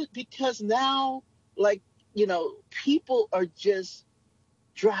wasn't because now, people are just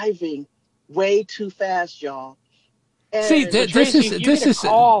driving way too fast, y'all. And see, if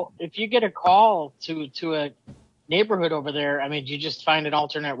you get a call to a neighborhood over there, I mean, do you just find an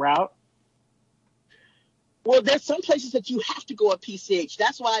alternate route? Well, there's some places that you have to go at PCH.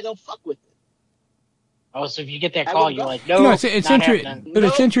 That's why I don't fuck with it. Oh, so if you get that call, you're like, no, it's interesting. But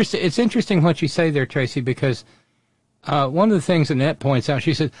it's interesting what you say there, Tracy, because one of the things Annette points out,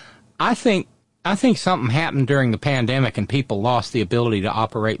 she said, I think something happened during the pandemic and people lost the ability to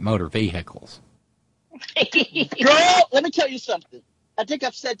operate motor vehicles. Girl, let me tell you something. I think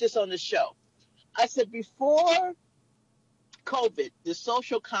I've said this on the show. I said before COVID, the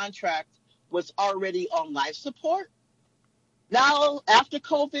social contract was already on life support. Now, after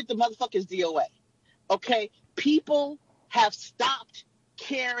COVID, the motherfucker's DOA. Okay? People have stopped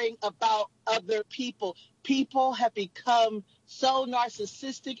caring about other people. People have become so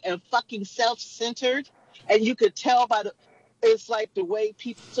narcissistic and fucking self-centered. And you could tell by it's like the way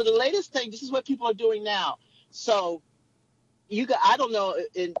people, so the latest thing, this is what people are doing now. So I don't know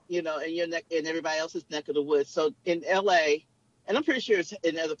in your neck, in everybody else's neck of the woods. So in LA, and I'm pretty sure it's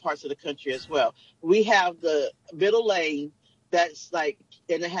in other parts of the country as well, we have the middle lane that's like,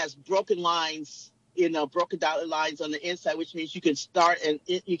 and it has broken lines, broken dotted lines on the inside, which means you can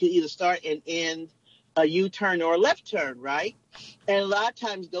either start and end a U-turn or a left turn, right? And a lot of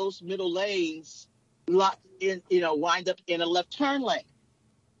times those middle lanes wind up in a left turn lane,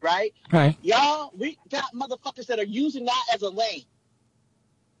 right? Right. Y'all, we got motherfuckers that are using that as a lane.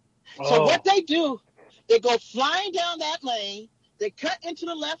 So what they do, they go flying down that lane, they cut into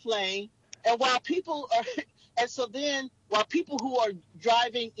the left lane, and while people who are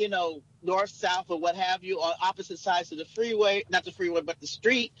driving, north, south, or what have you, on opposite sides of the freeway, not the freeway, but the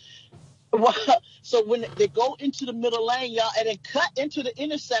street, so when they go into the middle lane, y'all, and then cut into the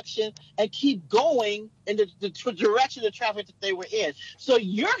intersection and keep going in the direction of traffic that they were in. So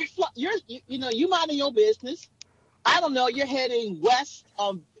you're minding your business. I don't know. You're heading west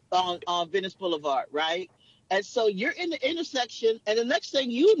on Venice Boulevard, right? And so you're in the intersection, and the next thing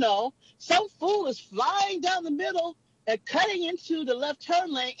you know, some fool is flying down the middle and cutting into the left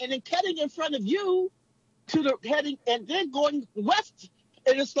turn lane, and then cutting in front of you to the heading, and then going west.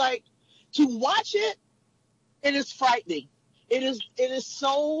 And it's like, to watch it, it is frightening. It is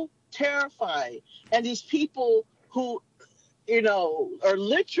so terrifying. And these people who, are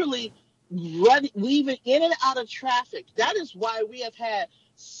literally weaving in and out of traffic. That is why we have had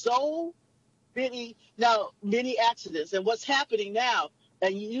so many accidents. And what's happening now,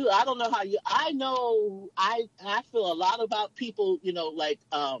 and I don't know how I feel a lot about people,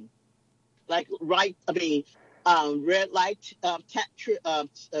 red light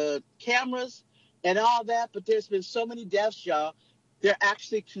cameras and all that, but there's been so many deaths, y'all. They're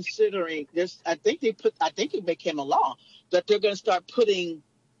actually considering this. I think it became a law that they're going to start putting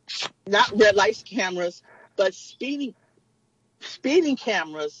not red light cameras, but speeding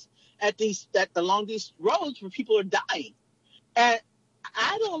cameras along these roads where people are dying. And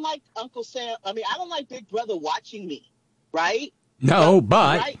I don't like Uncle Sam. I mean, I don't like Big Brother watching me, right? No,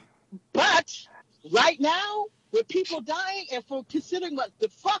 but right now, with people dying and for considering what the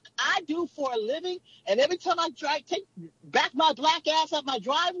fuck I do for a living, and every time I back my black ass up my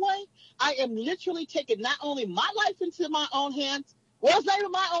driveway, I am literally taking not only my life into my own hands, well, it's not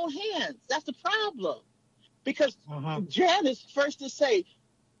even my own hands. That's the problem. Because Janice first to say,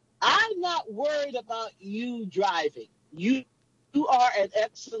 I'm not worried about you driving. You are an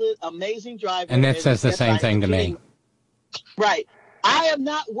excellent, amazing driver. And that says the same thing to me. Right. I am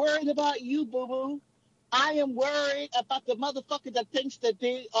not worried about you, boo-boo. I am worried about the motherfucker that thinks that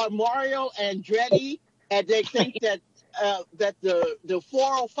they are Mario and Andretti, and they think that that the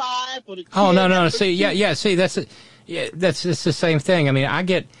 405 or the no. See, that's just the same thing. I mean, I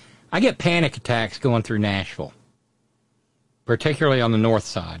get panic attacks going through Nashville, particularly on the north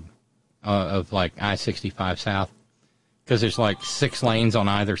side of like I-65 South, because there's like 6 lanes on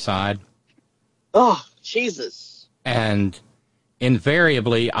either side. Oh, Jesus! And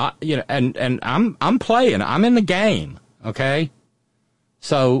invariably, and I'm playing. I'm in the game. Okay,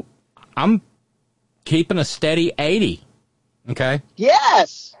 so I'm keeping a steady 80. Okay.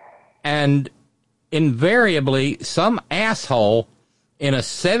 Yes. And invariably, some asshole in a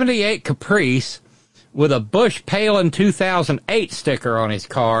 78 Caprice with a Bush Palin 2008 sticker on his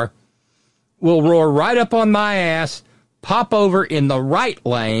car will roar right up on my ass, pop over in the right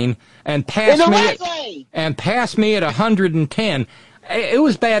lane, and pass me at 110. It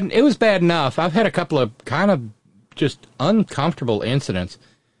was bad. It was bad enough. I've had a couple of kind of just uncomfortable incidents.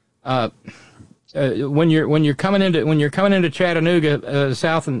 When you're coming into Chattanooga,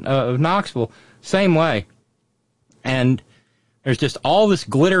 south of Knoxville, same way, and there's just all this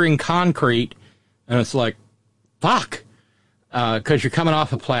glittering concrete, and it's like, fuck, because you're coming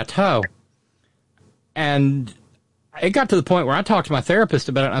off a plateau, and it got to the point where I talked to my therapist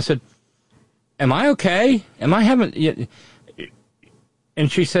about it, and I said, "Am I okay? Am I having?"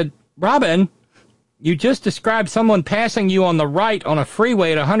 And she said, "Robyn, you just described someone passing you on the right on a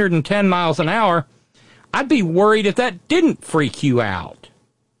freeway at 110 miles an hour. I'd be worried if that didn't freak you out."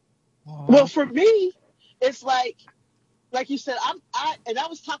 Well, for me, it's like you said, I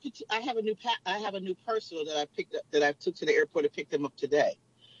was talking to, I have a new personal that I picked up, that I took to the airport and picked them up today.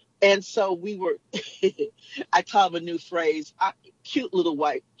 And so we were, I call him a new phrase, cute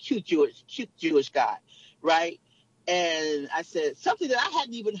Jewish guy, right? And I said something that I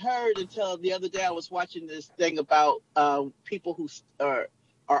hadn't even heard until the other day. I was watching this thing about people who are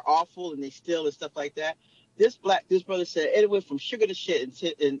awful and they steal and stuff like that. This brother said it went from sugar to shit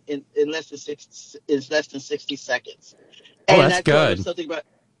in less than 60 seconds. Oh, and that's I told good. him something about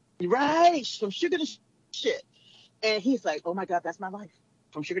from sugar to shit, and he's like, "Oh my God, that's my life,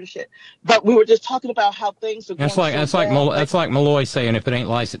 from sugar to shit." But we were just talking about how things are going. That's like Malloy saying, if it ain't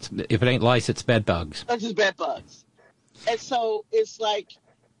lice, it's bed bugs. That's just bed bugs. And so it's like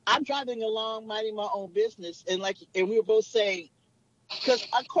I'm driving along, minding my own business, and we were both saying, because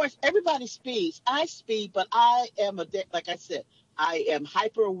of course everybody speeds. I speed, but I am like I said, I am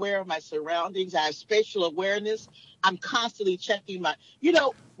hyper aware of my surroundings. I have spatial awareness. I'm constantly checking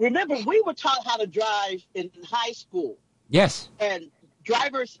remember we were taught how to drive in high school. Yes. And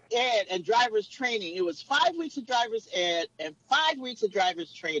driver's ed and driver's training. It was 5 weeks of driver's ed and 5 weeks of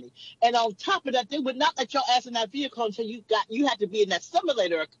driver's training. And on top of that, they would not let your ass in that vehicle until you had to be in that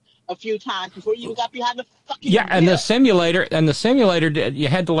simulator a few times before you got behind the fucking wheel. And the simulator you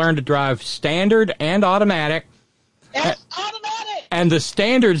had to learn to drive standard and automatic. Automatic. And the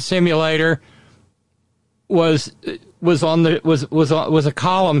standard simulator was a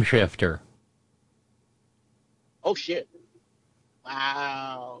column shifter. Oh shit.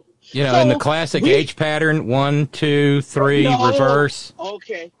 Wow. In the classic H pattern, 1, 2, 3, reverse.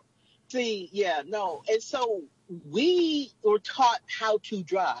 Okay. See, yeah, no. And so we were taught how to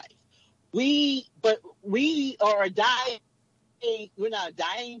drive. But we are we're not a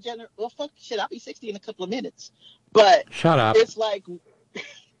dying generation. Well, fuck shit, I'll be 60 in a couple of minutes. But shut up. It's like,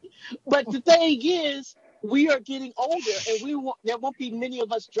 but the thing is, we are getting older, and there won't be many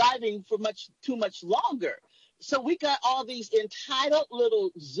of us driving for too much longer. So we got all these entitled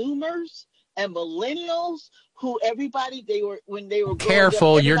little Zoomers and millennials who when they were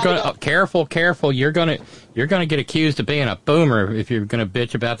careful. You're gonna get accused of being a boomer if you're gonna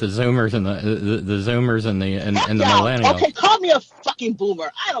bitch about the Zoomers and the Zoomers and the millennials. Okay, call me a fucking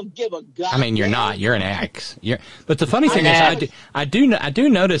boomer. I don't give a god. I mean, you're not. You're an X. But the funny thing is, I do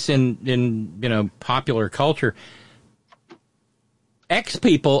notice in popular culture, X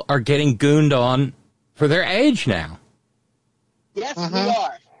people are getting gooned on for their age now. Yes, we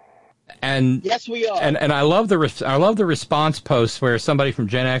are. And yes, we are. And I love the response posts where somebody from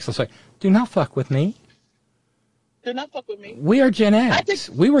Gen X will say, "Do not fuck with me." Do not fuck with me. We are Gen X.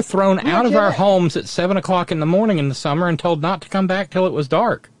 We were thrown out of our homes at 7 o'clock in the morning in the summer and told not to come back till it was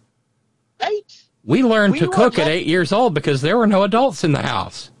dark. Right. We learned to cook at 8 years old because there were no adults in the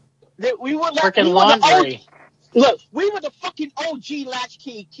house. We were working laundry. Look, we were the fucking OG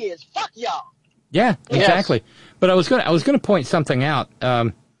latchkey kids. Fuck y'all. Yeah, exactly. Yes. But I was going to point something out.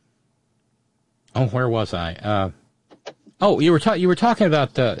 Where was I? You were talking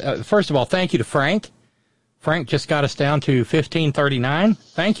about first of all, thank you to Frank. Frank just got us down to 1539.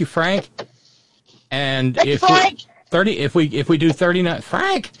 Thank you, Frank. And if we do 39,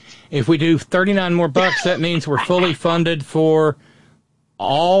 Frank, if we do 39 more bucks, that means we're fully funded for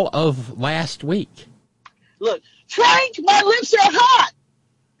all of last week. Look, Frank, my lips are hot.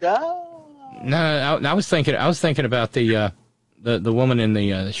 No, I was thinking about the woman in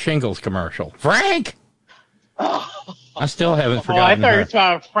the shingles commercial. Frank. I still haven't forgotten. I thought you were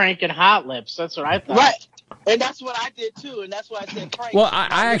talking about Frank and Hot Lips. That's what I thought. Right. And that's what I did, too. And that's why I said Frank. Well,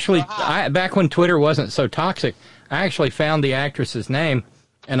 I actually, back when Twitter wasn't so toxic, I actually found the actress's name,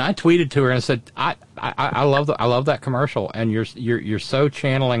 and I tweeted to her and said, I love that commercial, and you're so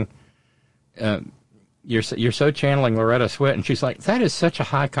channeling, you're so channeling Loretta Swit. And she's like, that is such a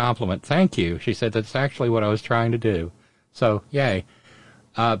high compliment. Thank you. She said, that's actually what I was trying to do. So, yay.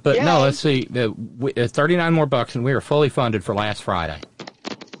 But no, let's see. 39 more bucks, and we are fully funded for last Friday.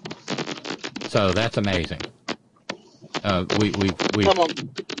 So that's amazing. We've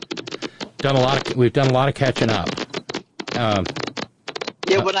done a lot of catching up.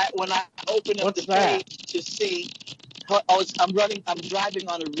 When I open up the page to see, I'm driving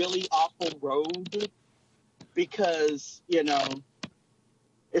on a really awful road because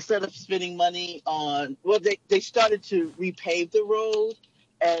instead of spending money on, they started to repave the road,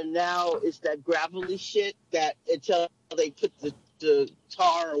 and now it's that gravelly shit that until they put the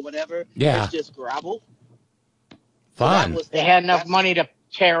tar or whatever, it's just gravel. Fun. So they had enough money to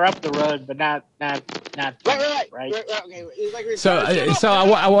tear up the road, but not right. Okay. So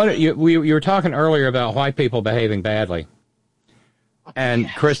I wanted you were talking earlier about white people behaving badly, and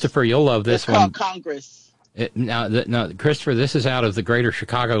Christopher, you'll love this one. Congress. No, Christopher, this is out of the Greater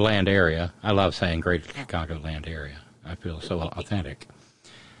Chicagoland area. I love saying Greater Chicagoland area. I feel so authentic.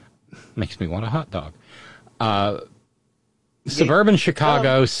 Makes me want a hot dog. Suburban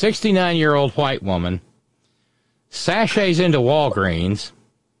Chicago, 69-year-old white woman sashays into Walgreens.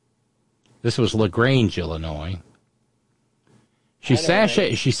 This was LaGrange, Illinois. She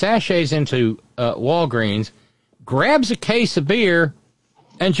sashays into Walgreens, grabs a case of beer,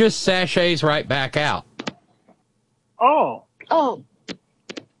 and just sashays right back out. Oh,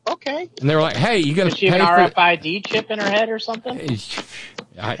 okay. And they were like, "Hey, you gonna pay for an RFID chip in her head or something?" Liquid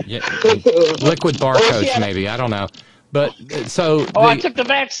barcodes, maybe. I don't know. But so. I took the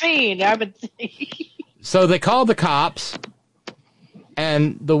vaccine. So they called the cops,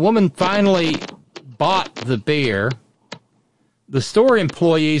 and the woman finally bought the beer. The store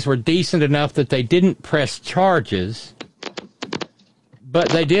employees were decent enough that they didn't press charges, but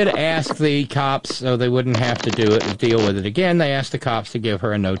they did ask the cops, so they wouldn't have to deal with it again. They asked the cops to give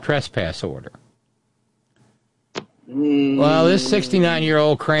her a no trespass order. Well, this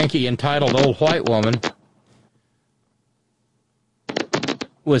 69-year-old cranky, entitled old white woman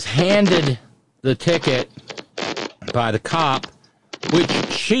was handed the ticket by the cop, which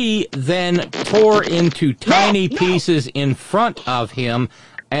she then tore into tiny pieces in front of him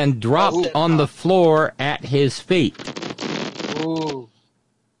and dropped on the floor at his feet. Ooh.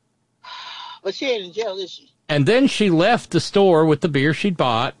 But she ain't in jail, is she? And then she left the store with the beer she'd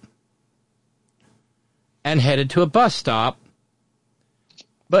bought and headed to a bus stop.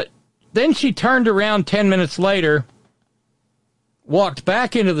 But then she turned around 10 minutes later, walked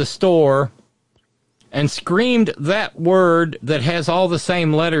back into the store, and screamed that word that has all the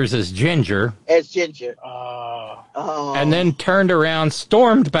same letters as ginger. As ginger. And then turned around,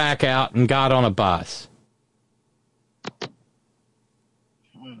 stormed back out, and got on a bus.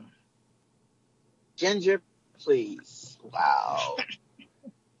 Ginger, please. Wow.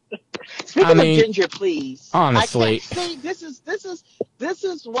 Speaking of ginger, please. Honestly. See, this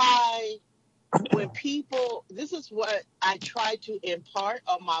is why when people, this is what I try to impart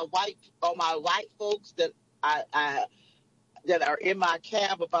on my white folks that that are in my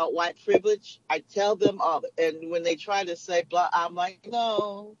cab about white privilege. I tell them all, and when they try to say blah, I'm like,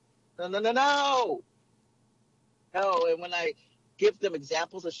 no. And when I give them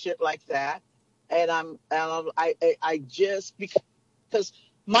examples of shit like that, and I just, because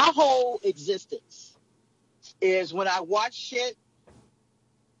my whole existence is when I watch shit,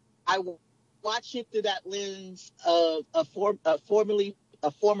 I watch it through that lens of a former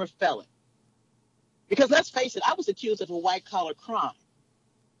felon. Because let's face it, I was accused of a white-collar crime.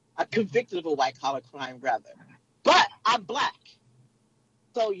 I'm convicted of a white-collar crime, rather. But I'm black.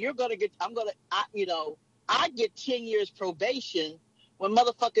 So I get 10 years probation when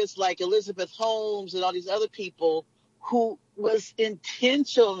motherfuckers like Elizabeth Holmes and all these other people who was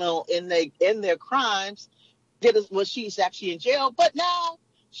intentional in their crimes she's actually in jail, but now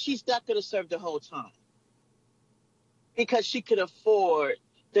she's not going to serve the whole time because she could afford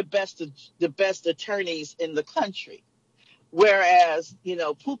the best attorneys in the country. Whereas,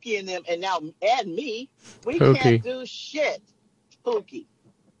 Pookie and them, and me, we can't do shit. Pookie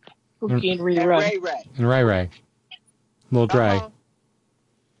and Ray Ray. And Ray Ray. Little Dre.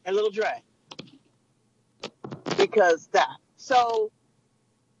 And Little Dre. Because that. So,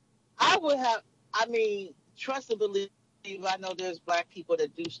 trust and believe, I know there's black people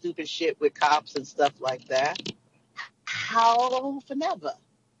that do stupid shit with cops and stuff like that. However,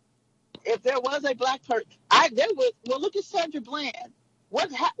 if there was a black person, look at Sandra Bland. What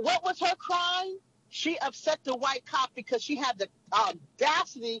was her crime? She upset the white cop because she had the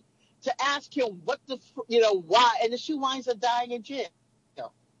audacity to ask him why, and then she winds up dying in jail.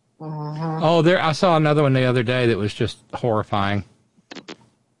 Oh, I saw another one the other day that was just horrifying.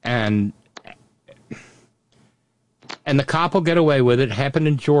 And the cop will get away with it. It happened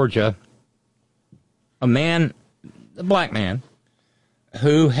in Georgia. A black man,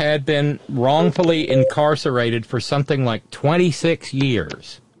 who had been wrongfully incarcerated for something like 26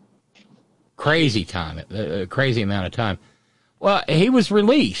 years. Crazy time, a crazy amount of time. Well, he was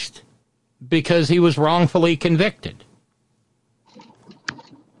released because he was wrongfully convicted.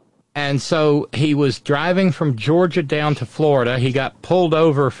 And so he was driving from Georgia down to Florida. He got pulled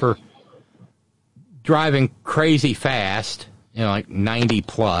over for driving crazy fast, like 90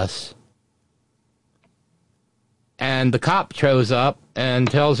 plus. And the cop shows up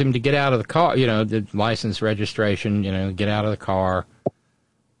and tells him to get out of the car, the license, registration, get out of the car.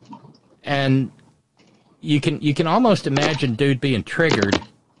 And you can almost imagine dude being triggered.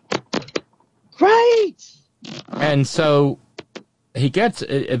 Right. And so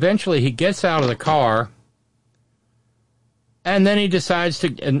eventually he gets out of the car, and then he decides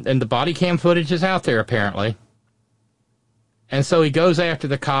to, and the body cam footage is out there apparently. And so he goes after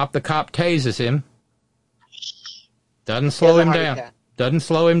the cop tases him. Doesn't slow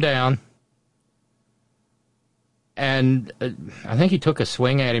him down. And I think he took a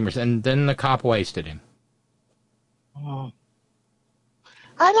swing at him, and then the cop wasted him. Oh.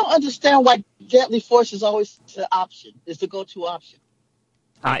 I don't understand why deadly force is always the go-to option.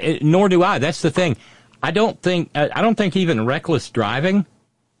 Nor do I. That's the thing. I don't think even reckless driving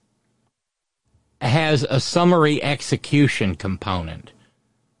has a summary execution component.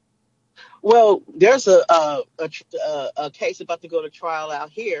 Well, there's a case about to go to trial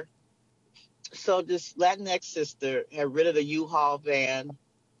out here. So this Latinx sister had rented a U-Haul van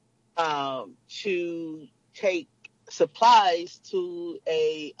to take supplies to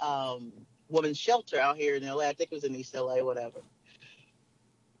a women's shelter out here in LA. I think it was in East LA, whatever.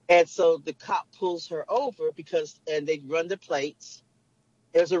 And so the cop pulls her over and they run the plates.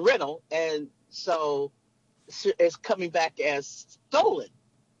 There's a rental, and so it's coming back as stolen.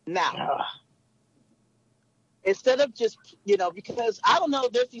 Now, instead of just, because I don't know,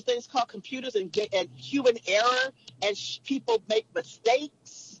 there's these things called computers and human error, and people make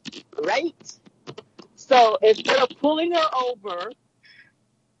mistakes, right? So instead of pulling her over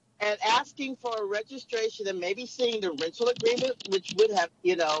and asking for a registration and maybe seeing the rental agreement, which would have,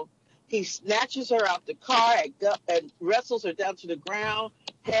 he snatches her out the car and wrestles her down to the ground,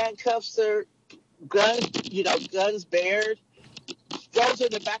 handcuffs her, guns bared, throws her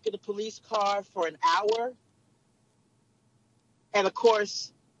in the back of the police car for an hour. And of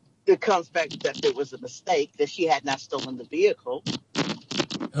course, it comes back that there was a mistake, that she had not stolen the vehicle.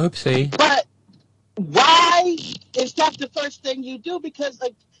 Oopsie. But why is that the first thing you do? Because,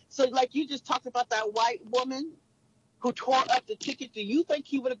 like you just talked about that white woman who tore up the ticket. Do you think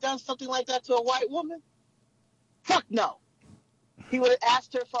he would have done something like that to a white woman? Fuck no. He would have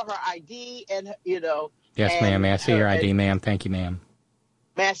asked her for her ID and, Yes, ma'am. May I see your ID, ma'am? Thank you, ma'am.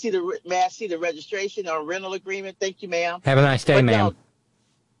 May I see the registration or rental agreement? Thank you, ma'am. Have a nice day, ma'am.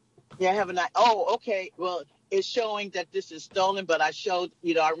 Yeah, have a nice. Oh, okay. Well, it's showing that this is stolen, but I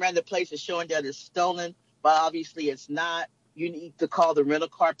ran the place. It's showing that it's stolen, but obviously it's not. You need to call the rental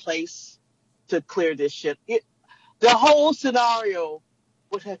car place to clear this shit. The whole scenario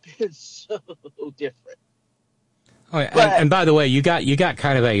would have been so different. Oh, and by the way, you got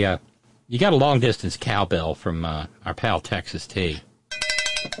kind of a long distance cowbell from our pal Texas T.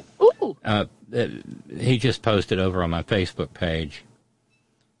 Ooh. He just posted over on my Facebook page,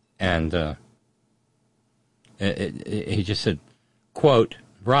 and he just said, quote,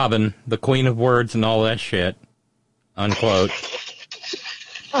 Robyn, the queen of words and all that shit, unquote.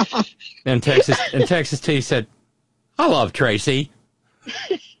 and Texas T said, I love Tracy.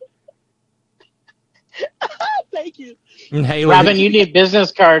 Thank you. And Haley, Robyn, you need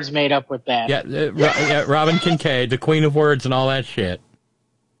business cards made up with that. Yeah, Robyn Kincaid, the queen of words and all that shit.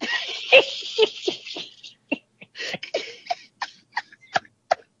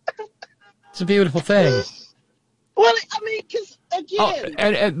 It's a beautiful thing. Well, I mean, because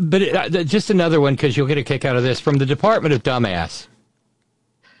again. Just another one, because you'll get a kick out of this, from the Department of Dumbass.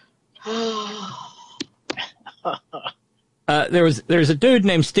 There's a dude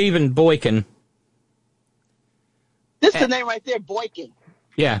named Stephen Boykin. This is the name right there, Boykin.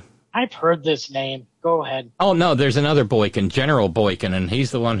 Yeah. I've heard this name. Go ahead. Oh, no, there's another Boykin, General Boykin, and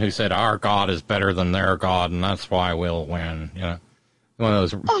he's the one who said, our God is better than their God, and that's why we'll win. You know, one of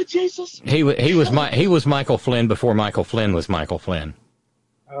those. Oh, Jesus. He was Michael Flynn before Michael Flynn was Michael Flynn.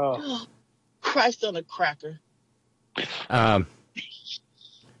 Oh. Christ on a cracker.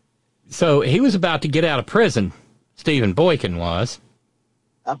 So he was about to get out of prison. Stephen Boykin was.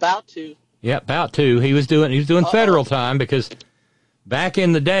 About to. Yeah, about to. He was doing federal time because back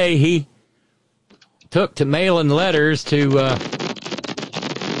in the day he took to mailing letters to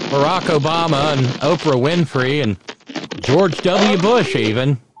Barack Obama and Oprah Winfrey and George W. Bush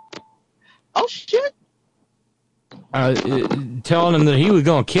even. Oh, shit. Telling them that he was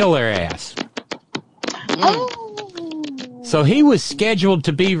going to kill their ass. Oh. So he was scheduled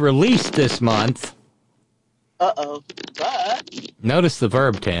to be released this month. Uh-oh. But. Notice the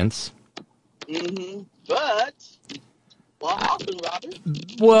verb tense. Mm-hmm. But. What happened, Robyn?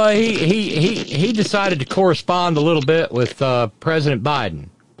 Well, he decided to correspond a little bit with President Biden.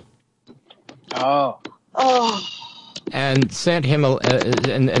 Oh. And sent him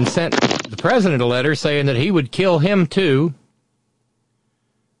and sent the president a letter saying that he would kill him too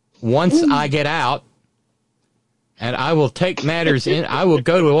once I get out, and I will take matters in. I will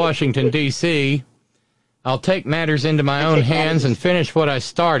go to Washington D.C. I'll take matters into my own hands and finish what I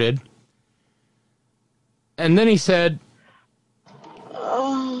started. And then he said,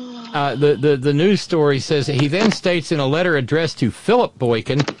 the news story says he then states in a letter addressed to Philip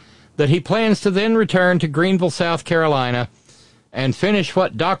Boykin that he plans to then return to Greenville, South Carolina, and finish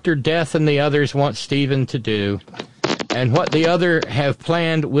what Dr. Death and the others want Stephen to do. And what the other have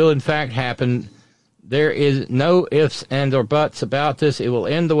planned will in fact happen. There is no ifs and or buts about this. It will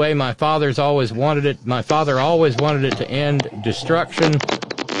end the way my father's always wanted it. My father always wanted it to end, destruction.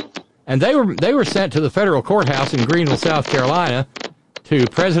 And they were sent to the federal courthouse in Greenville, South Carolina, to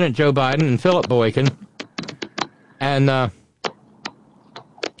President Joe Biden and Philip Boykin. And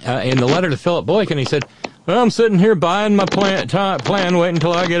in the letter to Philip Boykin, he said, well, I'm sitting here buying my plan, waiting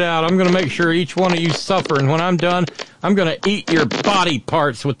until I get out. I'm going to make sure each one of you suffer. And when I'm done, I'm going to eat your body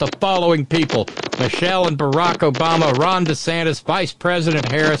parts with the following people: Michelle and Barack Obama, Ron DeSantis, Vice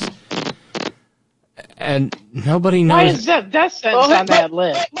President Harris. And nobody knows. Why is that sentence on that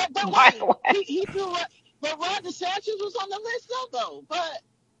list? But he threw it. But Ron DeSantis was on the list, though. But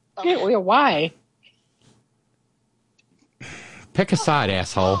why? Pick a side,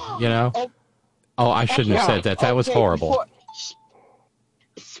 asshole. You know. Oh, I shouldn't have said that. That was horrible.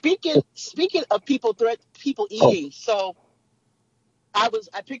 Speaking of people eating, so I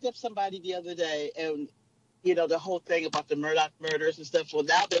picked up somebody the other day, and the whole thing about the Murdoch murders and stuff. Well,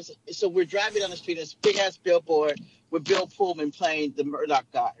 now so we're driving down the street, and this big ass billboard with Bill Pullman playing the Murdoch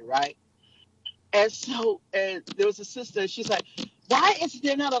guy, right? And there was a sister. She's like, "Why is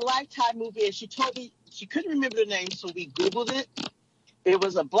there not a Lifetime movie?" And she told me she couldn't remember the name, so we Googled it. It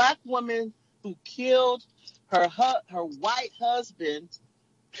was a black woman who killed her white husband,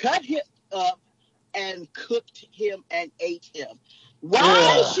 cut him up, and cooked him and ate him.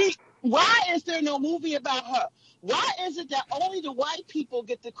 Why is there no movie about her? Why is it that only the white people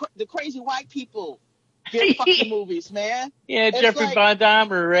get the crazy white people get fucking movies, man? Yeah, it's Jeffrey Von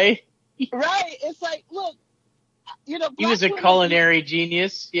Dahmer, right? Right. It's like, look, he was a culinary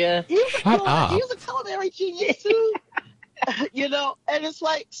genius. Yeah. He was a culinary genius too. And it's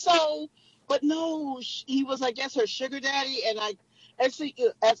like, so, but no, he was, I guess, her sugar daddy. And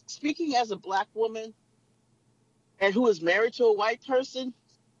speaking as a black woman and who is married to a white person,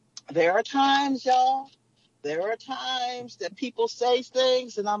 there are times, y'all, that people say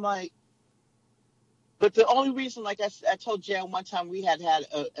things, and I'm like, but the only reason, like I told Jan one time, we had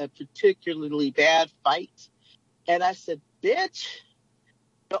a particularly bad fight, and I said, bitch,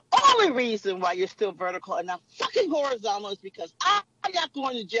 the only reason why you're still vertical and not fucking horizontal is because I'm not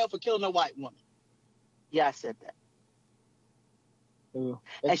going to jail for killing a white woman. Yeah, I said that. Ooh,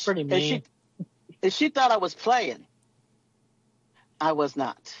 that's pretty mean. And she thought I was playing. I was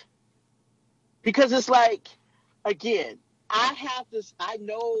not. Because it's like, again, I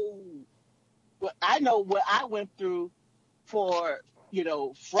know what I went through for,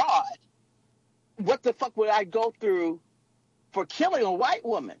 fraud. what the fuck would I go through for killing a white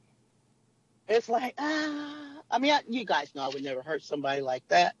woman? It's like, I mean, you guys know I would never hurt somebody like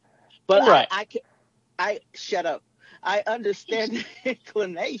that. But Right. I shut up. I understand the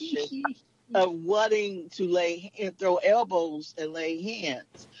inclination of wanting to throw elbows and lay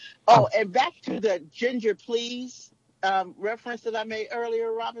hands. Oh, and back to the Ginger Please reference that I made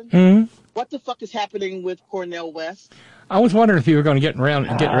earlier, Robyn. Mm-hmm. What the fuck is happening with Cornel West? I was wondering if you were going to get around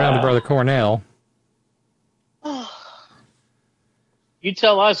to Brother Cornell. You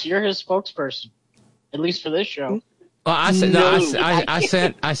tell us. You're his spokesperson, at least for this show. Well, I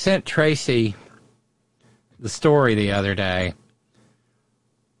sent Tracy the story the other day.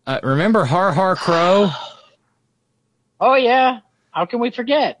 Remember Har Har Crow? Oh yeah. How can we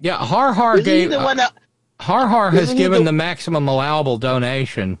forget? Yeah, Har Har has given the maximum allowable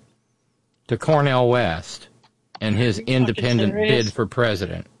donation to Cornel West and his independent bid for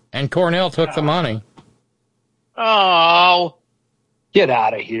president. And Cornell took the money. Oh. Get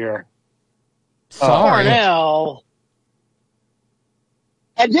out of here. Sorry. Cornell.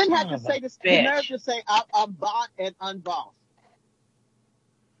 And didn't have to say this. The nerve to say I'm bought and unbossed.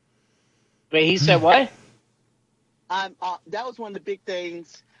 Wait, he said what? That was one of the big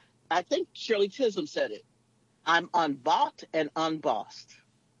things. I think Shirley Chisholm said it. I'm unbought and unbossed.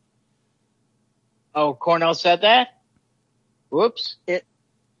 Oh, Cornell said that? Whoops.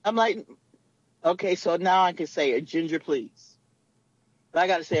 I'm like, okay, so now I can say it. Ginger, please. But I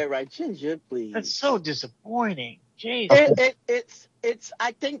got to say it right. Ginger, please. That's so disappointing. Jeez. It's.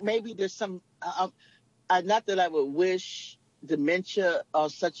 I think maybe there's some. Not that I would wish dementia on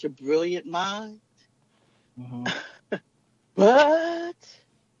such a brilliant mind, but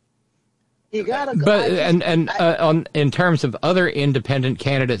you gotta. But in terms of other independent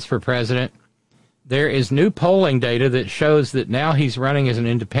candidates for president, there is new polling data that shows that now he's running as an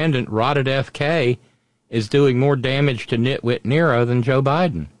independent. Rotted FK is doing more damage to Nitwit Nero than Joe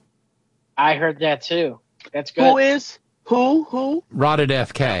Biden. I heard that too. That's good. Who is? Who? Rotted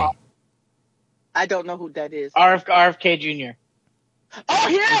FK. I don't know who that is. RFK Jr. Oh,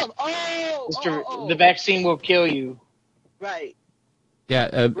 him! Oh, the vaccine will kill you. Right.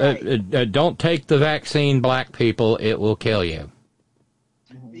 Yeah, don't take the vaccine, black people. It will kill you.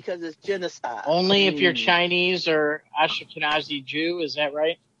 Because it's genocide. Only if you're Chinese or Ashkenazi Jew, is that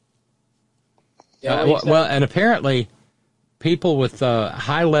right? Well, and apparently people with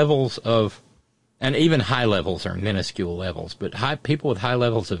high levels of, and even high levels are minuscule levels, but people with high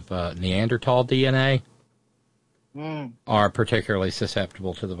levels of Neanderthal DNA are particularly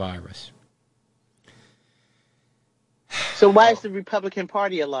susceptible to the virus. So why is the Republican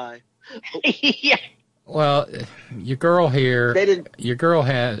Party alive? Yeah. Well, your girl here has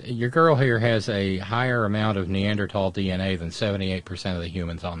a higher amount of Neanderthal DNA than 78% of the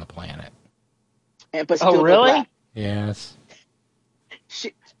humans on the planet. But still really? Black. Yes.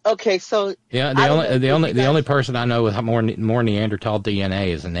 Okay, so yeah, the only person I know with more Neanderthal DNA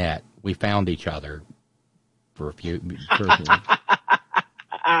is Annette. We found each other for a few.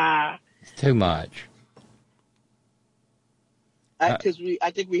 It's too much. I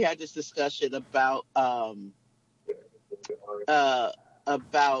think we had this discussion about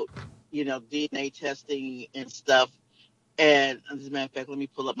DNA testing and stuff. And as a matter of fact, let me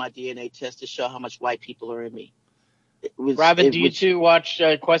pull up my DNA test to show how much white people are in me. Robyn, do you two watch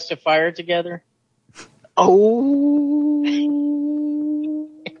Quest of Fire together? Oh.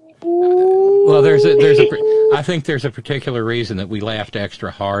 Well, I think there's a particular reason that we laughed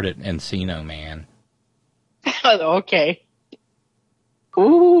extra hard at Encino Man. Okay.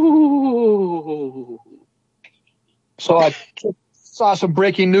 Ooh. So I saw some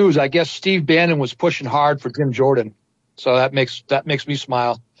breaking news. I guess Steve Bannon was pushing hard for Jim Jordan. So that makes me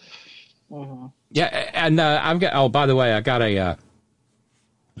smile. Mm-hmm. Yeah, and I've got. Oh, by the way, I got a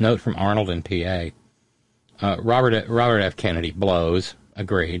note from Arnold in PA. Robert F. Kennedy blows.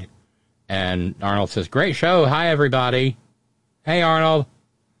 Agreed. And Arnold says, "Great show. Hi, everybody." Hey, Arnold.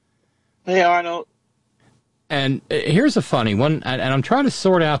 Hey, Arnold. And here's a funny one, and I'm trying to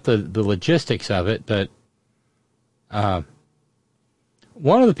sort out the logistics of it, but one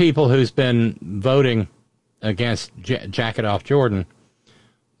of the people who's been voting against Jack It Off Jordan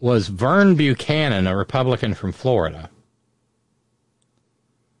was Vern Buchanan, a Republican from Florida.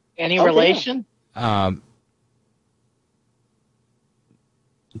 Any relation? To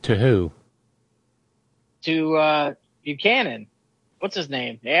who? To Buchanan. What's his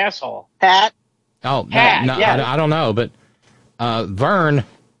name? The asshole. Pat. Oh, Pat, no, yeah. I don't know, but Vern,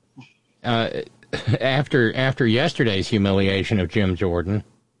 after yesterday's humiliation of Jim Jordan,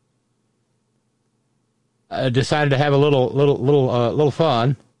 decided to have a little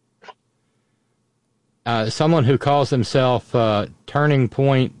fun someone who calls himself Turning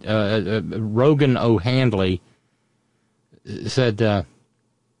Point Rogan O'Handley said,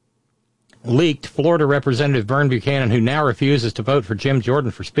 leaked Florida Representative Vern Buchanan, who now refuses to vote for Jim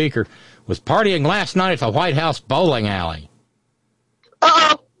Jordan for Speaker, was partying last night at the White House bowling alley.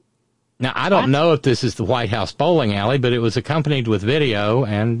 Uh-oh. Now, I don't know if this is the White House bowling alley, but it was accompanied with video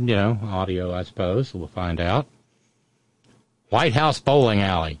and, audio, I suppose. We'll find out. White House bowling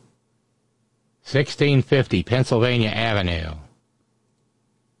alley, 1650 Pennsylvania Avenue.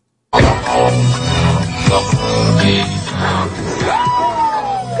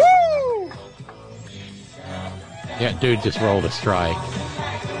 Yeah, dude just rolled a strike.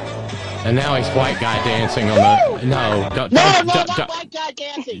 And now he's white guy dancing on the... No, don't, white guy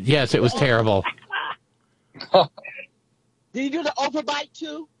dancing. Yes, it was terrible. Did he do the overbite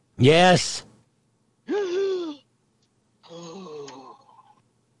too? Yes. And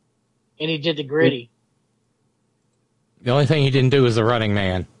he did the gritty. The only thing he didn't do was the Running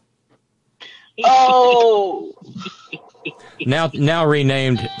Man. Oh. Now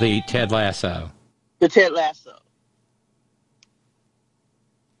renamed the Ted Lasso. The Ted Lasso.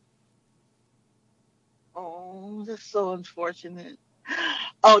 Oh, that's so unfortunate.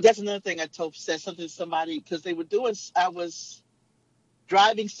 Oh, that's another thing said something to somebody because they were doing. I was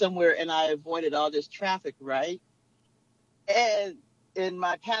driving somewhere and I avoided all this traffic, right? And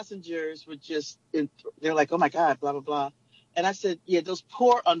my passengers were they're like, "Oh my God, blah blah blah," and I said, "Yeah, those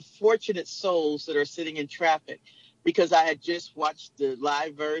poor unfortunate souls that are sitting in traffic," because I had just watched the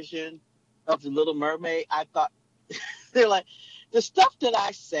live version of The Little Mermaid. I thought they're like. The stuff that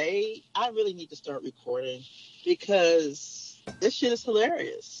I say, I really need to start recording because this shit is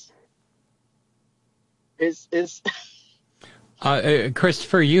hilarious. It's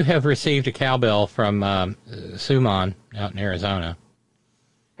Christopher, you have received a cowbell from Suman out in Arizona.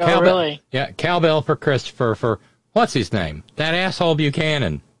 Oh, cowbell, really? Yeah, cowbell for Christopher for, what's his name? That asshole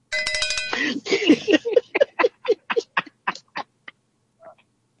Buchanan.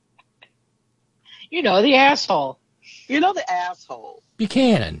 The asshole. The asshole.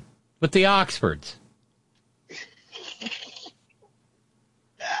 Buchanan, with the Oxfords.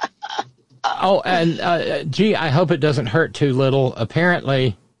 Oh, and, gee, I hope it doesn't hurt too little.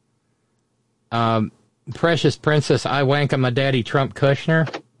 Apparently, Precious Princess Iwanka, my daddy Trump Kushner,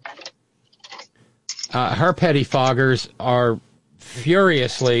 her pettifoggers are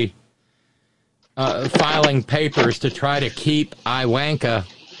furiously filing papers to try to keep Iwanka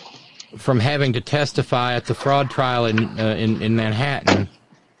from having to testify at the fraud trial in Manhattan.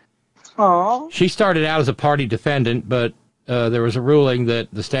 Aww. She started out as a party defendant, but there was a ruling that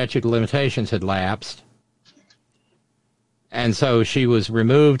the statute of limitations had lapsed. And so she was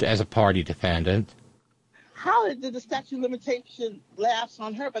removed as a party defendant. How did the statute of limitation lapse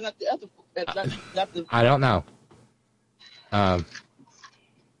on her, but not the other? I don't know.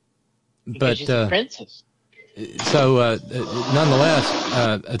 Because she's a princess. So,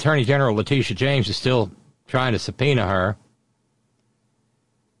 nonetheless, Attorney General Letitia James is still trying to subpoena her.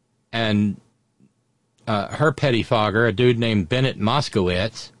 And her pettifogger, a dude named Bennett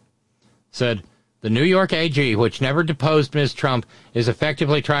Moskowitz, said, the New York AG, which never deposed Ms. Trump, is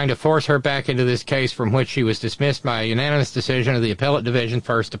effectively trying to force her back into this case from which she was dismissed by a unanimous decision of the Appellate Division,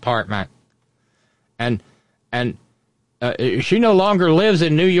 First Department. And she no longer lives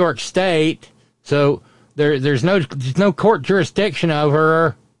in New York State, so... There's no court jurisdiction over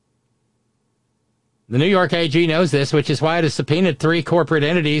her. The New York AG knows this, which is why it has subpoenaed 3 corporate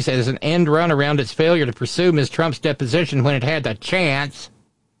entities as an end run around its failure to pursue Ms. Trump's deposition when it had the chance.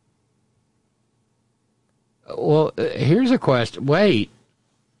 Well, here's a question. Wait.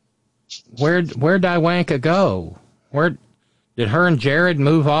 Where'd Iwanka go? Where did her and Jared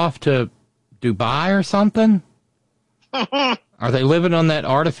move off to Dubai or something? Are they living on that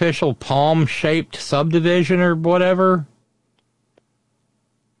artificial palm-shaped subdivision or whatever?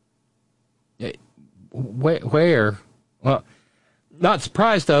 Where? Well, not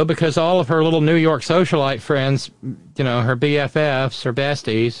surprised, though, because all of her little New York socialite friends, her BFFs, her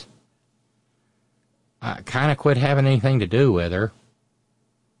besties, kind of quit having anything to do with her.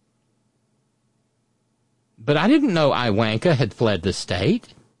 But I didn't know Iwanka had fled the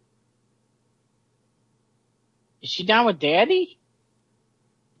state. Is she down with Daddy?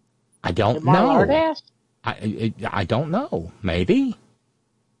 I don't know. I don't know. Maybe.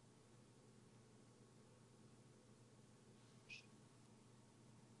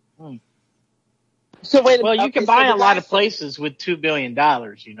 So wait. Well, you can buy a lot of places with $2 billion,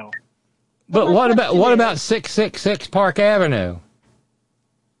 But what about 666 Park Avenue?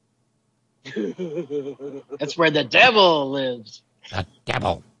 That's where the devil lives. The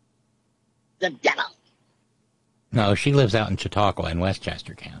devil. The devil. No, she lives out in Chautauqua in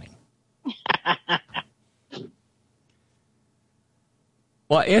Westchester County.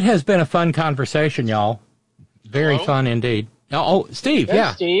 Well, it has been a fun conversation, y'all. Very fun indeed. Oh, Steve, Hey,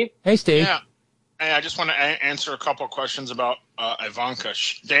 yeah. Steve. Hey, Steve. Yeah. Hey, I just want to answer a couple of questions about Ivanka.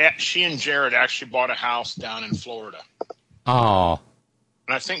 She and Jared actually bought a house down in Florida. Oh.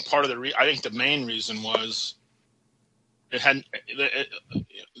 And I think part of I think the main reason was it had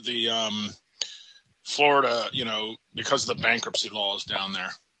the Florida, because of the bankruptcy laws down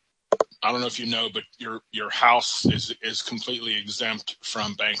there. I don't know if you know, but your house is completely exempt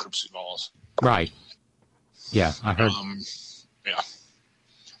from bankruptcy laws. Right. Yeah, I heard. Yeah.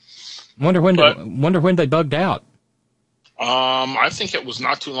 Wonder when they bugged out. I think it was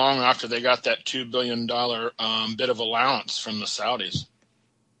not too long after they got that $2 billion bit of allowance from the Saudis.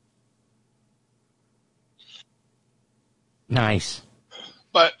 Nice.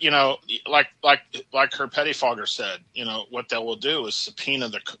 But like her pettifogger said, what they will do is subpoena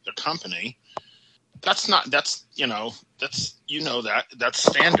the company. That's standard.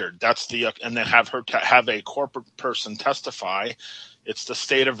 That's and then have a corporate person testify. It's the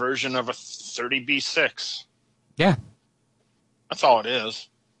stated version of a 30B6. Yeah. That's all it is.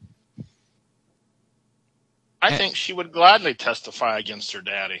 I think she would gladly testify against her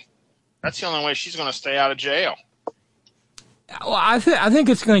daddy. That's the only way she's going to stay out of jail. Well, I think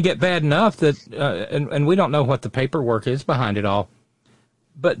it's going to get bad enough that, and we don't know what the paperwork is behind it all,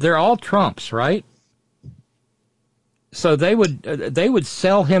 but they're all Trumps, right? So they would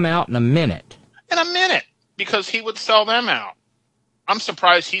sell him out in a minute. In a minute, because he would sell them out. I'm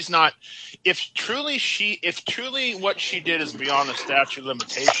surprised he's not. If truly what she did is beyond the statute of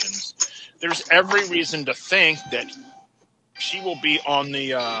limitations, there's every reason to think that she will be on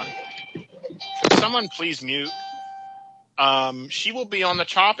the. Could someone please mute? She will be on the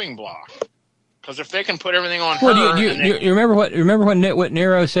chopping block, because if they can put everything on her. Well, you remember what Nitwit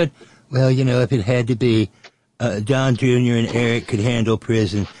Nero said? Well, if it had to be, Don Jr. and Eric could handle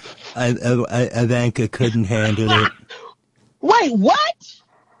prison. Ivanka couldn't handle it. Wait, what?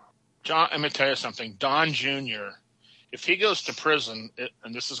 John, let me tell you something. Don Jr., if he goes to prison,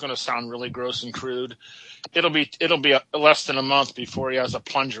 and this is going to sound really gross and crude, it'll be less than a month before he has a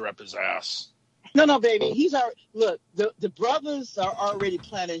plunger up his ass. No, baby. He's already, look. The brothers are already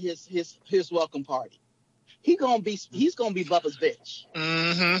planning his welcome party. He's gonna be Bubba's bitch.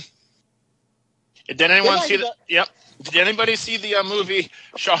 Mm-hmm. Did anyone see the? Yep. Did anybody see the movie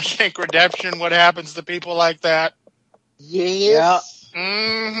Shawshank Redemption? What happens to people like that? Yes.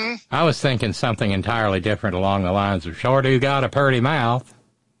 Mm-hmm. I was thinking something entirely different along the lines of "Sure do got a pretty mouth."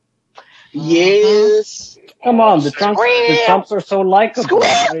 Yes. Come on, the Trumps are so likable.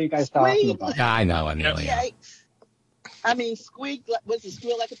 What are you guys talking about? I know, Amelia. I mean, squeal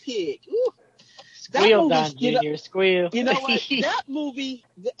like a pig. Ooh. Squeal, Don Jr., squeal. You know what? That movie's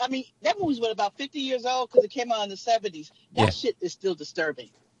about 50 years old because it came out in the 70s. That shit is still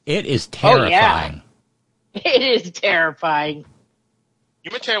disturbing. It is terrifying. Oh, yeah. It is terrifying. You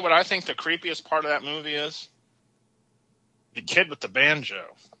want to tell you what I think the creepiest part of that movie is? The kid with the banjo.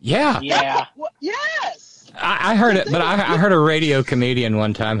 Yeah. Yeah. Yes. I heard it, but I heard a radio comedian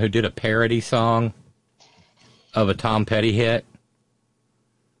one time who did a parody song of a Tom Petty hit.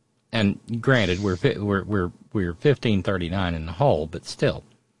 And granted, we're 15:39 in the hole, but still,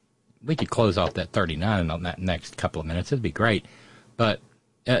 we could close off that 39 on that next couple of minutes. It'd be great. But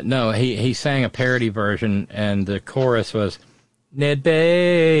no, he sang a parody version, and the chorus was, "Ned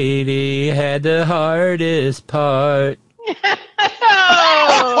Beatty had the hardest part."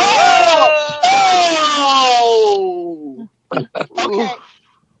 Oh! Okay.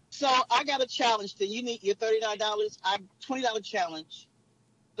 So I got a challenge. Then you need your $39. I'm $20 challenge.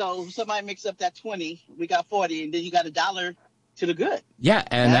 So somebody mix up that 20, we got 40, and then you got $1 to the good. Yeah,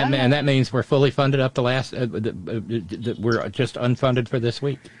 and that means we're fully funded up to last. We're just unfunded for this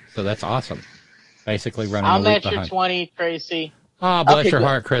week, so that's awesome. Basically running. I'll a week match your behind. 20, Tracy. Oh, bless your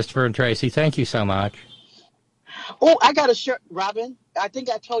heart, Christopher and Tracy. Thank you so much. Oh, I got a shirt, Robyn. I think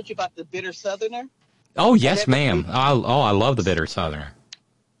I told you about the Bitter Southerner. Oh yes, ma'am. I love the Bitter Southerner.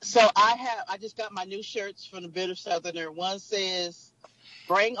 So I just got my new shirts from the Bitter Southerner. One says,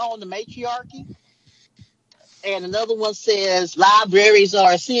 "Bring on the matriarchy," and another one says, "Libraries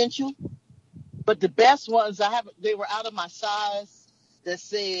are essential." But the best ones they were out of my size, that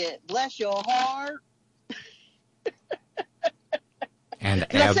said, "Bless your heart." And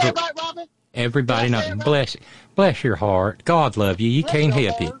did I say it right, Robyn? Everybody knows. Bless your heart. God love you. You can't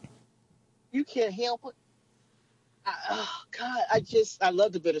help it. You can't help it. Oh God, I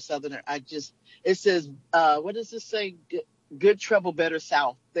love the Bitter Southerner. It says, what does this say? Good trouble, better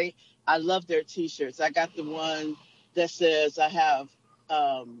South. I love their T-shirts. I got the one that says I have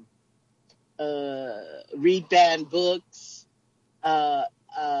read banned books, all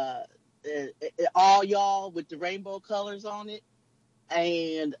y'all with the rainbow colors on it,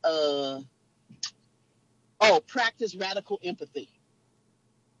 and practice radical empathy.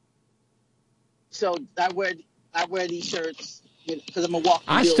 So I wear these shirts because I'm a walking.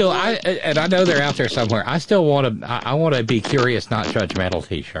 And I know they're out there somewhere. I still want to. I want to be curious, not judgmental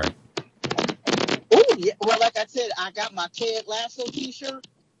T-shirt. Oh yeah. Well, like I said, I got my Ted Lasso T-shirt,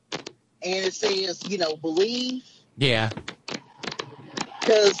 and it says, believe. Yeah.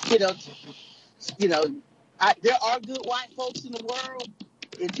 Because there are good white folks in the world,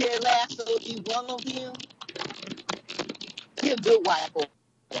 and Ted Lasso is one of them. He's a good white boy.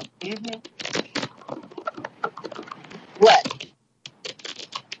 Mm-hmm. What?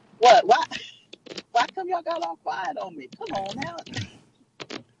 Why come y'all got all quiet on me? Come on now.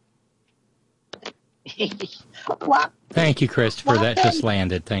 Why? Thank you, Christopher. That just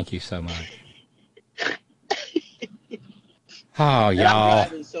landed. Thank you so much. Oh, y'all.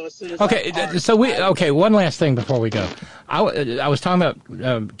 Okay, one last thing before we go. I was talking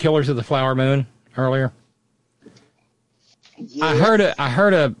about Killers of the Flower Moon earlier. Yes. I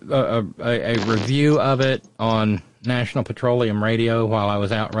heard a review of it on National Petroleum Radio while I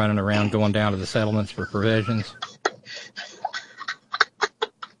was out running around going down to the settlements for provisions.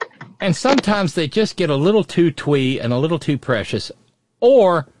 And sometimes they just get a little too twee and a little too precious.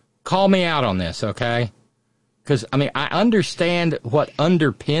 Or call me out on this, okay? Because, I understand what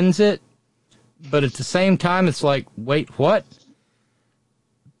underpins it, but at the same time, it's like, wait, what?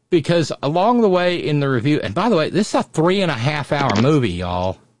 Because along the way in the review, and by the way, this is a 3.5-hour movie,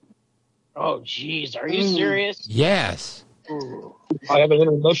 y'all. Oh, jeez. Are you serious? Yes. Ooh. I have an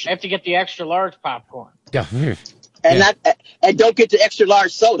intermission. I have to get the extra large popcorn. Yeah. And don't get the extra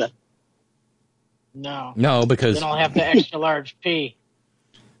large soda. No. No, because... Then I'll have the extra large P.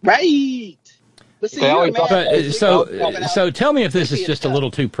 Right. But see, so tell me if this is just a little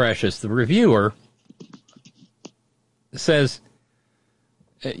too precious. The reviewer says,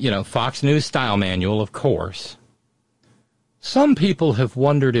 Fox News style manual, of course. Some people have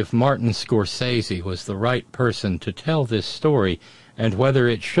wondered if Martin Scorsese was the right person to tell this story and whether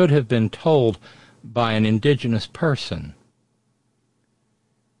it should have been told by an indigenous person.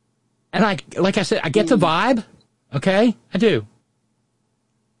 And like I said, I get the vibe. Okay? I do.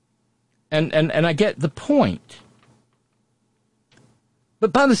 And I get the point.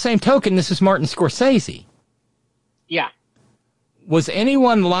 But by the same token, this is Martin Scorsese. Yeah. Was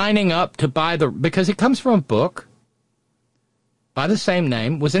anyone lining up to buy because it comes from a book by the same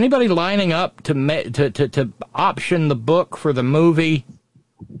name. Was anybody lining up to option the book for the movie?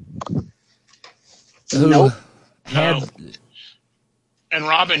 Nope. No. And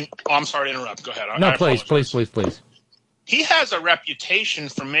Robyn, I'm sorry to interrupt. Go ahead. No, please. He has a reputation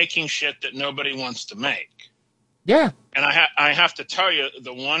for making shit that nobody wants to make. Yeah. And I have to tell you,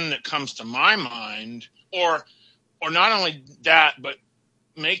 the one that comes to my mind, or not only that, but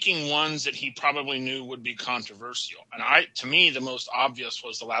making ones that he probably knew would be controversial. And to me, the most obvious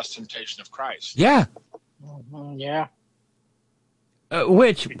was The Last Temptation of Christ. Yeah. Mm-hmm, yeah.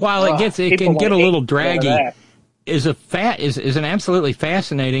 Which, while it can get a little draggy, is an absolutely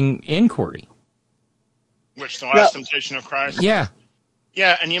fascinating inquiry. Which, The Last Temptation of Christ? Yeah.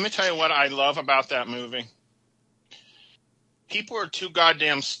 Yeah, and let me tell you what I love about that movie. People are too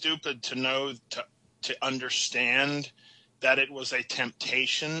goddamn stupid to know, to understand that it was a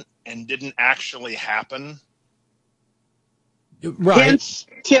temptation and didn't actually happen. Right. Hence,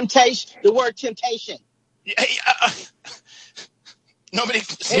 temptation. The word temptation. Nobody.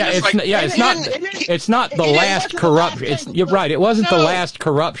 It's not the last corruption. You're right. It wasn't the last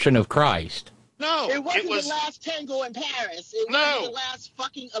corruption of Christ. No, it wasn't the last tango in Paris. It wasn't the last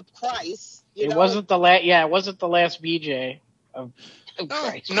fucking of Christ. It wasn't the last. Yeah, it wasn't the last BJ of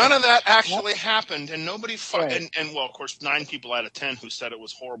Christ. None of that actually happened, and nobody. And well, of course, 9 people out of 10 who said it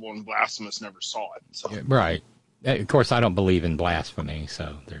was horrible and blasphemous never saw it. So. Yeah, right. Of course, I don't believe in blasphemy,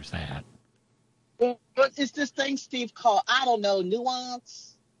 so there's that. But it's this thing, Steve, called, I don't know,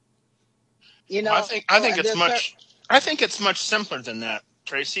 nuance. I think it's much simpler than that,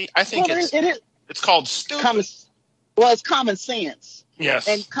 Tracy. I think it's called stupid. It's common sense. Yes.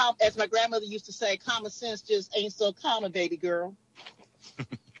 And as my grandmother used to say, common sense just ain't so common, baby girl.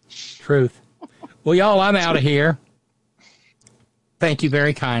 Truth. Well, y'all, I'm out of here. Thank you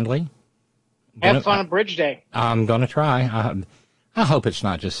very kindly. Have fun on Bridge Day. I'm going to try. I hope it's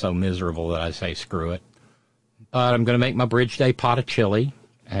not just so miserable that I say screw it. But I'm going to make my Bridge Day pot of chili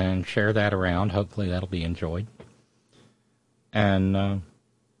and share that around. Hopefully that'll be enjoyed. And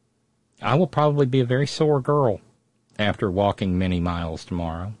I will probably be a very sore girl after walking many miles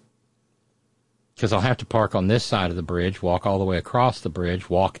tomorrow. Because I'll have to park on this side of the bridge, walk all the way across the bridge,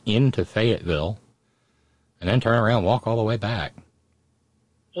 walk into Fayetteville, and then turn around and walk all the way back.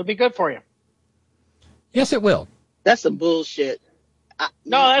 It'll be good for you. Yes, it will. That's some bullshit.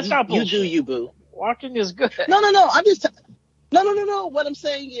 No, that's not bullshit. You do you, boo. Walking is good. No. I'm just... No. What I'm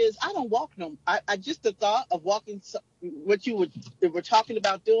saying is, I don't walk no. I just the thought of walking, what you were talking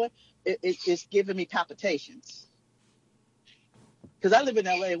about doing, it's giving me palpitations. Because I live in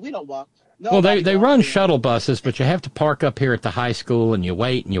LA and we don't walk. Well, they run shuttle buses, but you have to park up here at the high school, and you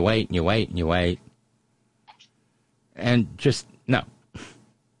wait, and you wait, and you wait, and you wait. And just, no.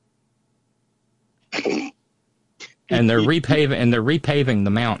 And they're repaving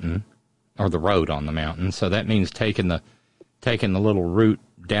the mountain, or the road on the mountain, so that means taking the little route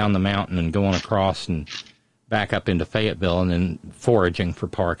down the mountain and going across and back up into Fayetteville and then foraging for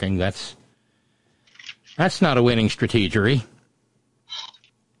parking. That's not a winning strategy.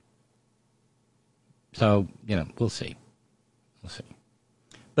 So, we'll see.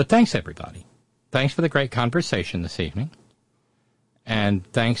 But thanks, everybody. Thanks for the great conversation this evening. And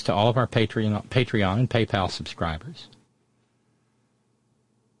thanks to all of our Patreon and PayPal subscribers.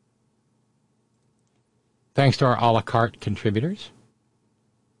 Thanks to our a la carte contributors.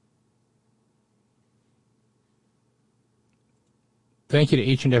 Thank you to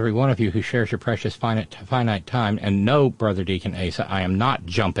each and every one of you who shares your precious finite time. And no, Brother Deacon Asa, I am not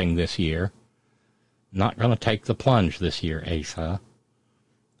jumping this year. Not going to take the plunge this year, Asa.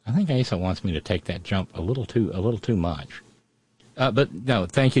 I think Asa wants me to take that jump a little too much. But no,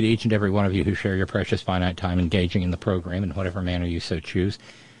 thank you to each and every one of you who share your precious finite time engaging in the program in whatever manner you so choose.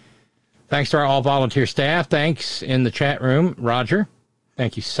 Thanks to our all-volunteer staff. Thanks in the chat room, Roger.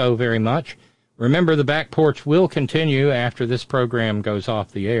 Thank you so very much. Remember, the Back Porch will continue after this program goes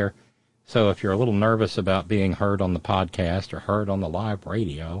off the air. So if you're a little nervous about being heard on the podcast or heard on the live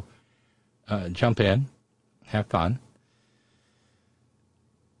radio, jump in. Have fun.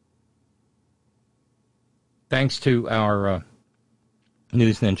 Thanks to our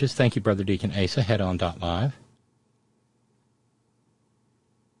news ninjas. Thank you, Brother Deacon Asa. Headon.live.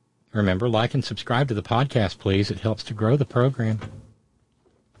 Remember, like and subscribe to the podcast, please. It helps to grow the program.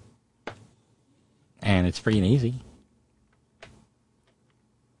 And it's free and easy.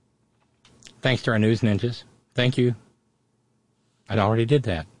 Thanks to our news ninjas. Thank you. I already did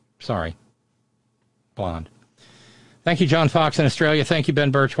that. Sorry. Blonde. Thank you, John Fox in Australia. Thank you,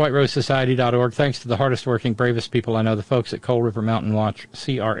 Ben Birch, WhiteRoseSociety.org. Thanks to the hardest working, bravest people I know, the folks at Coal River Mountain Watch,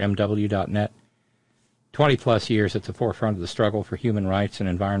 CRMW.net. 20-plus years at the forefront of the struggle for human rights and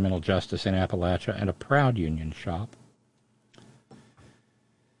environmental justice in Appalachia, and a proud union shop.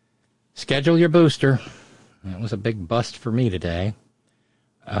 Schedule your booster. That was a big bust for me today.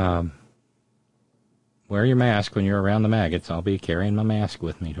 Wear your mask when you're around the maggots. I'll be carrying my mask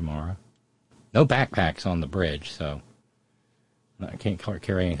with me tomorrow. No backpacks on the bridge, so I can't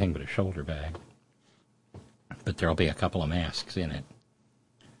carry anything but a shoulder bag. But there'll be a couple of masks in it.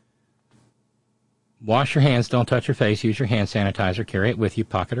 Wash your hands, don't touch your face, use your hand sanitizer, carry it with you,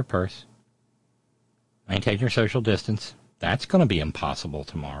 pocket or purse. Maintain your social distance. That's going to be impossible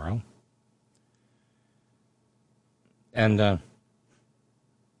tomorrow. And,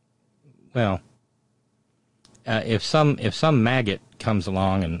 if some maggot comes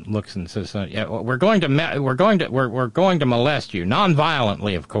along and looks and says, "Yeah, we're going to molest you,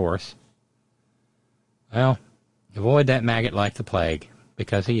 non-violently, of course." Well, avoid that maggot like the plague,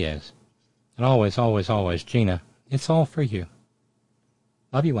 because he is. And always, always, always, Gina, it's all for you.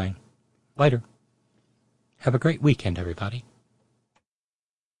 Love you, Wayne. Later. Have a great weekend, everybody.